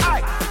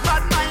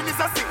 Bad mind is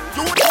a thing.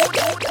 You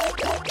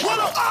hold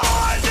up.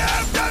 Oh,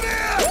 them come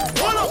here.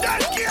 Hold up.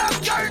 That can't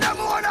carry them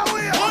on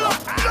away. Hold up.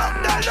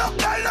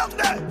 Look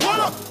there.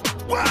 Hold up.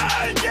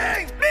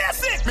 Winding.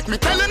 Basic. Me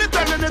telling it.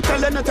 Me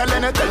telling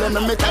it.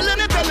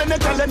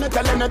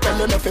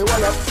 If you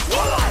hold up.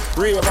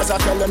 Ravers are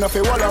telling if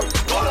you hold up.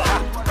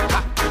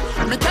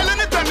 Me telling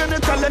it. Me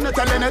telling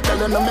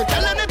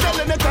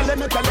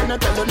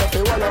if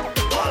you hold up.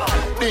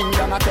 Ding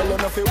dong, I tell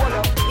them if you hold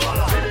up.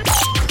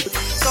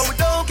 So we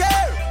don't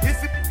care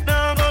if it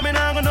now go, me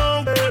now go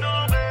no.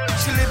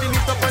 She living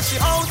it up and she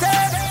out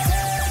there,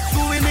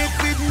 doing it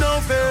with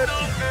no fear.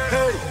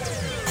 Hey,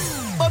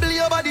 bubble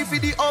your body for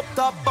the up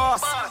top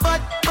boss.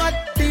 Bad,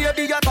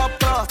 baby, you top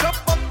class.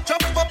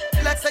 Chop up,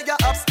 let's say you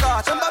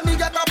upstart. Remember me, you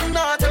top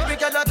notch, every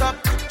girl you top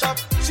chop.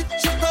 She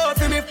go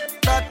for me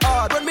that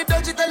hard. When me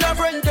touch it, tell your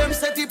friend them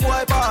set the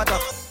boy part.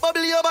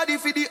 Bubble your body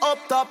for the up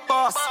top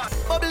boss.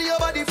 Bubble your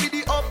body for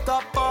the up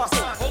top boss.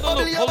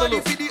 Bubble your body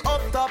for the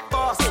up top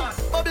boss.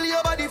 Bubble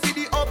your body for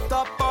the up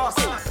top boss.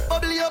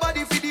 Bubble your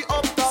body for the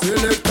up top.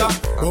 Selector,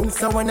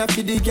 bounce and wanna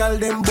feed the girl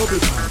them bubble.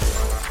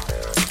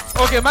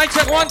 Okay, mic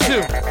check 1,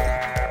 2.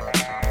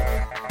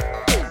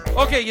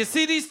 Okay, you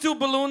see these 2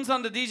 balloons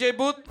on the DJ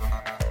booth?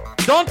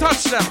 Don't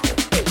touch them.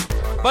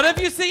 But if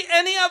you see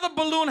any other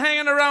balloon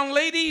hanging around,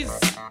 ladies,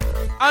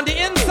 on the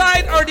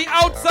inside or the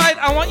outside,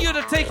 I want you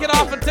to take it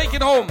off and take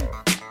it home.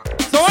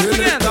 So once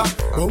again,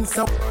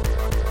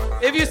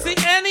 if you see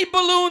any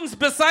balloons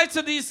besides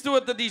these 2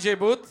 at the DJ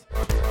booth,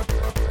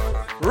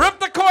 rip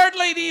the cord,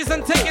 ladies,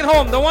 and take it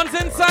home. The ones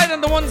inside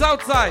and the ones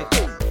outside.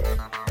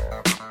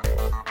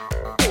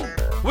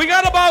 We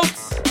got about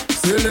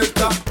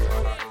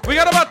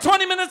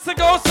 20 minutes to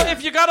go, so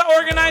if you gotta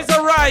organize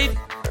a ride,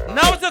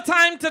 now's the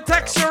time to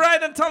text your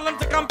ride and tell them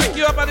to come pick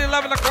you up at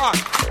 11 o'clock.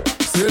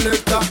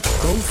 Selector,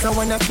 bounce and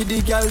wanna feed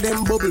the girl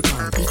them bubble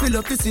pan. If you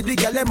love to see the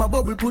girl them a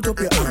bubble, put up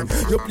your arm.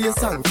 You play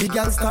song, the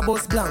girl star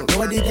bus blank.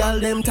 Now the girl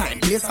them time,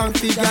 play song,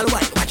 the girl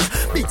white.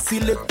 Watch, Big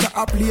selector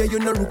a play, you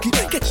no rookie.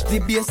 Catch the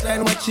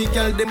baseline, watch the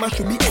girl, them a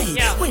should be.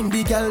 Yeah. When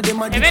the girl,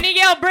 them a If any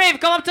girl brave,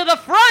 come up to the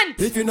front.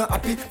 If you not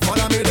happy,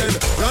 follow me then.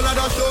 Y'all are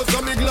the show,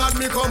 so me glad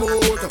me come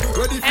out.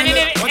 Ready for And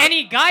if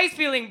any guys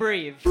feeling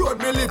brave. Road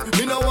me lip,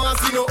 me no want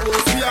see no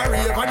host. We are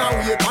rave and a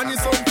wait, and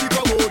it's something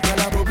come out.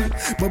 Gyal a bubble,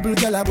 bubble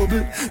gyal a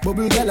bubble,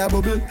 bubble gyal a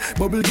bubble,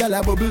 bubble gyal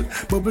a bubble,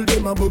 bubble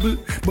dem a bubble,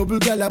 bubble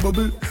gyal a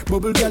bubble,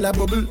 bubble gyal a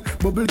bubble,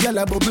 bubble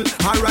gyal a bubble.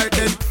 Alright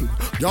then,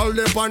 y'all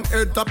lip on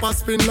head top a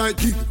spin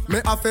like it. Me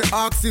have to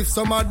ask if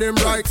some of them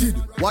right it.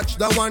 Watch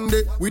the one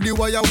day with the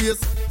wire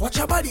waist. Watch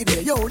your body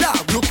there, yo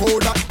dog. Look how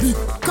that big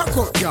cock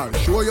up, y'all.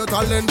 Show your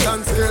talent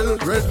and skill.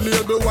 Red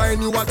label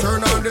wine, you a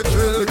turn on the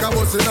trail. Like a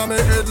bus in my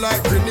head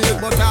like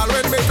grenade, but all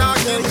when me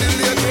talking,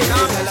 delay me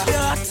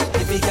now.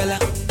 Every gala,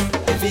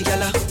 every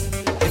gala,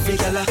 every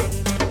gala,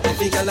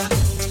 every gala,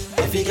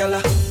 every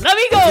gala. Let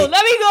me go,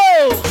 let me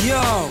go.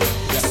 Yo,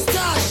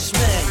 stash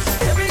man.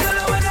 Every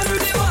gala when I do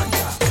the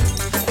mantra.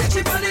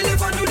 Chip on the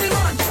lip and do the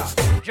mantra.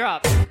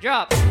 Drop,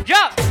 drop,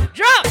 drop,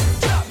 drop.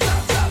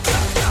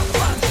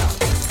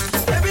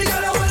 Every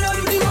gala when I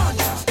do the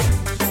mantra.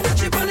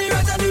 Chip on the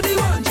right and do the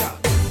mantra.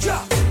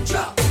 Drop,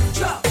 drop,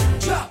 drop,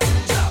 drop,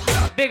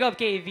 drop. Big up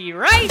KV,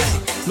 right?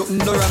 Nothing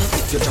no wrong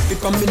if you drop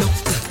it on me now.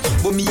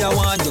 But me I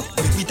want you,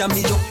 with a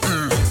me yo.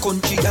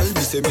 Country girl,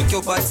 me say make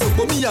your bad so.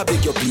 But me I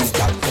beg you please,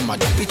 girl, come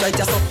and drop it right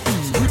just up.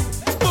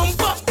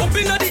 Bump up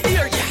inna the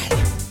ear, yeah.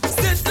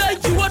 Set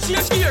like you watch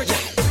your gear, yeah.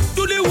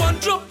 Do the one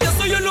drop, yeah,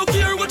 so you look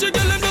here. What you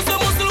girl and do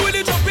some muscle with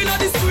the drop inna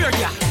the square,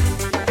 yeah.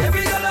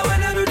 Every girl I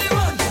wanna do the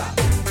one drop.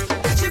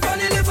 Chip on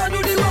the left and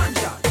do the one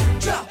drop.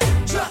 Drop,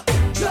 drop,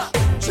 drop,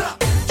 drop,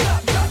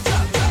 drop, drop,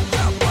 drop,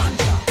 drop, one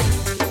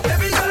drop.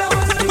 Every girl I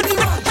wanna do the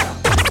one drop.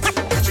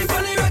 Chip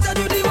on the right and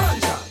do the one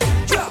drop.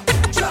 Drop,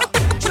 drop,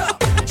 drop,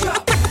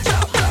 drop,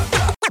 drop,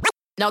 drop.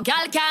 No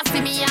girl can't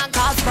see me and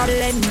cause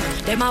problem.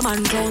 Them a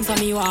man clown so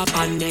me walk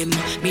on them.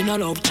 Me no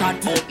love chat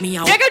but me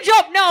a Take a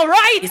jump now,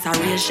 right? It's a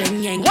real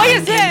sheng yang. What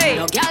you say?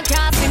 No girl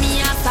can't see me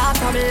and start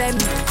problem.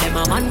 Them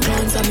a man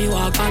clown so me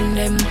walk on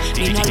them.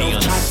 Me no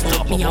love chat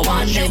but me a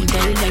want them.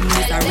 Tell them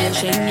it's a real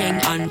sheng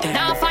yang anthem.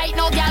 Now fight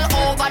no girl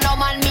over no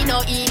man, me no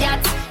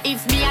idiot.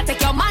 If me a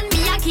take your man,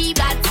 me a keep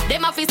that.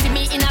 Them a fi see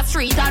me in a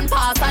street and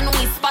pass and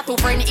whisper to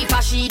friend if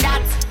a she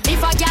that.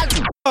 If a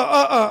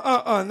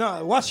girl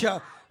no, watch ya.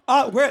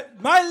 Where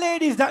my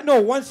ladies that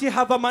know once you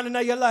have a man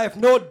in your life,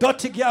 no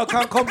dirty girl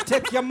can come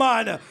take your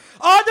man.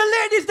 All the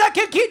ladies that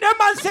can keep their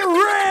man say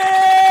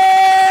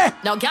Ray.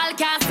 no girl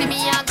can't see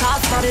me and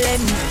cause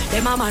problem.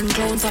 Them a man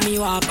clown so me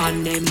walk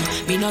on them.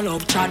 Me no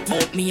love chat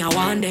but me a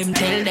want them.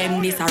 Tell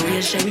them this a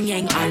real sheng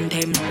yang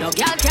anthem. no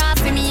girl can't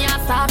see me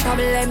and start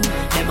problem.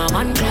 Them a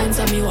man clown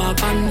so me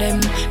walk on them.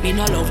 Me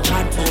no love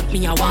chat but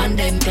me a want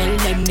them. Tell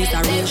them this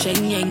a real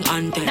sheng yang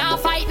anthem. Now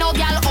fight no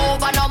girl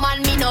over no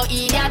man, me no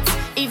idiot.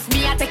 If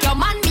me a take your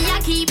man, me a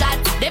keep that.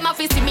 Them a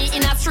fi see me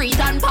in a street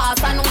and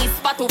pass and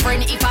whisper to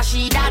friend if a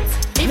she that.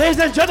 Ladies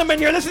and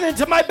gentlemen, you're listening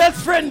to my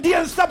best friend, The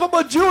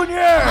Unstoppable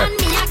Junior.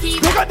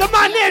 Look at the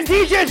man named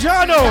DJ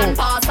Jono.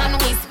 Pass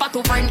and whisper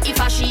to friend if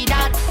a she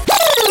that.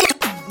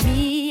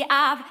 We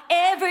have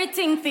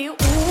everything for you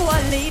all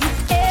him.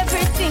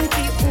 Everything for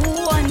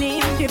you on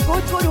him. The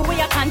good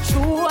way I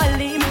control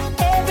him.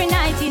 Every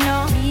night, you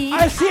know.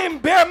 I see him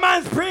bare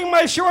man spring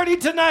my shorty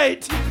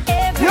tonight.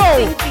 Everything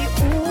Yo, for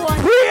you on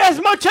pray as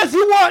much as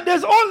you want.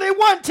 There's only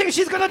one thing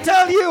she's gonna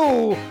tell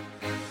you.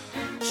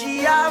 She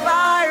have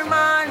her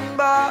man,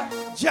 but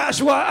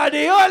Joshua are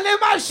the only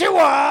man she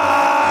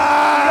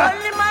want.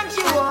 only man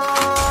she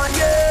want,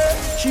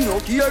 yeah. She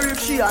don't care if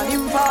she and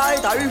him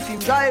fight or if him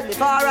drive the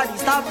car at the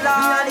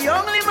stoplight. The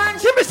only man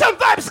she Give me some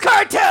vibes,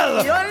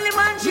 Cartel. The only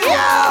man she Yo.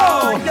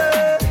 want,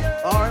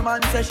 yeah. Our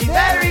man says she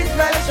very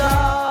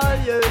special,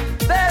 yeah.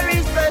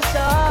 Very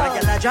special.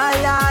 Like a dry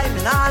line,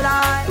 and all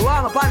lie. So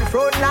I'm up on the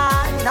front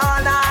line,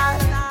 all night.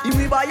 If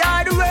we buy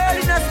her the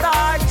world in a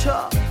starch,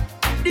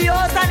 the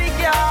house and the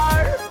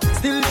car.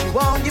 Still she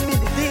won't give me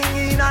the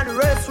thing in the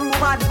restroom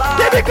and the bar.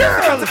 Baby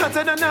girl.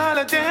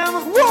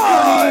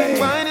 Why?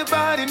 Wine your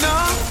body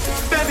now,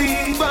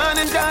 baby, wine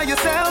and die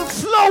yourself.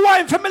 Slow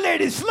wine for my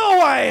ladies, slow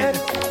wine.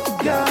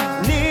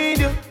 Yeah, need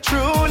you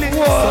truly.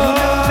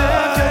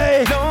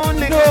 Why?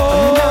 Lonely. No.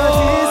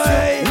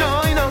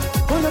 No, you know,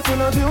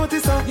 full of beauty,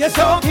 so yes,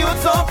 so cute,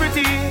 so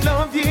pretty.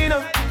 Love you,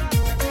 know.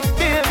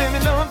 Baby, me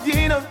love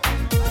you, know.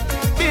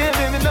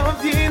 Baby, me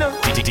love you, know.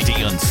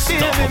 The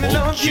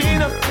Unstoppable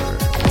Junior.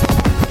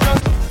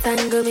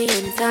 Tangle me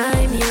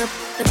inside me up.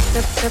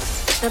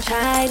 Up,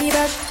 tidy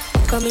brush.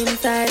 Come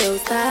inside,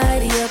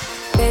 outside up.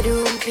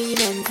 Bedroom clean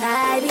and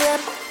tidy up.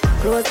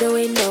 Close the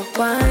window,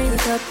 wind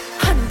it up.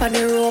 Hand on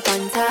the rope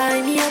and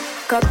tie me up.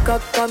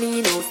 Come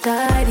in,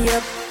 outside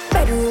up.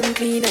 Bedroom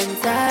clean and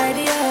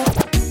tidy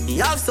up. Me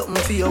have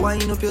something for you,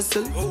 wind up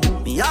yourself.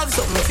 Me have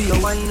something for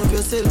you, wind up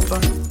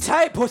yourself.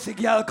 Tight pussy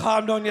girl,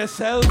 calm down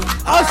yourself.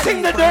 I'll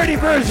sing the dirty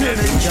version.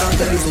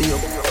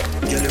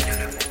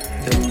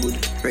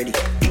 Ready.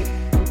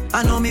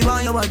 I know me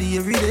want your body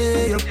every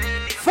day.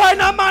 Find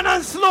a man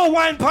and slow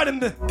wine pon him.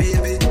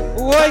 Baby.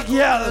 Why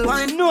girl?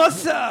 No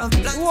sir.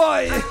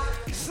 Why?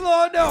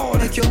 slow down.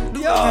 Make you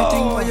do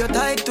everything while you're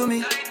tied to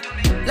me.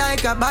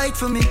 Like a bite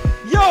for me.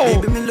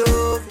 Yo, baby, me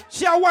love.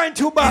 She a wine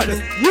too bad.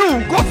 You,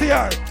 go for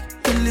her.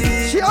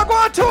 She a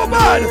go too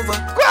bad.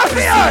 Go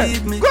for her.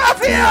 Go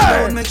for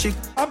her.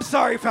 I'm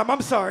sorry, fam.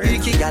 I'm sorry.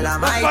 That's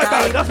my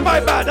bad. That's my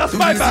bad. That's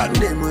my bad.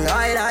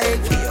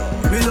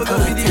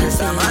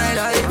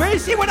 When you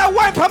see when I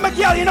wipe on my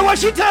girl, you know what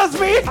she tells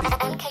me?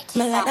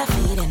 Me like that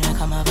feeling when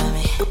come over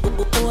me.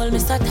 Hold me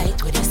so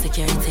tight with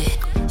insecurity.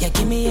 You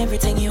give me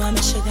everything you want,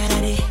 me sugar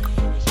daddy.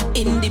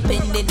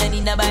 Independent and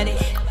in the body.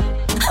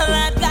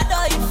 Lord God,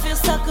 oh, you feel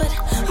so good.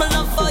 My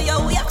love for you,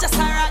 we have just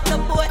rock the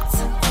boat.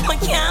 Me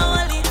can't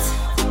hold it,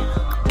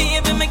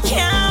 baby, me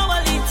can't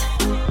hold it.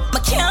 Me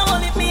can't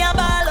hold it, me a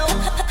ball out.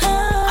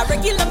 I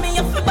regular me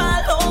up for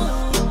ball out.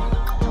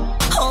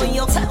 Oh,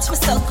 you touch me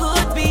so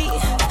good, B.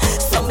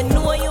 So me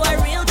know you are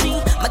real G.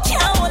 Me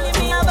can't hold it,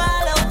 me a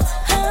ball out.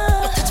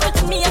 You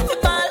touch me up for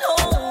ball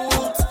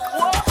out.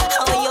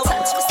 Oh, you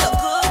touch me so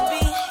good, B.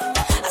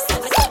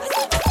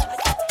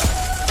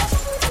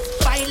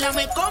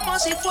 Báilame como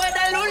si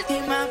fuera la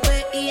última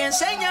vez y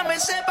enséñame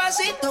ese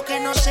pasito que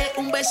no sé,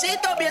 un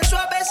besito bien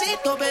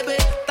suavecito, bebé.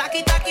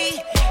 Taqui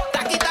taqui,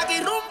 taqui taqui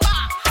rumba.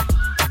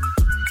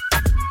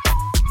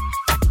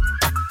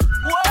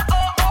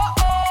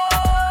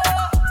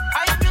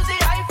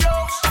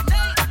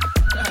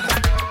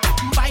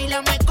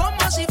 Báilame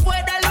como si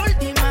fuera la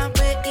última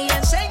vez y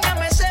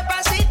enséñame ese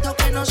pasito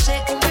que no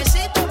sé, un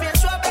besito bien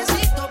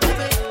suavecito,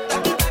 bebé.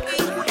 Taqui taqui.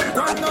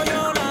 Cuando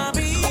yo la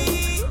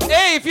vi.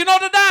 Hey, if you know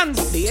the dance.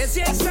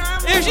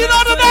 If you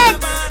know the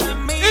dance.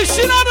 If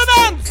she know the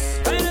dance.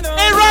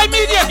 Hey, Ride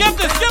Media, get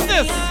this, get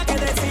this.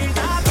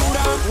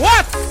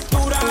 What?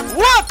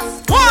 What?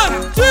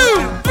 1, 2,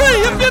 3,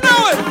 if you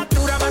know it.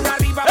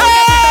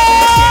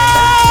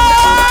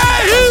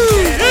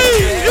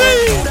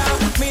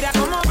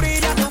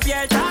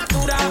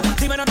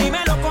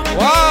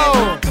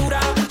 Wow.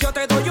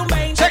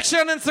 Check she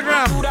on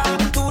Instagram.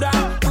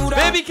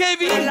 Baby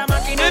KV.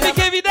 Baby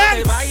KV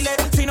dance.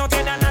 Si no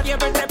tiene a nadie,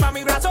 vente pa'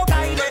 mi brazo,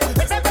 caile.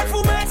 Ese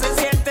perfume se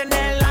siente en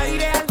el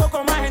aire. Algo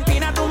como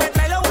Argentina, tú me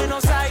traes los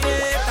Buenos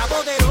Aires. Está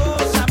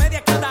poderosa, media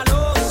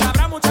escandalosa.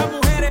 Habrá muchas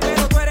mujeres,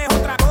 pero tú eres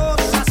otra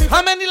cosa.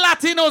 How many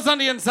Latinos on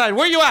the inside?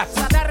 Where you at?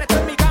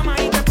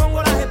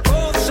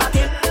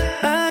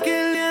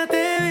 Aquel día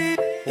te vi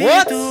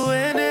What? y tu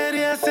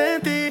energía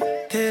sentí.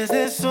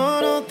 Desde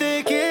solo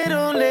te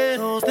quiero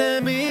lejos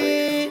de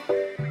mí.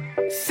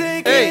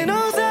 Sé que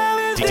no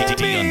sabes de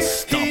mí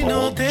y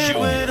no te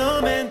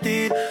puedo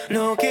mentir.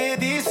 Lo que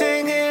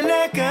dicen en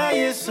la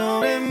calle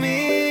sobre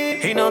mí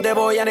y no te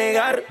voy a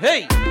negar.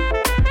 Hey.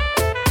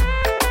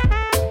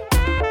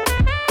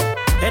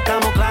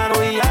 Estamos claros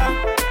y ya.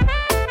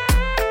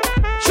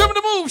 Show me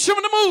the move, show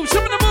me the move,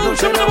 show me the move,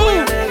 show me the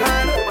move.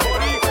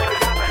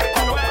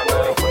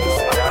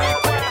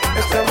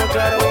 Estamos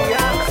claros y ya.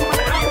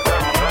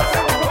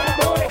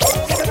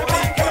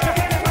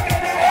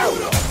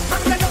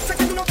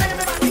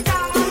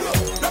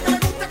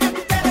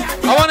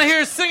 I want to hear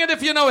you sing it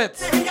if you know it.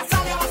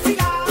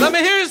 Let me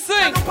hear you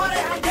sing.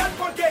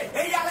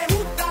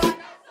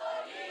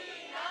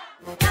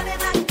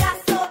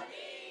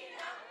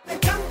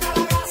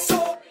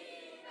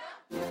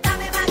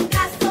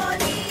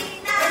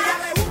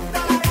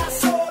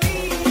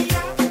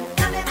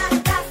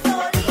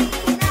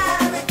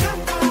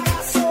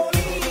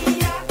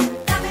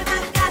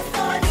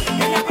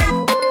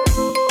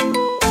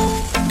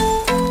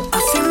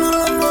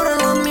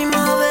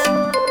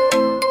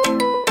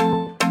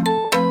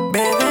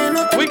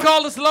 We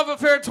call this Love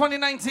Affair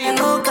 2019.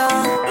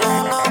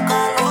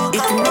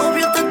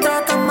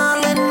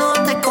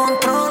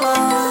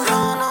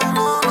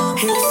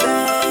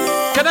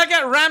 Can I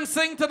get Ram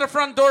Singh to the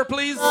front door,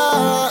 please? Can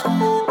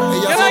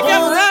I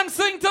get Ram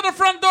Singh to the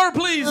front door,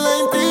 please?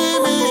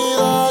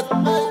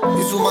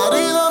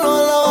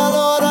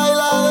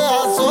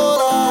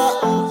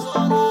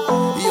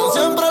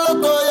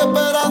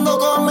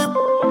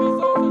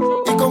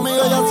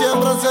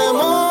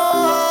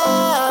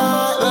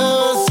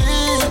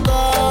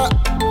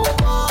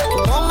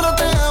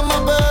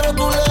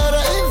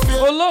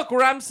 Oh look,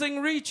 Ram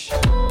Singh reach.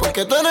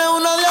 Porque tú eres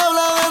una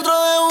diabla dentro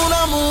de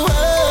una mujer.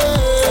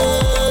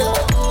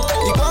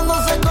 Y cuando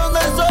se esconde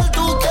el sol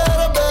tú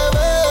quieres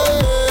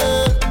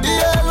beber. Y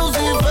es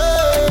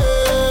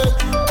Lucifer.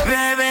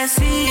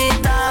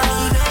 Bebecita,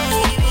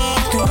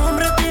 tu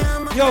hombre te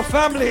ama. Yo,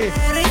 family.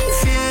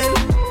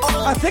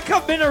 I think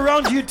I've been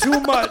around you too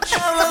much.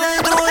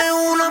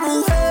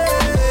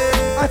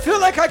 I feel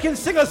like I can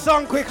sing a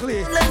song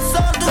quickly.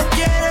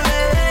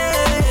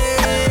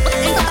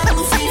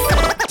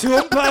 To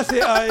un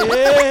pase, Oh,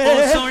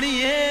 yeah.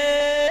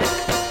 सोनिए,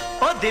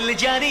 ओ दिल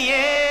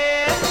जानिए,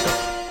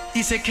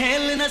 इसे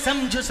खेल न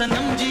समझो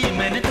सनम जी,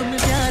 मैंने तुम्हें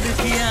प्यार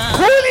किया.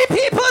 Coolie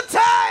people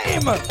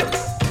time.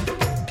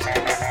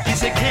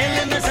 इसे खेल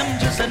न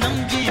समझो सनम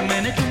जी,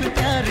 मैंने तुम्हें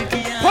प्यार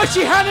किया. Put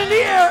your hand in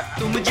the air.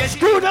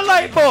 Screw the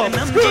light bulb.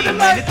 Screw the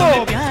light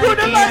bulb. Screw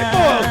the light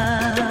bulb.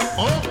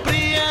 ओ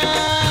प्रिया,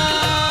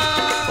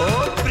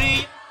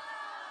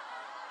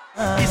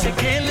 इसे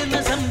खेल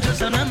न समझो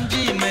सनम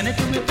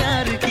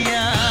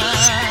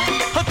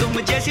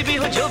जैसी भी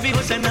हो जो भी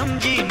हो सनम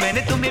जी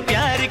मैंने तुम्हें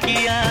प्यार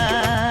किया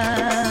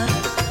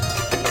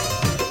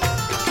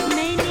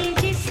मैंने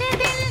जिस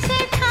दिल से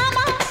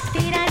थामा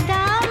तेरा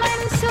दामन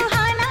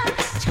सुहाना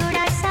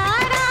छोड़ा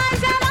सारा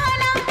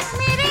जमाना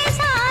मेरे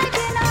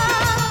साजना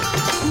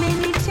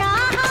मैंने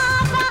चाहा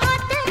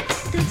बहुत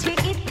तुझे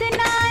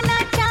इतना ना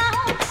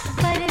चाहूं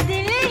पर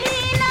दिल ही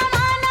ना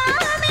माना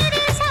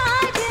मेरे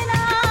साजना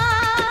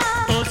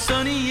ओ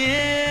सोनिए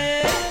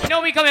You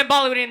know we come in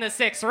Bollywood in the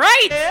 6,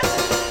 right?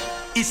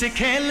 इसे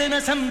खेल न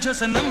समझो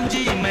सनम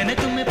जी मैंने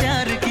तुम्हें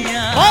प्यार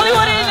किया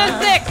Bollywood in the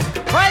 6,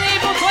 Friday,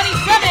 April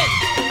 27th.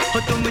 हो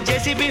तुम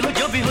जैसी भी हो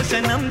जो भी हो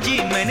सनम जी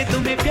मैंने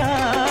तुम्हें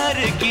प्यार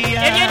किया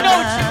If you know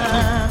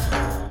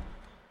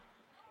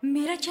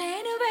मेरा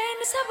चैन वैन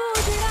सब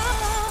उजड़ा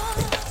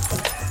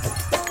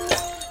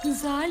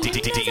जालिम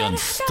The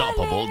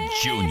Unstoppable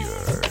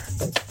Junior.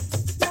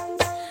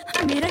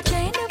 मेरा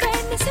चैन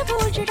वैन सब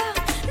उजड़ा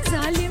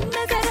जालिम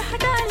नजर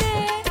हटा ले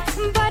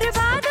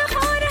बर्बाद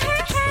हो रहे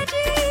हैं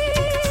जी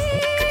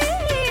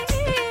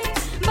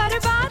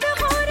बर्बाद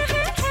हो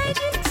रहे हैं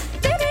जी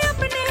तेरे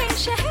अपने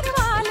शहर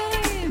वाले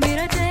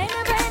मेरा चैन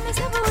वैन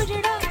सब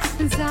उजड़ा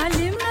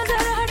जालिम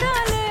नजर हटा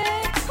ले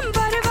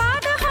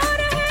बर्बाद हो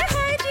रहे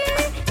हैं जी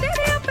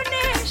तेरे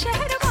अपने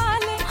शहर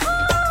वाले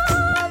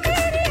हाँ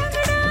मेरी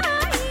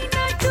अंगड़ाई न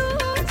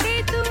टूटे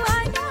तू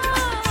आना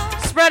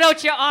Spread out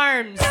your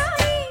arms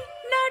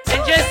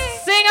and just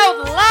sing out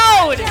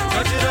loud.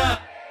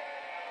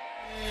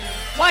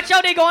 Watch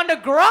out, they go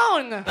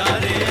underground.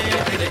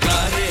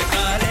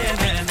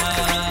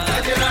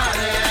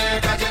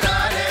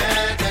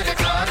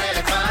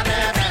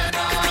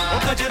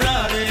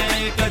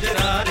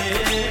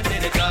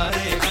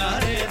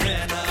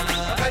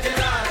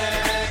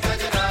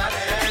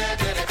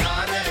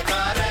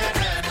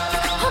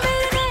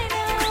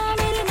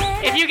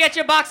 If you get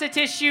your box of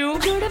tissue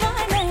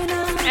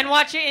and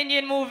watch an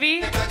Indian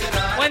movie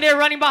when they're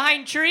running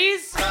behind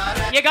trees,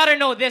 you gotta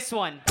know this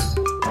one.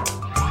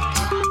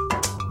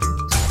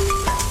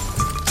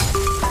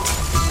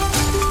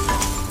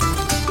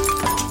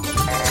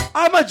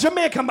 I'm a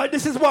Jamaican, but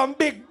this is one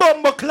big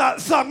bumble clot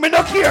song. Me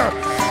no care.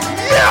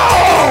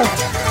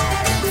 Yo!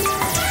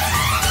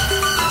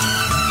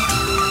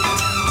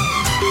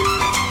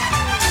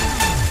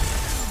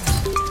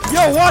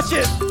 Yo, watch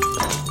it.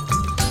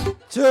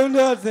 Turn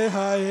out the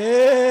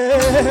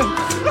high.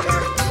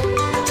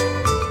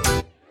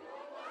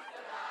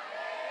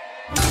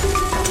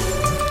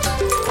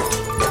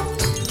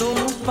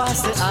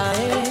 पास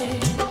आए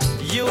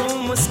यूं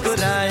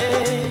मुस्कुराए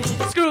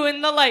Screw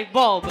in the light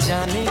bulb.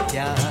 जाने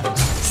क्या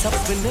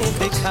सपने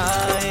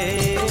दिखाए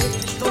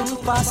तुम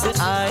पास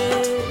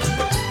आए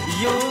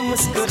यूं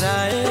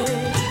मुस्कुराए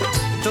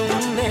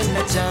तुमने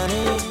न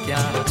जाने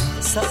क्या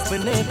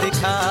सपने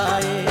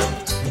दिखाए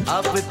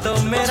अब तो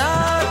मेरा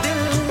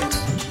दिल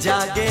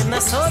जागे न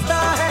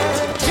सोता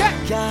है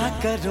क्या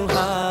करूँ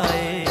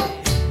हाय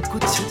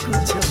कुछ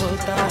कुछ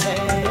होता है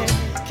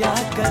क्या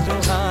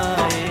करूँ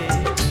हाय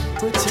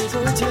कुछ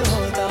कुछ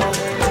होता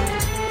है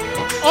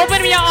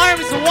Open your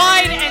arms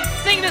wide and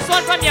sing this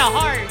one from your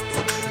heart.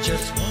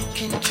 Just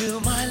walk into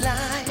my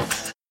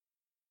life.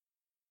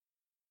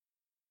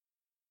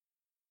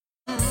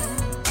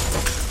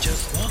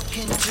 Just walk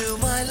into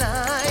my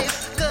life.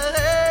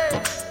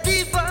 Kare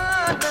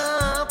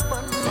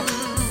deewaanapan.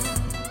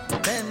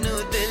 Mainu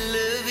dil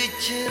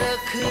vich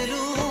rakh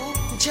lu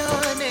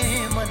jaane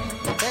man.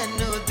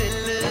 Mainu dil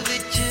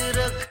vich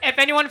rakh. If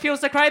anyone feels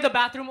to cry, the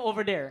bathroom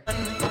over there.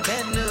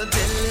 Mainu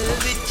dil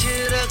vich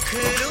rakh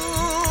lu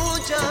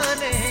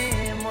jaane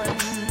man.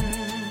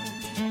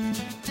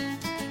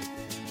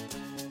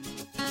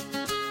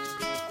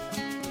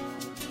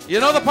 You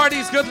know the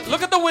party's good.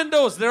 Look at the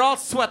windows. They're all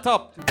sweat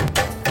up.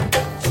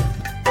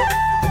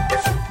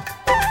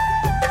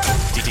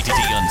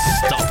 The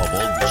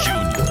Unstoppable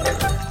Junior.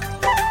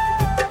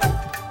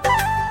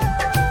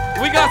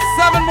 We got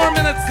 7 more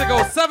minutes to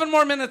go. 7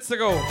 more minutes to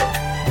go.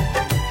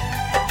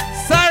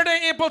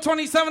 Saturday, April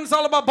 27th is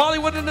all about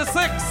Bollywood in the 6.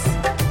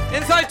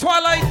 Inside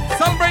Twilight,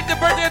 celebrate the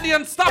birthday of the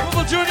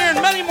Unstoppable Junior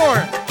and many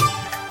more.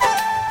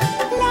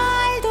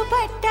 लाल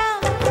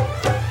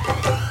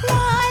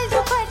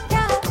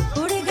दुपट्टा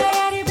उड़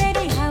गया रे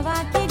मेरी हवा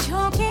के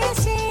झोंके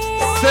से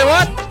Say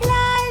what?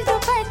 लाल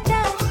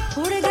दुपट्टा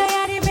उड़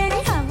गया रे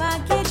मेरी हवा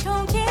के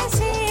झोंके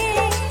से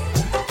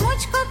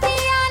मुझको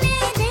पिया ने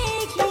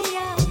देख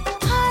लिया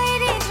हाय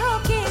रे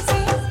धोखे से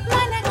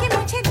माना कि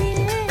मुझे दिल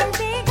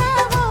देगा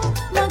वो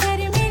मगर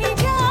मेरी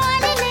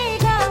जान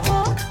लेगा वो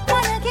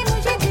माना कि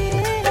मुझे दिल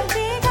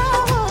देगा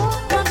वो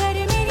मगर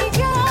मेरी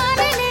जान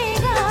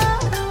लेगा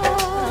वो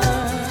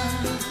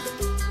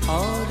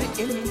और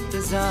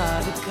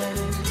इंतजार कर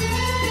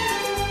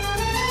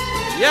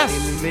Yes.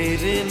 दिल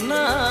मेरे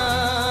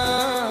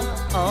नाम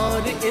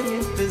और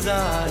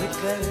इंतजार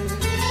कर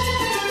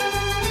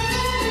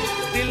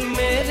दिल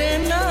मेरे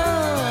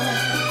नाम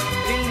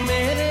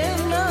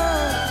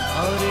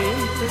और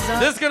इंतजार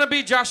This is going to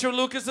be Joshua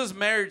Lucas's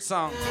marriage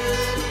song.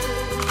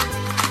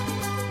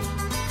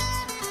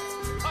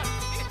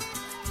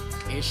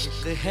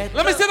 इश्क है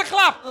Let me see the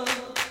clap.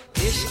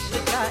 इश्क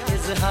का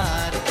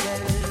इजहार कर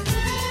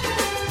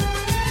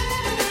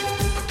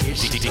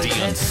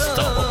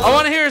I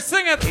want to hear you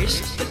sing it.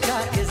 इश्क का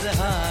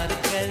इजहार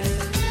कर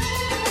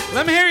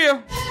Let me hear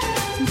you.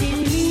 दिल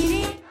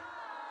मेरे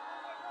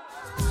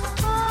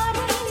और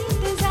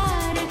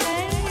इंतजार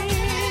कर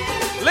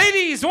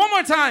Ladies, one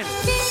more time.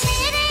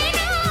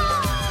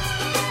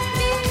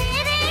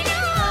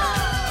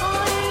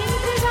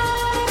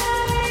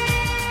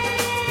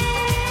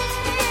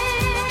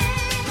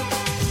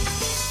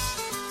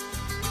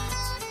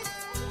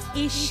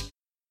 इश्क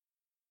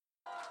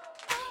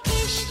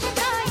इश्क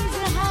का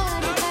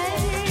इजहार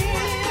कर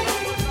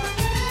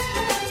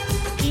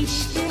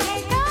इश्क है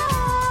तो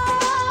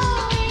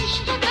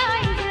इश्क का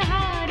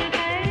इजहार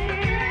कर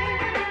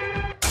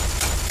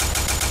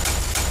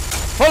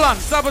Hold on,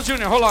 Unstoppable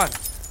Junior, hold on.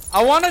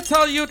 I want to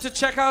tell you to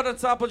check out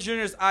Unstoppable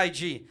Junior's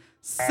IG.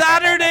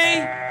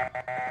 Saturday,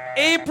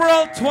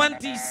 April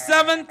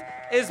 27th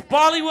is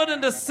Bollywood in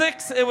the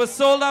 6th. It was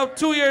sold out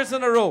 2 years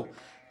in a row.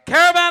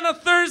 Caravana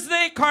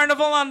Thursday,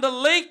 Carnival on the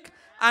Lake,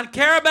 and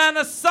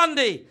Caravana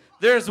Sunday.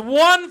 There's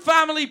one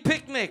family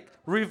picnic,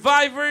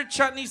 Reviver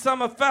Chutney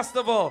Summer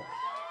Festival.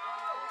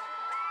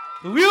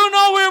 You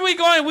know where we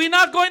going. We're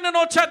not going to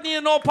no Chutney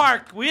in no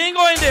park. We ain't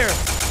going there.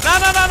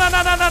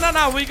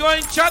 No. We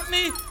going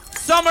Chutney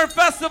Summer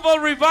Festival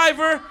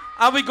Reviver,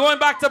 and we going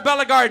back to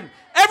Bella Garden.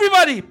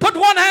 Everybody, put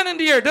one hand in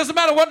the air. Doesn't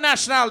matter what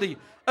nationality.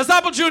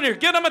 Unstoppable Junior,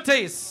 give them a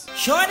taste.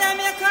 Show them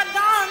you can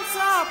dance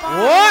up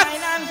and What?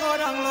 wine and go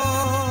down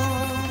low.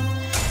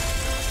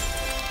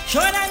 Show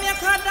them you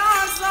can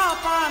dance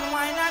up and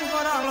wine and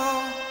go down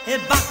low. Hey,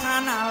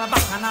 bacchanal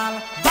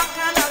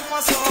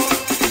for soul.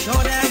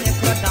 Show them you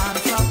can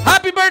dance up.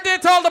 Happy birthday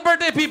to all the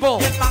birthday people.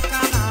 Hey,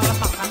 bacchanal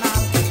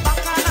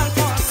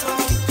for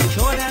soul.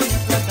 Show them you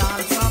can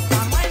dance up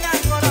and wine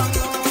and go down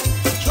low.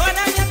 Show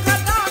them you can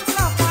dance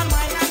up and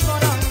wine and go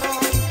down low.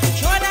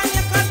 Show them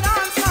you can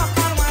dance up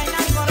and wine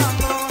and go down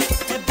low.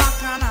 Hey,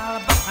 bacchanal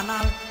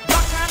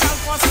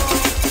for soul.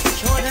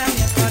 Show them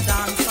you can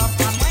dance up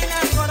and wine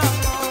and go down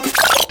low.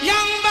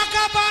 Young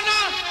Bakabana,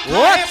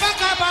 What?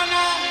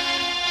 Bakabana,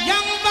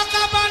 Young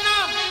Bakabana,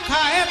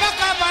 Kae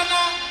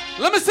Bakabana.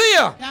 Let me see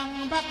you.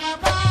 Young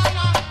Bakabana.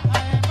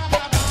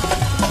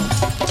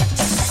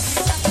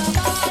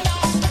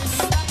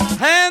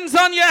 Hands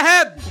on your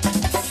head.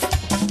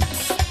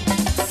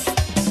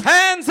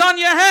 Hands on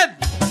your head.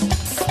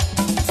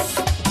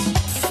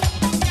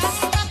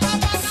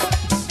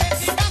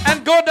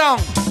 And go down.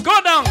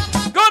 Go down.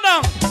 Go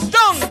down.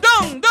 Down.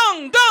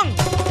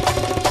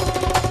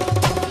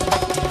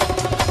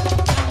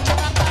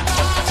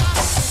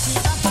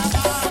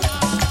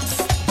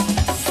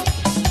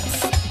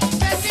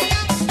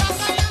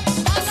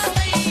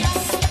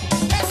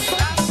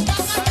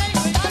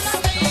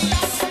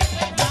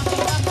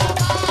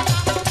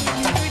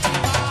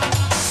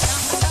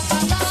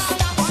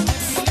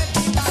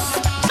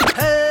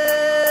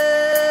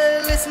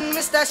 Hey, listen,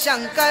 Mr.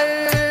 Shankar.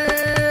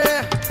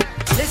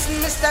 Listen,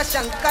 Mr.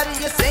 Shankar.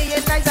 You say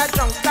your guys are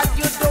drunk, that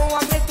you don't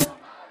want me to.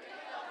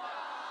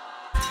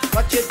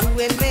 But you're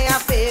doing me a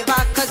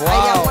favor, cause I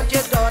Wow. want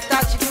your daughter.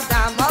 She too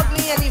damn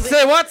ugly anyway.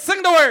 Say what?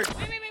 Sing the word.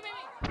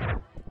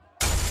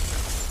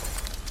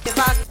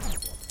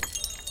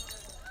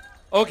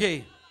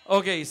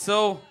 Okay,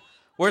 so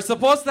we're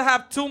supposed to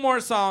have 2 more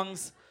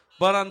songs,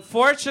 but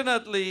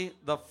unfortunately,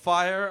 the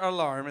fire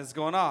alarm is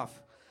going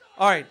off.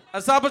 All right,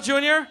 Unstoppable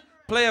Junior,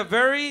 play a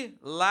very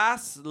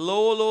last,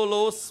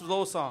 slow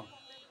song.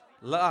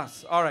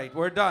 Last. All right,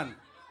 we're done.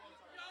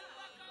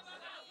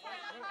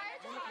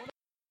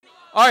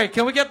 All right,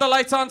 can we get the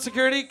lights on,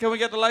 security? Can we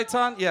get the lights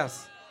on?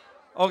 Yes.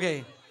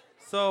 Okay,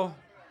 so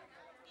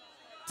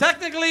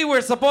technically,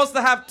 we're supposed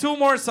to have 2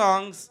 more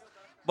songs,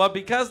 but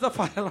because the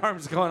fire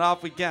alarm's going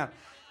off, we can't.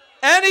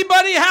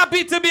 Anybody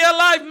happy to be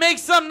alive, make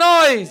some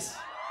noise.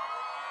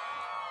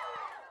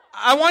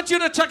 I want you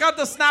to check out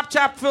the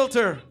Snapchat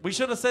filter. We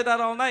should have said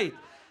that all night.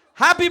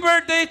 Happy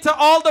birthday to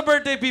all the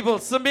birthday people.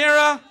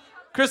 Samira,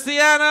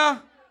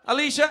 Christiana,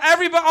 Alicia,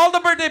 everybody, all the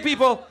birthday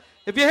people.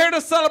 If you're here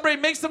to celebrate,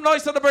 make some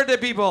noise for the birthday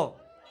people.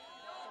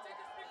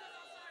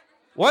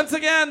 Once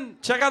again,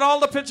 check out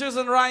all the pictures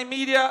in Ryan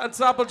Media,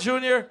 Unstoppable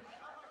Junior.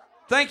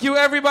 Thank you,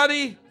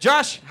 everybody.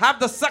 Josh, have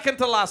the second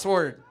to last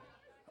word.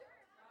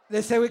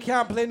 They say we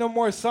can't play no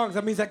more songs.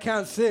 That means I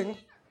can't sing.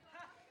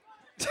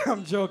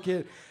 I'm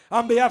joking.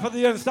 On behalf of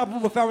the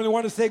Unstoppable family, I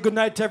want to say good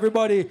night to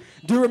everybody.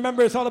 Do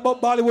remember, it's all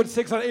about Bollywood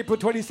 6 on April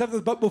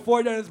 27th, but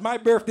before that, it's my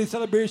birthday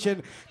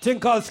celebration.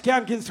 Thing called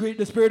Skankin' Sweet,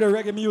 the spirit of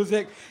reggae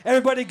music.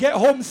 Everybody get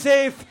home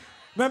safe.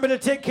 Remember to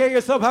take care of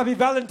yourself. Happy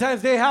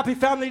Valentine's Day. Happy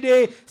Family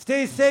Day.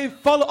 Stay safe.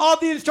 Follow all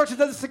the instructions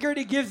that the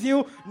security gives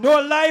you.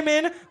 No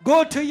liming.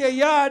 Go to your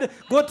yard.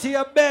 Go to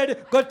your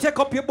bed. Go take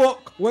up your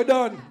book. We're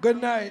done. Good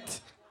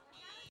night.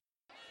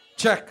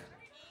 Check.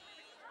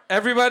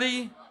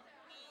 Everybody,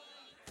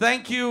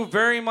 thank you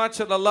very much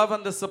for the love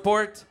and the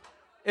support.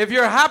 If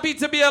you're happy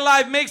to be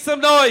alive, make some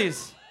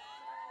noise.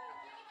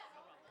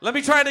 Let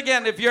me try it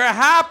again. If you're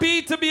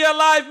happy to be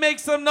alive, make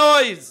some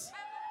noise.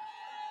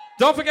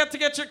 Don't forget to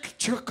get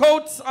your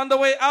coats on the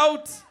way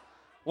out.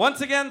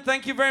 Once again,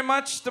 thank you very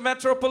much to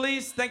Metro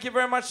Police. Thank you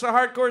very much to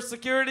Hardcore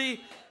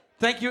Security.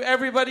 Thank you,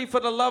 everybody, for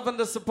the love and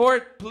the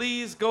support.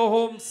 Please go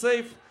home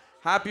safe.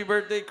 Happy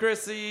birthday,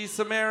 Chrissy,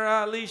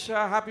 Samara,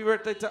 Alicia. Happy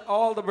birthday to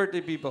all the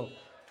birthday people.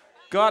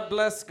 God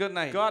bless, good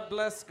night. God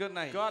bless, good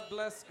night. God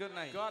bless, good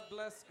night. God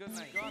bless, good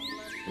night. God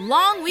bless.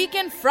 Long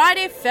weekend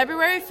Friday,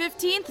 February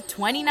 15th,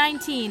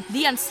 2019.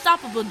 The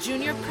Unstoppable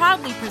Junior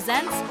proudly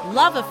presents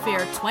Love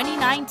Affair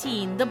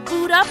 2019, the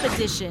Boot Up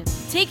Edition.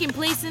 Taking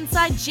place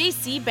inside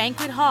JC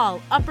Banquet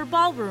Hall, Upper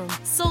Ballroom.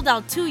 Sold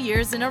out 2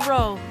 years in a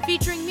row.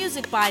 Featuring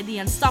music by The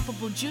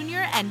Unstoppable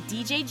Junior and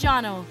DJ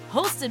Jono.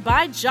 Hosted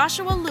by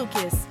Joshua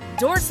Lucas.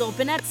 Doors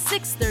open at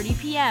 6:30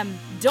 p.m.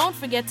 Don't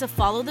forget to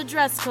follow the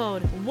dress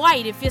code.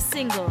 White if you're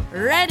single,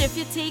 red if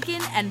you're taken,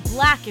 and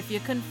black if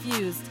you're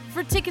confused.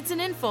 For tickets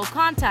and info,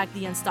 contact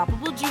The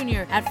Unstoppable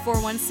Junior at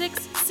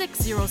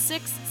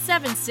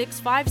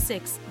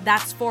 416-606-7656.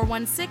 That's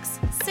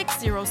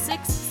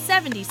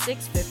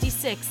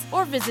 416-606-7656.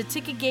 Or visit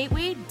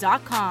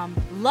ticketgateway.com.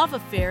 Love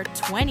Affair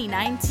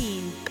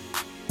 2019.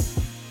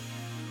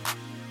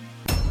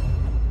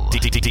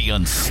 The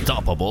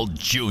Unstoppable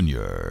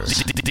Junior.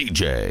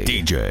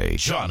 DJ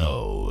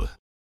Jono.